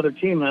the other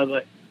team, I was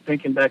like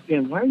thinking back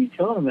then, why are you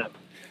telling them that?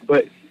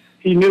 But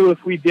he knew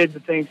if we did the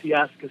things he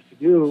asked us to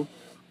do,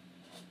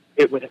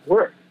 it would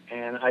work.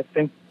 And I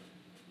think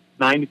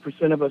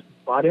 90% of us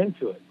bought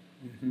into it.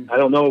 Mm-hmm. I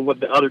don't know what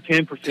the other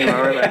 10%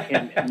 are. I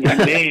can't name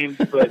names,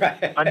 but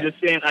right. I'm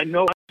just saying I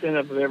know 10%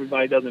 of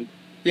everybody doesn't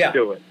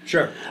do it.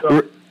 Sure.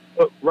 So,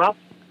 Ralph,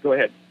 go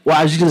ahead. Well,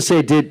 I was just going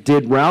to say,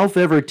 did Ralph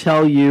ever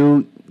tell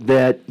you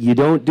that you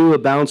don't do a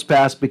bounce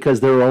pass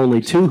because there are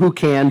only two who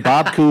can,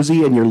 Bob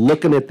Cousy, and you're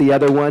looking at the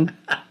other one?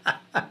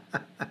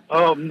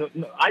 Oh, no,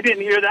 I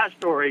didn't hear that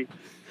story.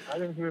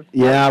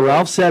 Yeah,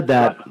 Ralph said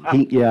that.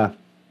 Yeah.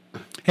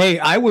 Hey,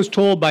 I was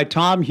told by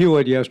Tom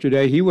Hewitt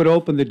yesterday, he would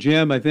open the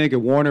gym, I think,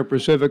 at Warner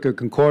Pacifica,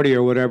 Concordia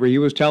or whatever. He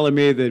was telling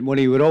me that when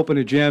he would open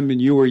a gym and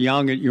you were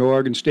young at your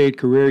Oregon State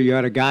career, you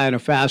had a guy in a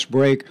fast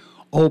break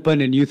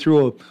open and you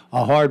threw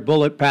a hard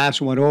bullet pass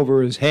and went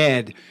over his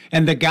head.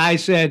 And the guy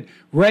said,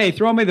 Ray,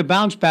 throw me the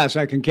bounce pass.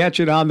 I can catch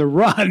it on the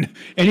run.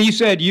 And you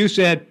said,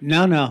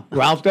 no,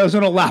 Ralph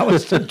doesn't allow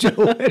us to do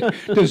it.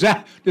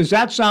 Does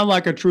that sound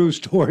like a true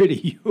story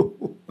to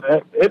you?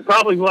 It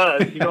probably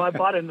was. You know, I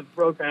bought in the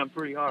program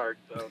pretty hard.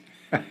 So.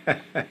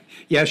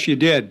 Yes, you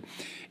did.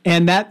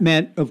 And that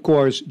meant, of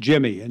course,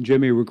 Jimmy. And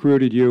Jimmy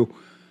recruited you.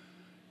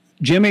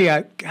 Jimmy,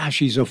 gosh,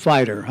 he's a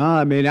fighter, huh?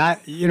 I mean,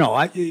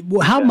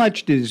 how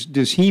much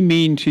does he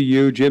mean to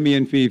you, Jimmy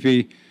and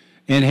Fifi,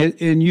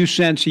 and you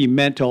sense he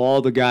meant to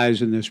all the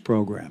guys in this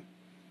program?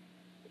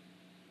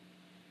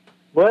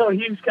 Well,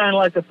 he was kind of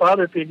like a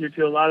father figure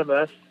to a lot of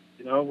us.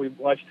 You know, we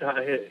watched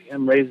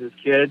him raise his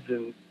kids,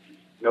 and, you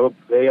know,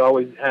 they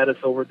always had us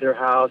over at their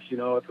house, you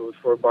know, if it was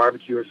for a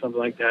barbecue or something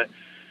like that.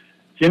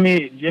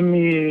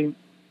 Jimmy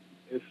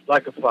is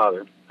like a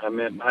father. I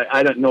mean,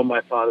 I don't know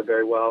my father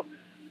very well.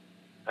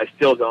 I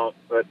still don't,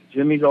 but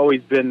Jimmy's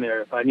always been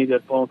there. If I need a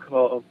phone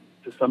call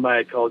to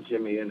somebody, I call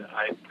Jimmy, and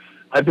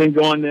I've been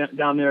going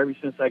down there ever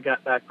since I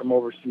got back from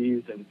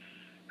overseas, and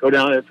go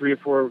down there 3 or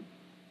 4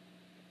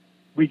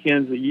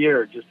 weekends a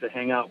year just to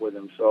hang out with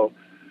him. So,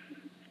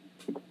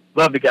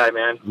 love the guy,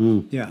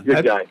 man. Yeah,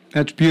 good guy.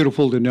 That's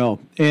beautiful to know.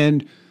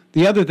 And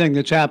the other thing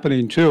that's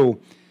happening too,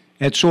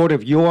 it's sort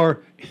of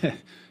your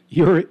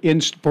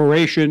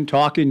inspiration,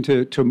 talking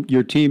to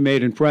your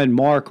teammate and friend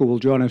Mark, who will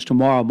join us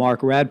tomorrow,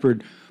 Mark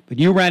Radford. But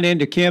you ran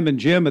into Kim and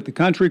Jim at the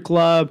country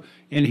club,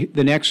 and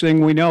the next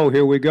thing we know,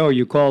 here we go,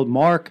 you called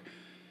Mark.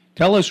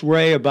 Tell us,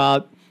 Ray,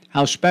 about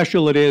how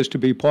special it is to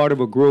be part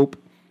of a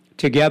group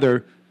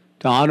together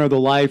to honor the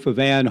life of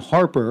Ann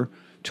Harper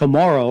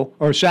tomorrow,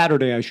 or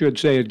Saturday, I should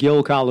say, at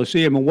Gill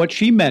Coliseum, and what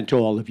she meant to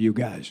all of you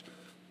guys.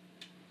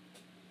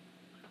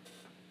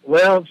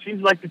 Well,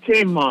 she's like the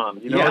team mom.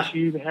 You know, Yeah.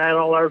 she had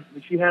all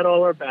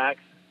our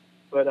backs.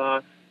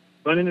 But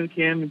running into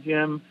Kim and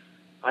Jim,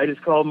 I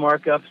just called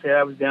Mark up, said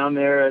I was down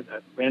there. I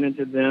ran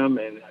into them,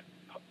 and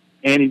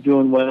Annie's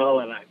doing well,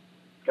 and I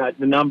got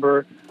the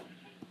number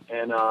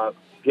and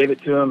gave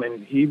it to him,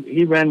 and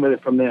he ran with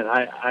it from then.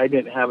 I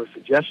didn't have a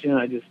suggestion.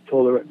 I just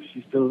told her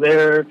she's still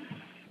there,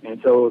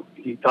 and so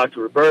he talked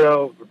to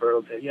Roberto.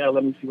 Roberto said, yeah,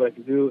 let me see what I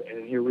can do,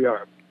 and here we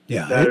are.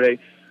 Yeah. Saturday,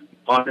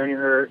 honoring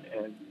her,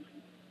 and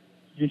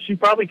she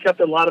probably kept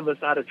a lot of us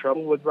out of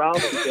trouble with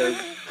Ralph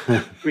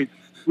because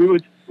we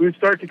would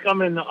start to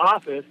come in the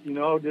office, you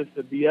know, just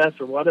to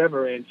BS or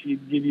whatever, and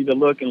she'd give you the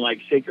look and, like,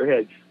 shake her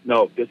head.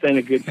 No, this ain't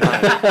a good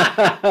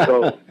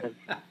time.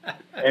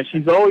 And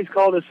she's always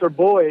called us her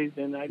boys,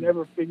 and I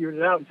never figured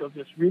it out until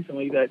just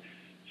recently that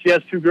she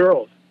has 2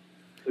 girls.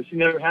 So she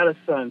never had a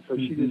son, so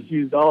she just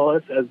used all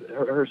us as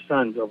her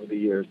sons over the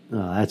years.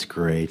 Oh, that's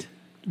great.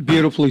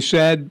 Beautifully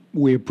said.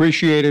 We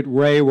appreciate it,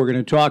 Ray. We're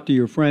going to talk to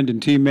your friend and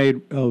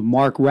teammate,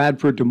 Mark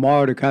Radford,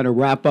 tomorrow to kind of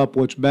wrap up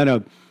what's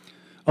been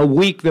a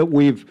week that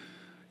we've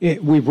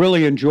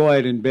really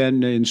enjoyed and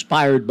been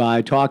inspired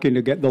by, talking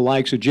to get the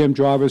likes of Jim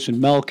Jarvis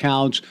and Mel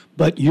Counts.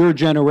 But your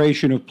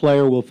generation of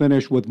player will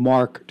finish with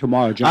Mark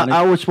tomorrow, Johnny.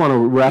 I just want to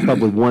wrap up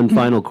with one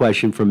final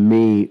question from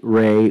me,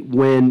 Ray.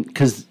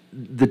 Because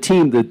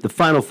the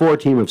Final Four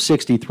team of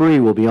 63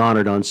 will be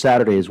honored on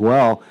Saturday as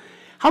well.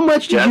 How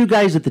much did you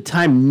guys at the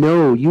time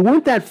know? You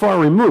weren't that far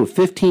removed,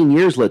 15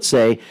 years, let's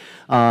say,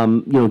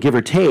 give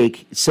or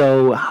take.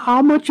 So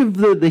how much of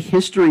the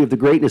history of the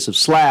greatness of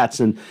Slats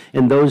and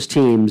those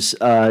teams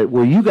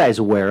were you guys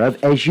aware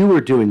of as you were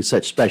doing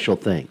such special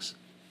things?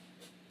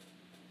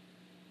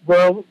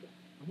 Well,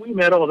 we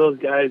met all those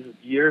guys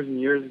years and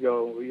years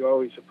ago. We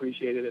always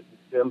appreciated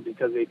them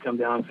because they'd come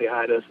down and say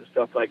hi to us and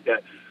stuff like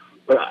that.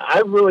 But I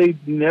really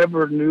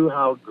never knew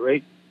how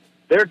great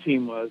their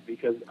team was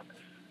because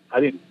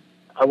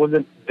I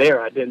wasn't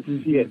there. I didn't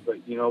see it.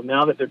 But,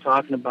 now that they're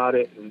talking about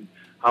it and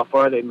how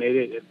far they made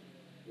it,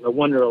 no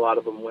wonder a lot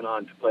of them went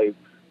on to play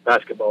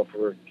basketball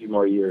for a few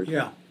more years.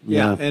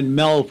 Yeah. And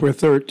Mel for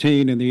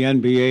 13 in the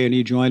NBA, and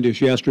he joined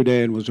us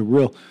yesterday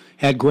and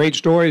had great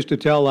stories to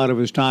tell out of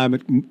his time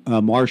at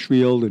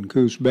Marshfield and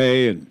Coos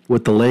Bay and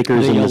with the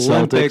Lakers and the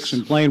Olympics Celtics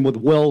and playing with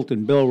Wilt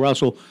and Bill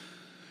Russell.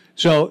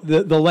 So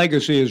the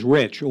legacy is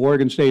rich.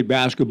 Oregon State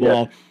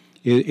basketball,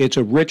 it's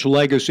a rich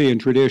legacy and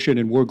tradition,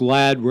 and we're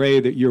glad, Ray,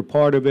 that you're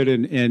part of it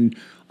and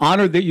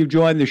honored that you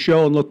joined the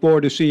show and look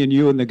forward to seeing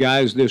you and the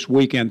guys this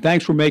weekend.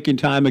 Thanks for making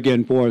time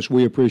again for us.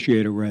 We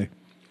appreciate it, Ray.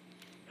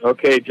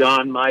 Okay,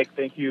 John, Mike,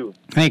 thank you.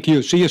 Thank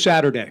you. See you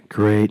Saturday.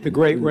 Great. The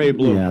great Ray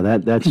Blume. Yeah,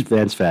 that's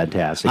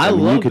fantastic. I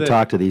mean, love you could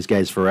talk to these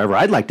guys forever.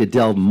 I'd like to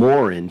delve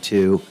more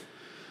into,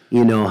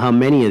 how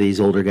many of these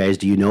older guys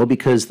do you know?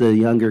 Because the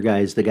younger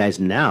guys, the guys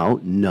now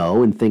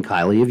know and think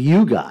highly of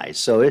you guys.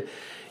 So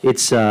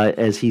it's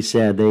as he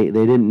said, they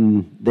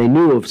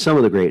knew of some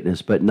of the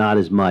greatness, but not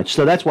as much.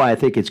 So that's why I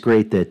think it's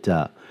great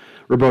that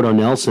Roberto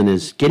Nelson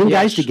is getting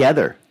guys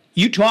together.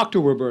 You talked to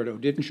Roberto,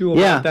 didn't you,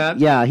 about that?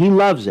 Yeah, he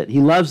loves it.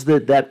 He loves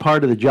that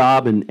part of the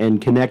job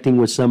and connecting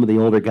with some of the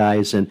older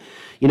guys. And,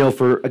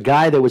 for a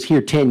guy that was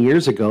here 10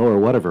 years ago or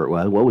whatever it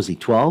was, what was he,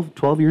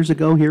 12 years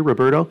ago here,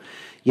 Roberto?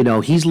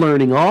 He's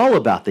learning all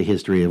about the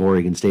history of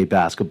Oregon State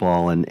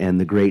basketball and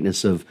the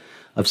greatness of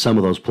some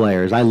of those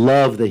players. I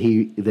love that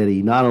he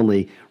not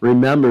only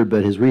remembered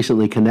but has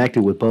recently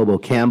connected with Bobo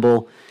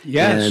Campbell.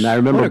 Yes, and I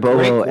remember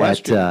Bobo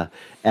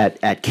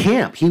at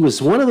camp. He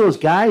was one of those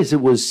guys that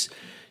was,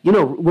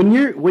 when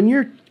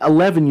you're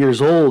 11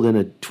 years old and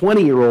a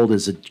 20-year-old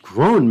is a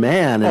grown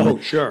man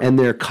and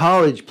they're a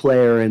college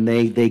player and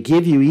they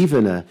give you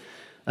even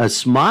a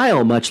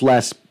smile, much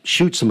less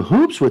shoot some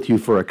hoops with you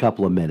for a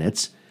couple of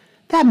minutes,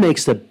 that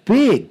makes a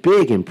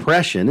big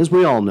impression, as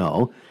we all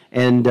know.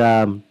 And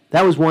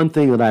that was one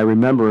thing that I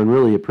remember and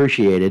really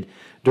appreciated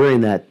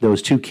during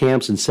those two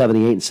camps in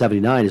 78 and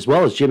 79, as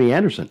well as Jimmy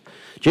Anderson.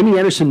 Jimmy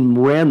Anderson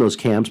ran those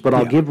camps, but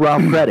I'll give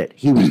Ralph credit.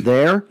 He was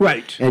there,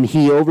 right, and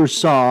he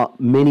oversaw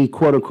many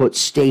quote-unquote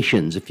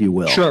stations, if you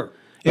will. Sure.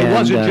 It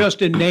wasn't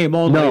just in name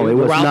only. No, it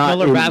was Ralph not.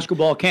 Miller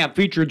basketball camp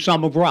featured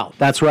some of Ralph.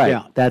 That's right.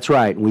 Yeah. That's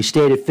right. We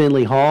stayed at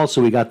Finley Hall,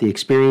 so we got the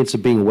experience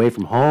of being away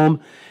from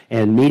home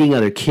and meeting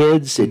other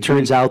kids. It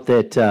turns out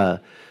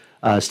that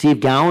Steve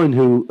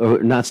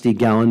Gowan, not Steve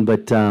Gowan,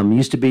 but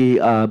used to be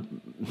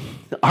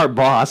our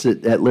boss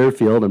at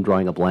Learfield. I'm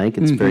drawing a blank.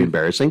 It's very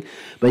embarrassing.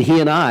 But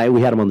he and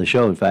we had him on the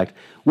show, in fact.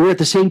 We were at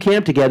the same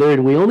camp together,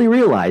 and we only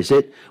realized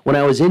it when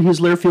I was in his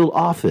Learfield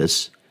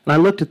office, and I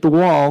looked at the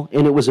wall,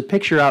 and it was a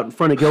picture out in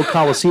front of Gill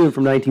Coliseum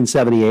from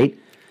 1978.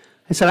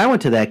 I said, I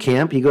went to that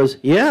camp. He goes,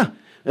 yeah.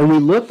 And we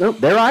looked, oh,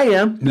 there I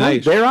am.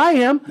 Nice. Oh, there I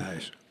am.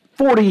 Nice.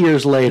 40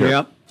 years later.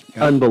 Yep.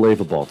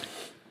 Unbelievable.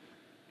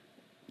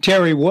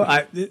 Terry,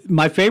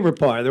 my favorite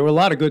part, there were a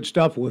lot of good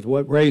stuff with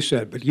what Ray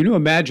said, but can you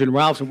imagine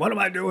Ralph saying, what am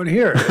I doing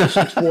here?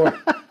 6'4".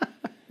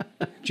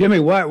 Jimmy,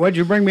 what'd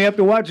you bring me up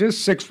to watch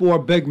this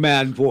 6'4" big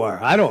man for?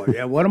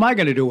 What am I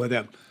going to do with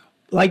him?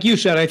 Like you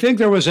said, I think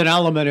there was an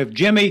element of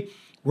Jimmy,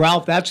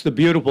 Ralph, that's the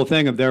beautiful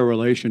thing of their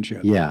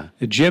relationship. Yeah.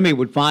 That Jimmy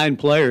would find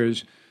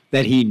players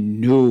that he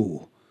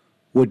knew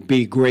would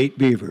be great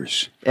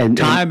Beavers. And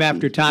time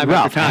after time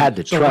Ralph after time. had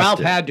to trust Ralph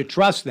it. had to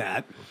trust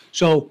that.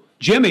 So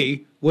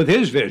Jimmy, with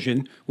his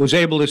vision, was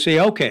able to say,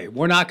 okay,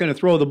 we're not going to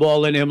throw the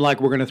ball in him like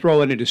we're going to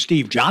throw it into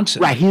Steve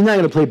Johnson. Right, he's not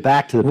going to play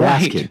back to the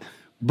basket.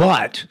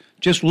 But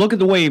just look at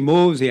the way he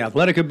moves, the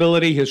athletic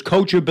ability, his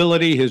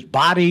coachability, his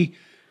body.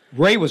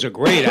 Ray was a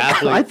great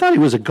athlete. I thought he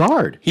was a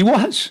guard. He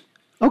was.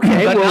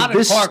 Okay, but well, not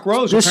at Park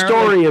Rose, this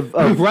story of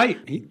right.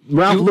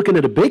 Ralph looking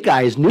at a big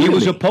guy is new He to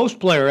was me. a post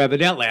player,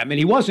 evidently. I mean,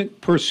 he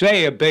wasn't per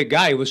se a big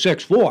guy. He was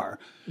 6'4".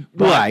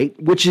 Right,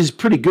 which is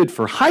pretty good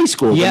for high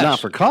school, but not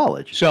for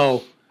college.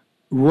 So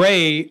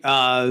Ray,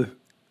 I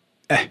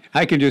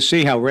can just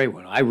see how Ray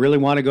went. I really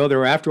want to go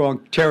there. After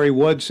all, Terry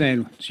Wood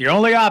saying, it's your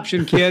only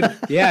option, kid.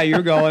 Yeah,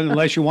 you're going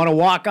unless you want to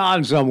walk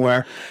on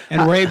somewhere.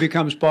 And Ray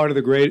becomes part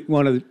of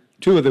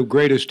two of the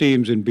greatest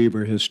teams in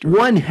Beaver history.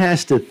 One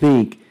has to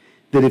think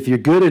that if you're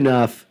good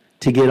enough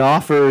to get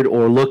offered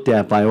or looked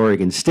at by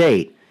Oregon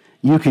State,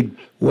 you could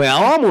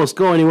almost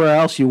go anywhere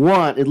else you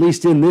want, at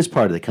least in this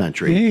part of the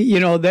country.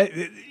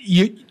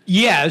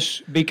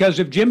 Yes, because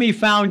if Jimmy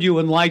found you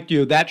and liked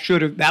you,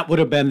 that would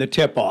have been the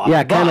tip off.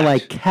 Yeah, kind of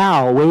like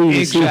Cal waiting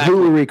to see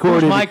who we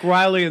recorded. Who's Mike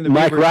Riley and the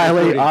Mike Beaver Riley.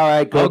 recruiting? All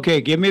right, go.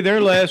 Okay, give me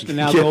their list, and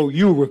now go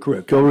you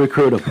recruit. Go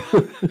recruit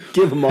them.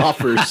 Give them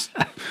offers.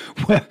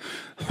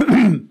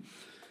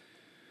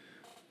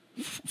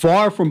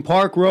 far from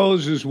Park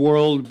Rose's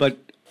world, but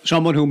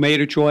someone who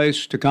made a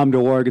choice to come to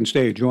Oregon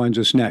State joins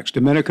us next.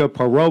 Dominika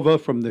Paurova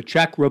from the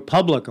Czech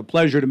Republic. A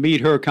pleasure to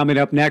meet her coming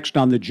up next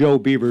on the Joe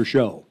Beaver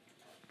Show.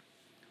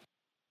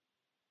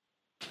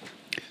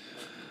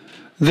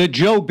 The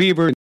Joe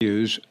Beaver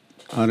News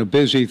on a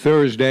busy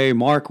Thursday.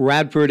 Mark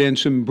Radford in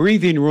some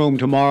breathing room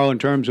tomorrow in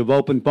terms of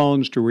open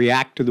phones to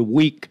react to the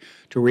week,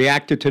 to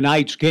react to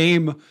tonight's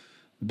game.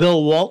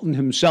 Bill Walton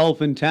himself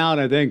in town.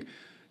 I think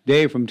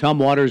Dave from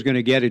Tumwater is going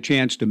to get a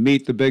chance to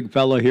meet the big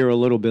fella here a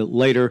little bit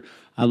later.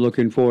 I'm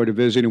looking forward to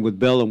visiting with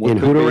Bill and what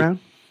could around?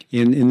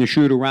 be in the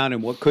shoot around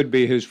and what could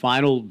be his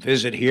final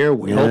visit here.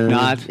 We hope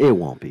not. It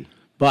won't be.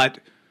 But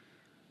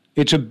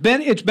it's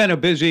been a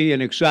busy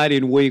and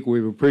exciting week.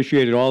 We've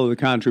appreciated all of the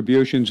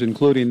contributions,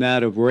 including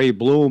that of Ray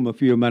Blume a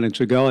few minutes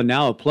ago. And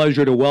now a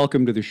pleasure to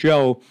welcome to the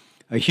show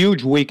a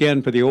huge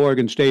weekend for the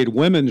Oregon State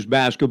women's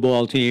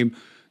basketball team.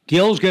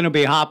 Gil's going to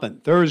be hopping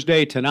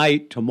Thursday,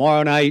 tonight,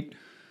 tomorrow night.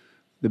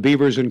 The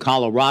Beavers in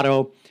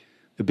Colorado.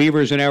 The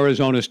Beavers in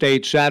Arizona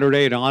State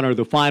Saturday to honor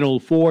the Final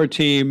Four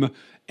team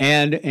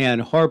and Ann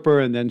Harper.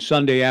 And then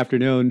Sunday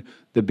afternoon,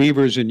 the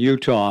Beavers in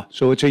Utah.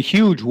 So it's a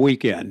huge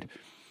weekend.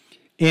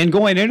 And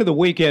going into the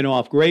weekend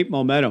off great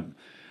momentum.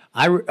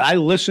 I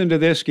listened to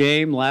this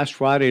game last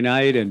Friday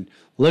night and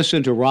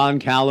listened to Ron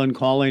Callan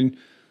calling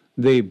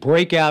the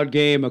breakout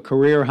game a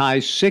career-high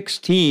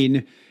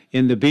 16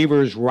 in the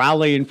Beavers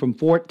rallying from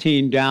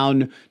 14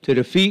 down to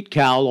defeat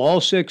Cal.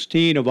 All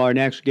 16 of our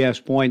next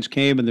guest points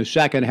came in the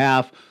second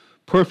half.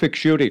 Perfect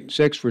shooting,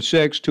 6 for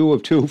 6, 2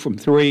 of 2 from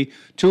 3,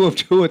 2 of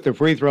 2 at the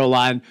free throw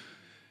line.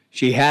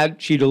 She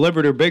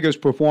delivered her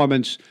biggest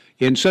performance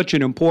in such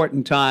an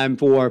important time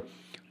for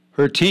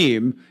her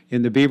team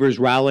in the Beavers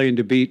rallying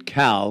to beat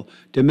Cal.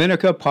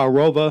 Dominika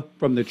Paurova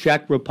from the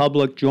Czech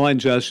Republic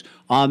joins us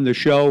on the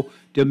show.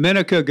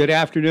 Dominika, good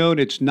afternoon.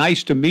 It's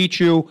nice to meet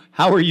you.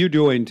 How are you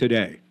doing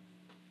today?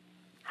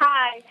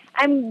 Hi,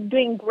 I'm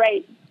doing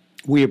great.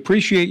 We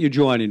appreciate you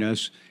joining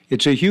us.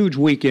 It's a huge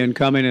weekend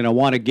coming, and I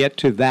want to get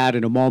to that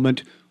in a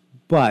moment.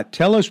 But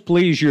tell us,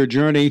 please, your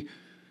journey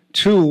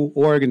to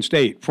Oregon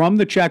State. From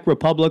the Czech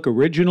Republic,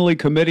 originally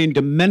committing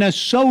to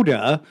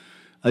Minnesota,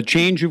 a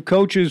change of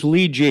coaches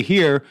leads you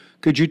here.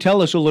 Could you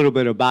tell us a little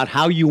bit about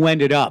how you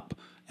ended up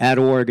at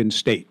Oregon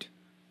State?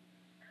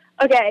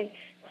 Okay,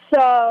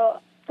 so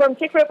from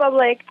Czech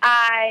Republic,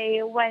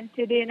 I went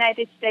to the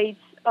United States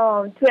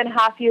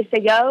 2.5 years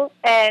ago,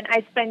 and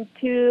I spent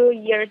 2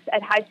 years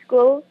at high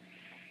school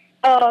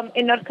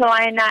in North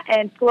Carolina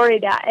and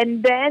Florida.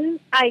 And then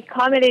I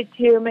committed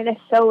to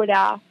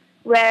Minnesota,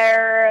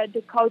 where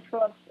the coach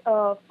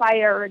was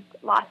fired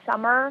last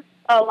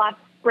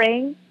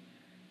spring.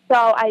 So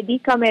I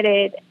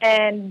decommitted,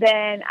 and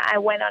then I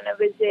went on a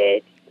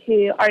visit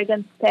to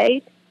Oregon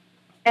State,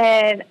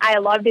 and I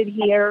loved it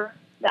here.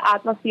 The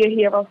atmosphere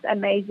here was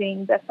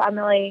amazing, the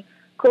family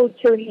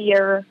culture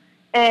here,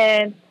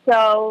 and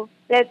so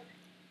that's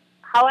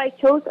how I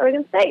chose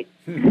Oregon State.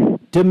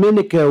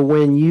 Dominika,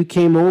 when you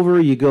came over,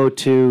 you go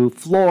to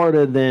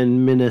Florida,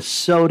 then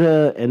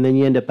Minnesota, and then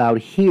you end up out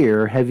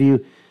here. Have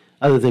you,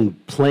 other than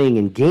playing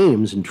in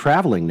games and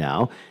traveling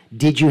now,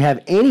 did you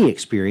have any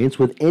experience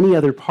with any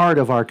other part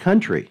of our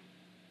country?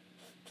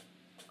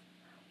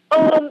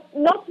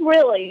 Not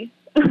really.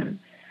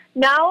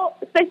 Now,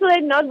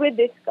 especially not with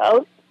this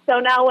coach. So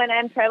now when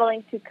I'm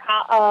traveling to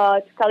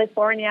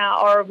California,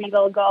 or we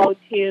will go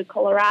to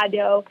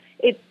Colorado,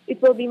 it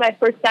will be my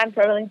first time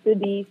traveling to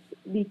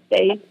these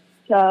states.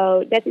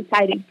 So that's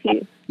exciting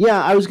too.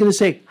 Yeah, I was going to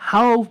say,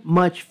 how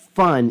much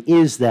fun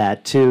is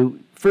that to,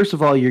 first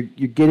of all, you're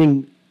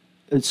getting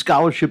a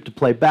scholarship to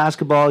play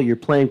basketball, you're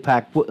playing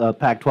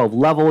Pac-12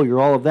 level,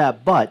 you're all of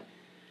that, but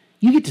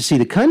you get to see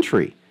the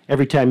country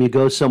every time you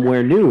go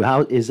somewhere new.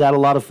 How is that a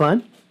lot of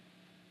fun?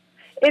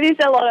 It is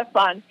a lot of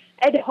fun.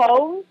 At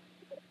home,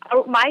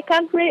 my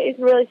country is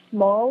really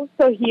small,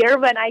 so here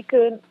when I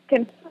can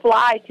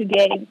fly to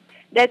games,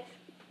 that's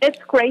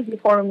crazy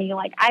for me.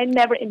 Like, I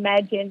never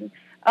imagined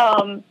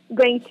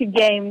going to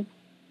games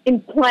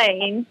in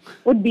plane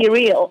would be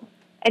real,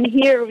 and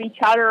hear each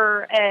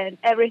other and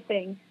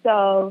everything.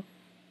 So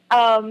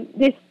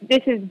this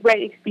is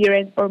great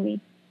experience for me.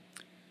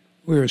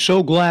 We're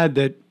so glad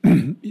that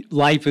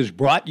life has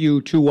brought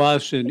you to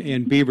us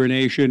in Beaver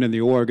Nation and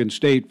the Oregon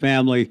State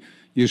family.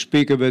 You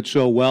speak of it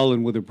so well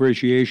and with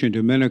appreciation.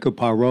 Dominika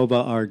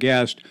Paurova, our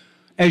guest.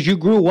 As you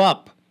grew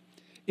up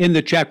in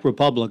the Czech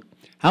Republic,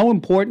 how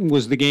important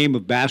was the game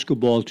of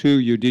basketball to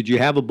you? Did you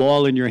have a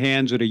ball in your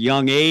hands at a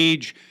young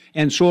age?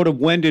 And sort of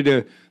when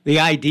did the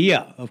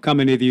idea of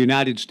coming to the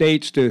United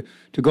States to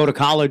go to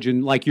college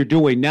and like you're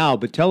doing now?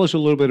 But tell us a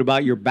little bit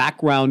about your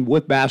background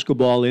with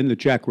basketball in the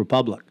Czech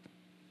Republic.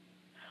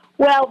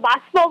 Well,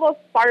 basketball was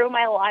part of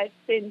my life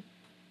since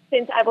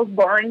I was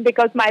born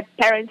because my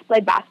parents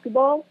played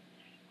basketball.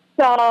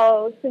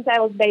 So since I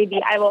was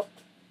baby, I was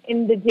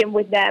in the gym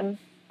with them.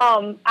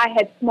 I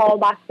had small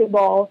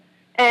basketball,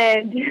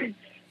 and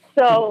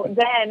so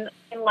then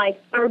in like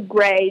third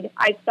grade,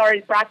 I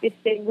started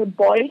practicing with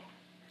boys.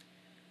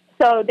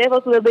 So that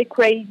was a little bit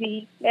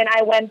crazy. And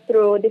I went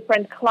through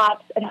different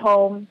clubs at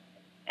home.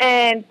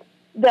 And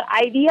the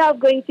idea of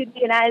going to the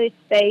United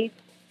States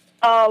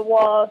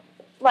was,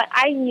 like,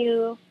 I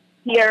knew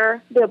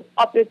here the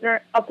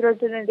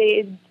opportunity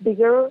is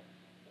bigger.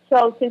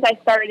 So since I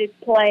started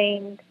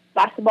playing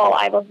basketball,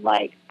 I was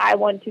like, I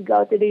want to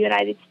go to the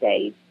United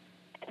States.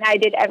 And I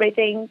did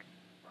everything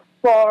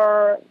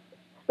so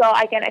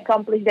I can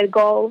accomplish that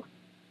goal.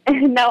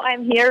 And now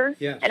I'm here,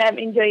 and I'm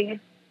enjoying it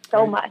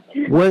so much.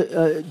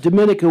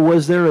 Dominika,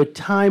 was there a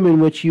time in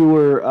which you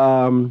were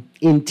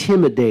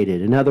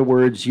intimidated? In other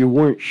words, you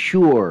weren't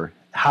sure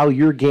how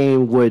your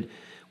game would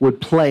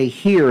play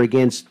here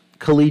against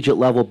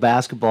collegiate-level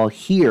basketball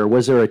here.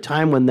 Was there a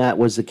time when that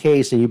was the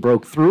case and you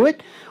broke through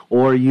it,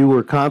 or you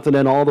were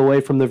confident all the way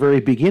from the very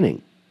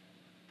beginning?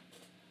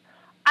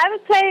 I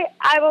would say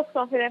I was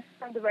confident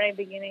from the very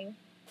beginning.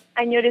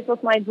 I knew this was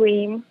my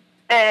dream,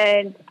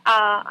 and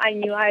I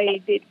knew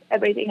I did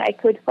everything I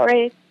could for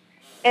it,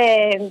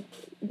 and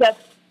just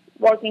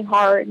working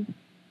hard.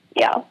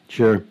 Yeah.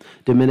 Sure.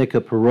 Dominika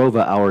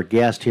Paurova, our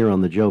guest here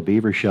on the Joe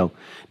Beaver Show.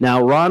 Now,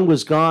 Ron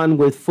was gone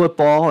with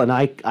football, and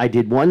I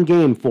did one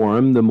game for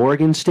him, the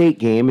Morgan State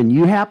game, and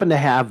you happened to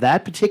have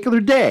that particular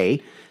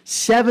day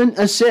 7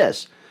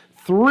 assists.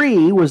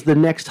 3 was the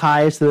next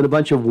highest, and then a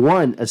bunch of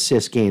 1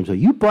 assist games. So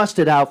you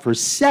busted out for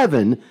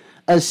 7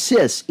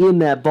 assists in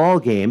that ball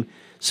game.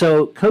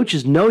 So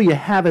coaches know you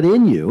have it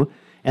in you,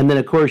 and then,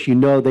 of course, they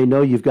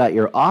know you've got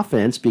your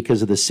offense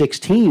because of the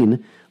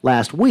 16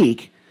 last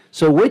week.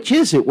 So which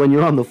is it when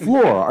you're on the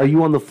floor? Are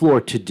you on the floor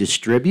to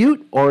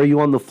distribute, or are you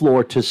on the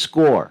floor to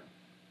score?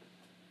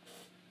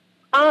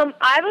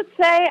 I would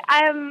say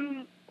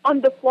I'm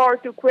on the floor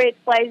to create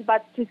plays,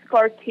 but to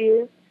score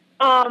too.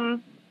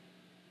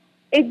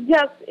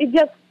 It's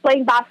just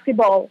playing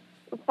basketball,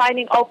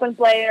 finding open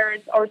players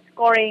or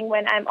scoring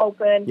when I'm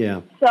open. Yeah.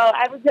 So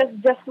I was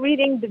just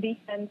reading the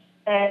defense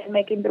and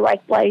making the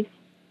right plays.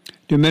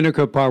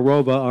 Dominika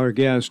Paurova, our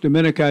guest.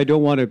 Dominika, I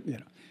don't want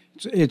to.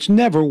 It's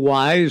never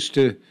wise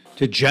to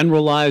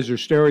generalize or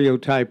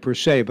stereotype per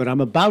se, but I'm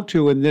about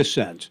to in this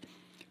sense.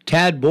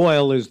 Tad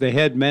Boyle is the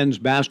head men's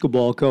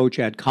basketball coach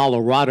at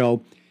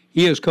Colorado.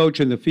 He is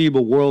coaching the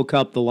FIBA World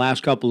Cup the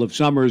last couple of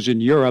summers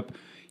in Europe.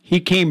 He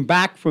came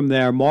back from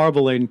there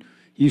marveling.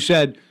 He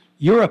said,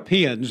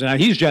 Europeans, now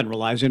he's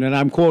generalizing, and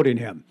I'm quoting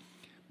him,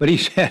 but he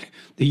said,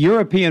 the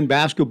European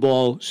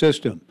basketball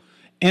system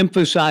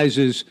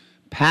emphasizes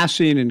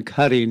passing and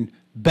cutting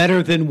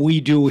better than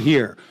we do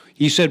here.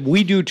 He said,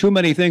 we do too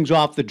many things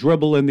off the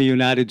dribble in the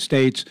United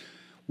States.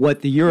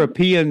 What the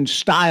European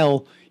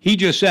style, he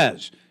just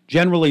says,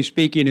 generally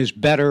speaking, is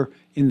better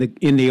in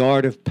the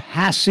art of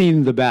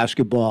passing the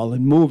basketball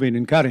and moving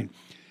and cutting.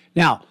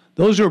 Now,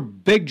 those are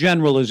big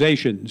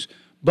generalizations,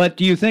 but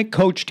do you think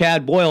Coach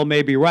Tad Boyle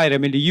may be right? I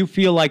mean, do you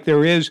feel like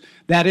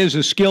that is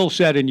a skill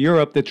set in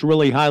Europe that's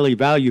really highly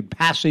valued,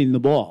 passing the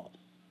ball?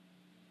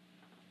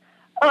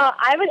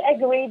 I would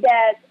agree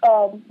that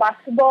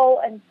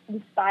basketball and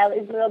the style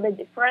is a little bit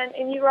different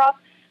in Europe.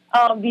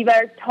 We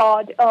were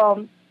taught,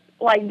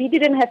 we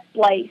didn't have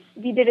plays.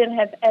 We didn't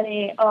have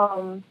any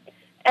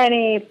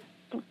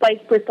plays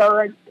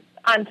prepared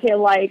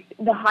until,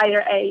 the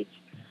higher age.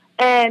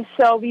 And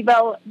so we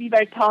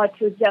were taught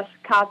to just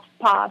cut,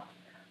 pass,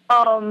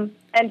 and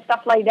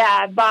stuff like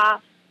that.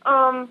 But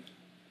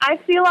I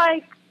feel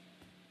like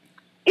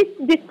it's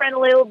different a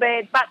little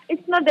bit, but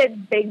it's not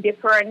that big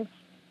difference.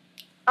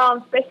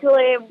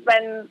 Especially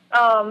when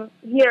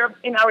here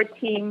in our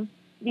team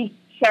we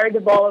share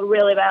the ball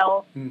really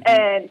well,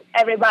 and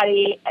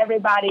everybody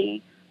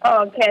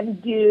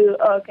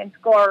can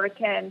score,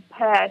 can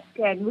pass,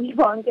 can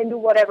rebound, can do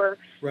whatever.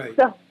 Right.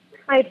 So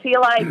I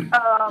feel like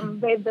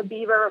with the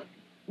Beaver,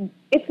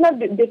 it's not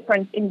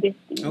different in this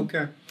team.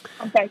 Okay.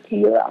 Compared to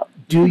Europe.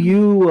 Do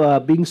you,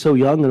 being so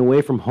young and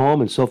away from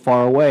home and so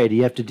far away, do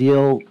you have to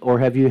deal, or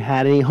have you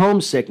had any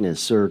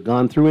homesickness or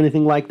gone through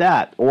anything like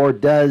that, or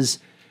does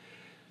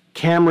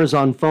cameras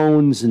on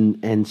phones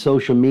and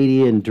social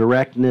media and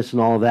directness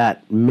and all of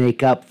that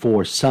make up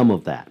for some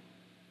of that?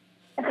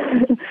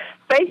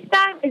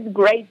 FaceTime is a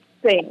great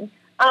thing.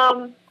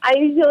 I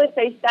usually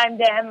FaceTime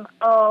them,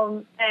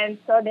 and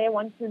so they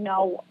want to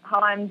know how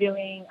I'm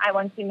doing. I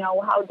want to know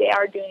how they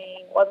are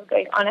doing, what's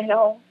going on at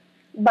home.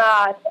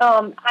 But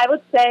I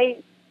would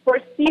say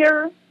first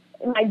year,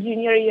 in my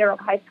junior year of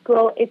high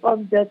school, it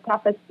was the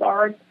toughest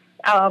part.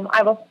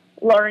 I was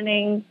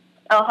learning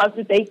how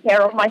to take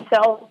care of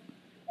myself.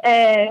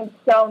 And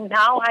so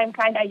now I'm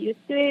kind of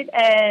used to it,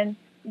 and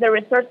the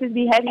resources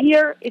we have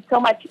here, it's so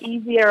much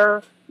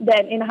easier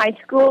than in high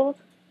school.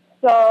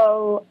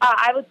 So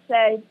I would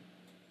say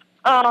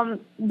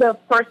the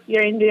first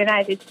year in the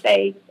United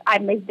States, I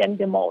miss them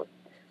the most.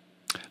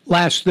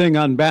 Last thing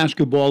on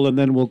basketball, and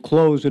then we'll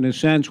close in a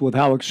sense with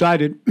how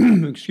excited,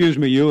 excuse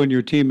me, you and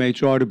your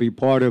teammates are to be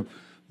part of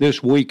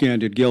this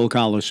weekend at Gill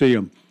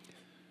Coliseum.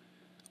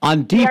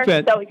 On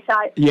defense, so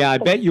excited. Yeah, I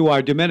bet you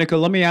are. Dominika,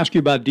 let me ask you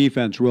about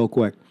defense real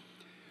quick.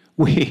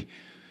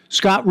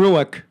 Scott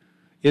Rueck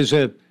is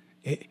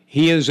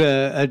He is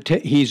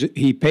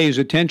he pays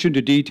attention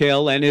to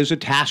detail and is a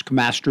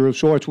taskmaster of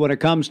sorts when it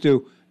comes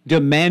to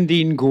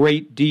demanding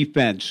great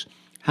defense.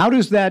 How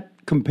does that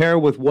compare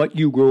with what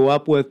you grew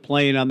up with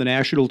playing on the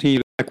national team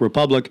of the Czech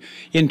Republic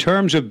in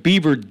terms of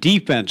Beaver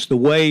defense, the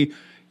way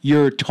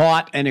you're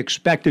taught and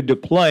expected to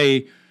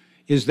play?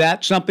 Is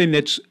that something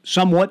that's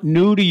somewhat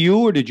new to you,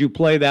 or did you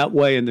play that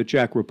way in the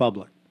Czech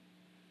Republic?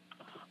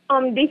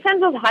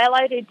 Defense was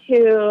highlighted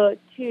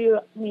to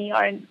me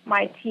or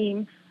my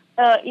team,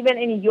 even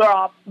in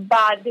Europe,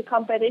 but the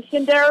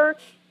competition there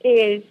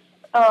is,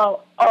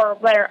 or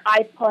where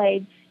I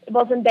played, it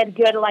wasn't that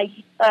good like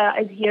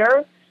as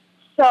here.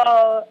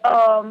 So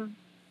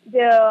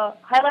the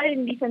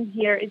highlighting defense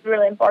here is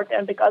really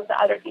important because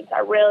the other teams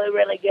are really,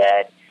 really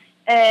good,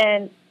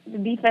 and the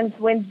defense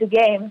wins the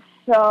game.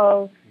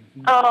 So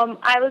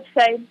I would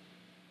say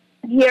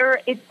here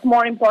it's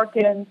more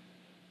important,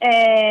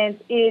 and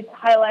it's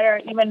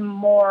highlighted even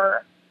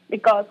more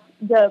because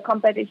the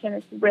competition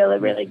is really,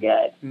 really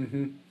good.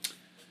 Mm-hmm.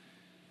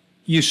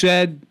 You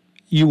said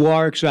you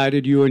are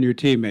excited, you and your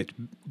teammates.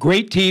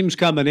 Great teams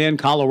coming in,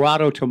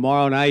 Colorado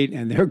tomorrow night,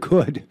 and they're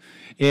good.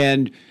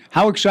 And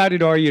how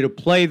excited are you to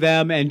play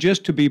them and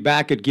just to be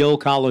back at Gill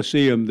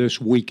Coliseum this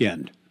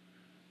weekend?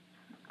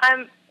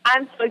 I'm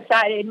so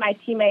excited. My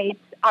teammates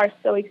are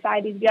so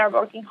excited. We are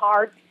working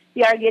hard.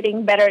 We are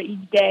getting better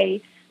each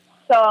day.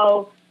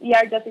 So we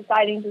are just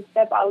excited to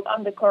step out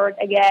on the court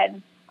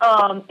again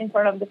in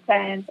front of the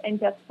fans and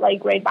just play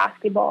great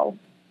basketball.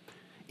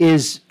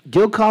 Is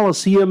Gill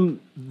Coliseum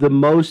the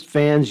most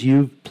fans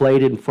you've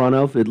played in front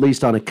of, at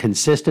least on a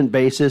consistent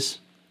basis?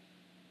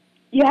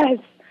 Yes.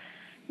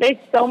 There's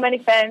so many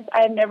fans.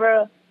 I have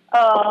never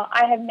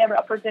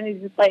opportunity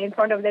to play in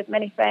front of that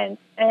many fans,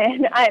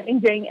 and I'm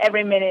enjoying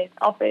every minute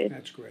of it.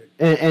 That's great.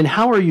 And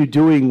how are you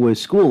doing with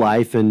school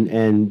life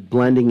and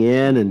blending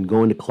in and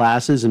going to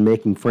classes and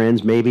making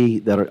friends?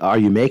 Maybe are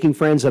you making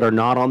friends that are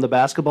not on the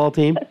basketball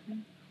team?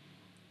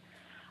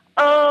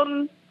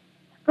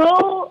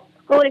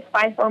 School is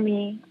fine for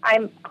me.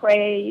 I'm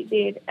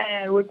created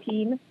a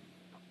routine,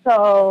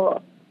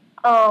 so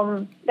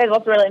that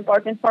was really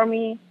important for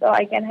me. So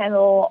I can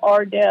handle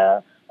all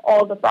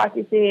the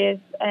practices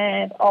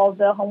and all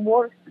the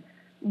homework.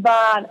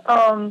 But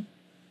I'm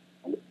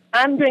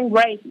doing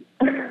great.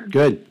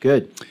 Good.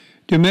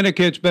 Dominika,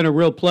 it's been a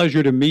real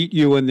pleasure to meet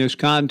you in this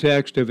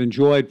context. I've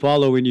enjoyed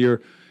following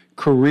your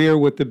career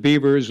with the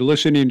Beavers.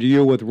 Listening to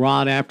you with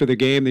Ron after the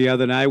game the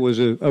other night was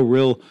a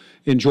real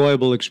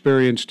enjoyable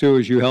experience, too,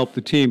 as you helped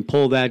the team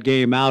pull that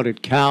game out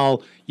at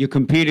Cal. You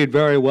competed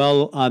very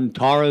well on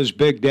Tara's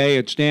big day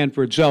at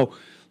Stanford. So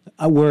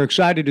we're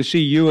excited to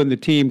see you and the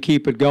team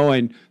keep it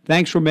going.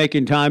 Thanks for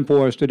making time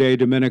for us today,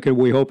 Dominika.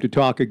 We hope to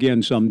talk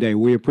again someday.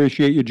 We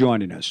appreciate you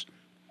joining us.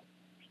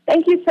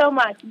 Thank you so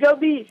much. Go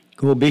Beavs.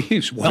 Go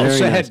Beavs. Well Very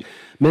said. nice.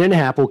 Minute and a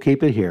half, we'll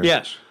keep it here.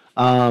 Yes.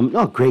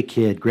 Great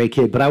kid.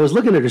 But I was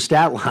looking at her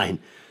stat line.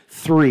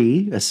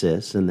 3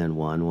 assists and then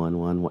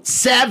 1,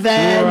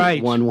 7.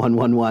 Right.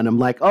 1. I'm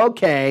like,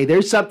 okay,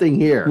 there's something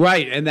here.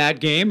 Right, and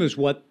that game is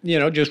what,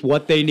 just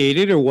what they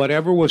needed or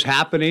whatever was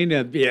happening.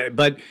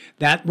 But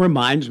that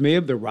reminds me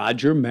of the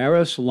Roger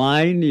Maris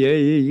line. Yeah,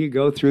 you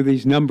go through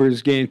these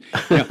numbers games.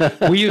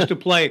 We used to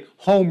play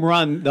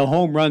the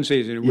home run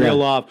season and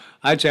reel off.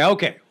 I'd say,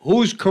 okay,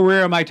 whose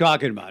career am I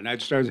talking about? And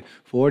I'd start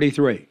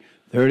 43,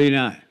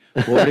 39.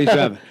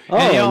 47.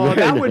 And,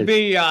 that would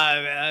be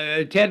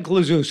Ted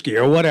Kluszewski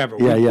or whatever.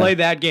 We played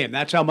that game.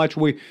 That's how much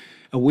we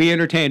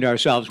entertained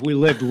ourselves. We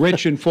lived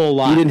rich and full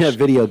lives. You didn't have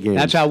video games.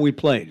 That's how we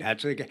played.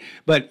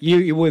 But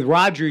you with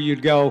Roger,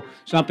 you'd go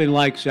something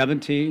like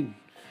 17,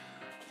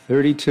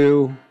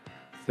 32,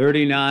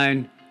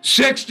 39,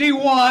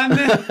 61,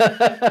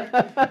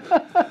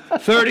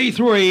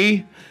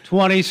 33,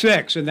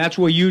 26, and that's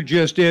what you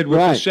just did with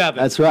the 7.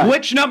 That's right.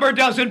 Which number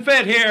doesn't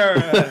fit here?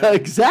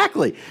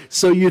 Exactly.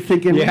 So you're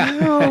thinking, we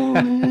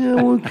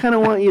kind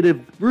of want you to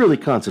really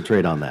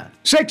concentrate on that.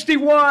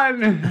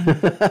 61.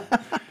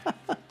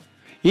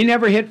 He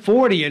never hit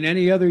 40 in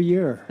any other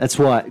year. That's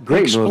what.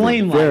 Great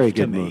Explain movie. Very life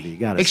to good me. movie. You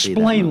got to see that.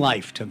 Explain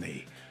life to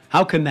me.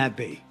 How can that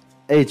be?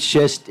 It's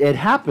just, it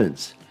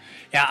happens.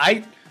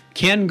 Yeah,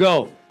 Ken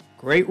Go,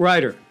 great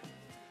writer.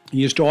 He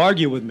used to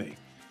argue with me.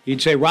 He'd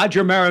say,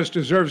 Roger Maris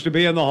deserves to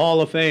be in the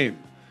Hall of Fame.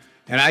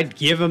 And I'd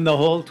give him the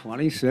whole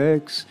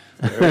 26,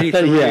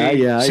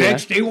 33,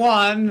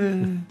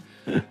 61,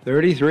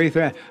 33.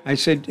 I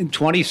said,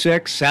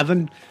 26,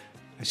 7.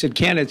 I said,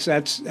 Ken,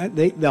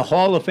 the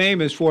Hall of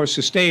Fame is for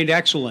sustained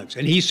excellence.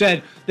 And he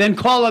said, then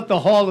call it the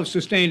Hall of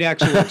Sustained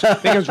Excellence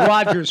because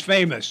Roger's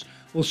famous.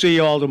 We'll see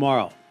you all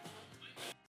tomorrow.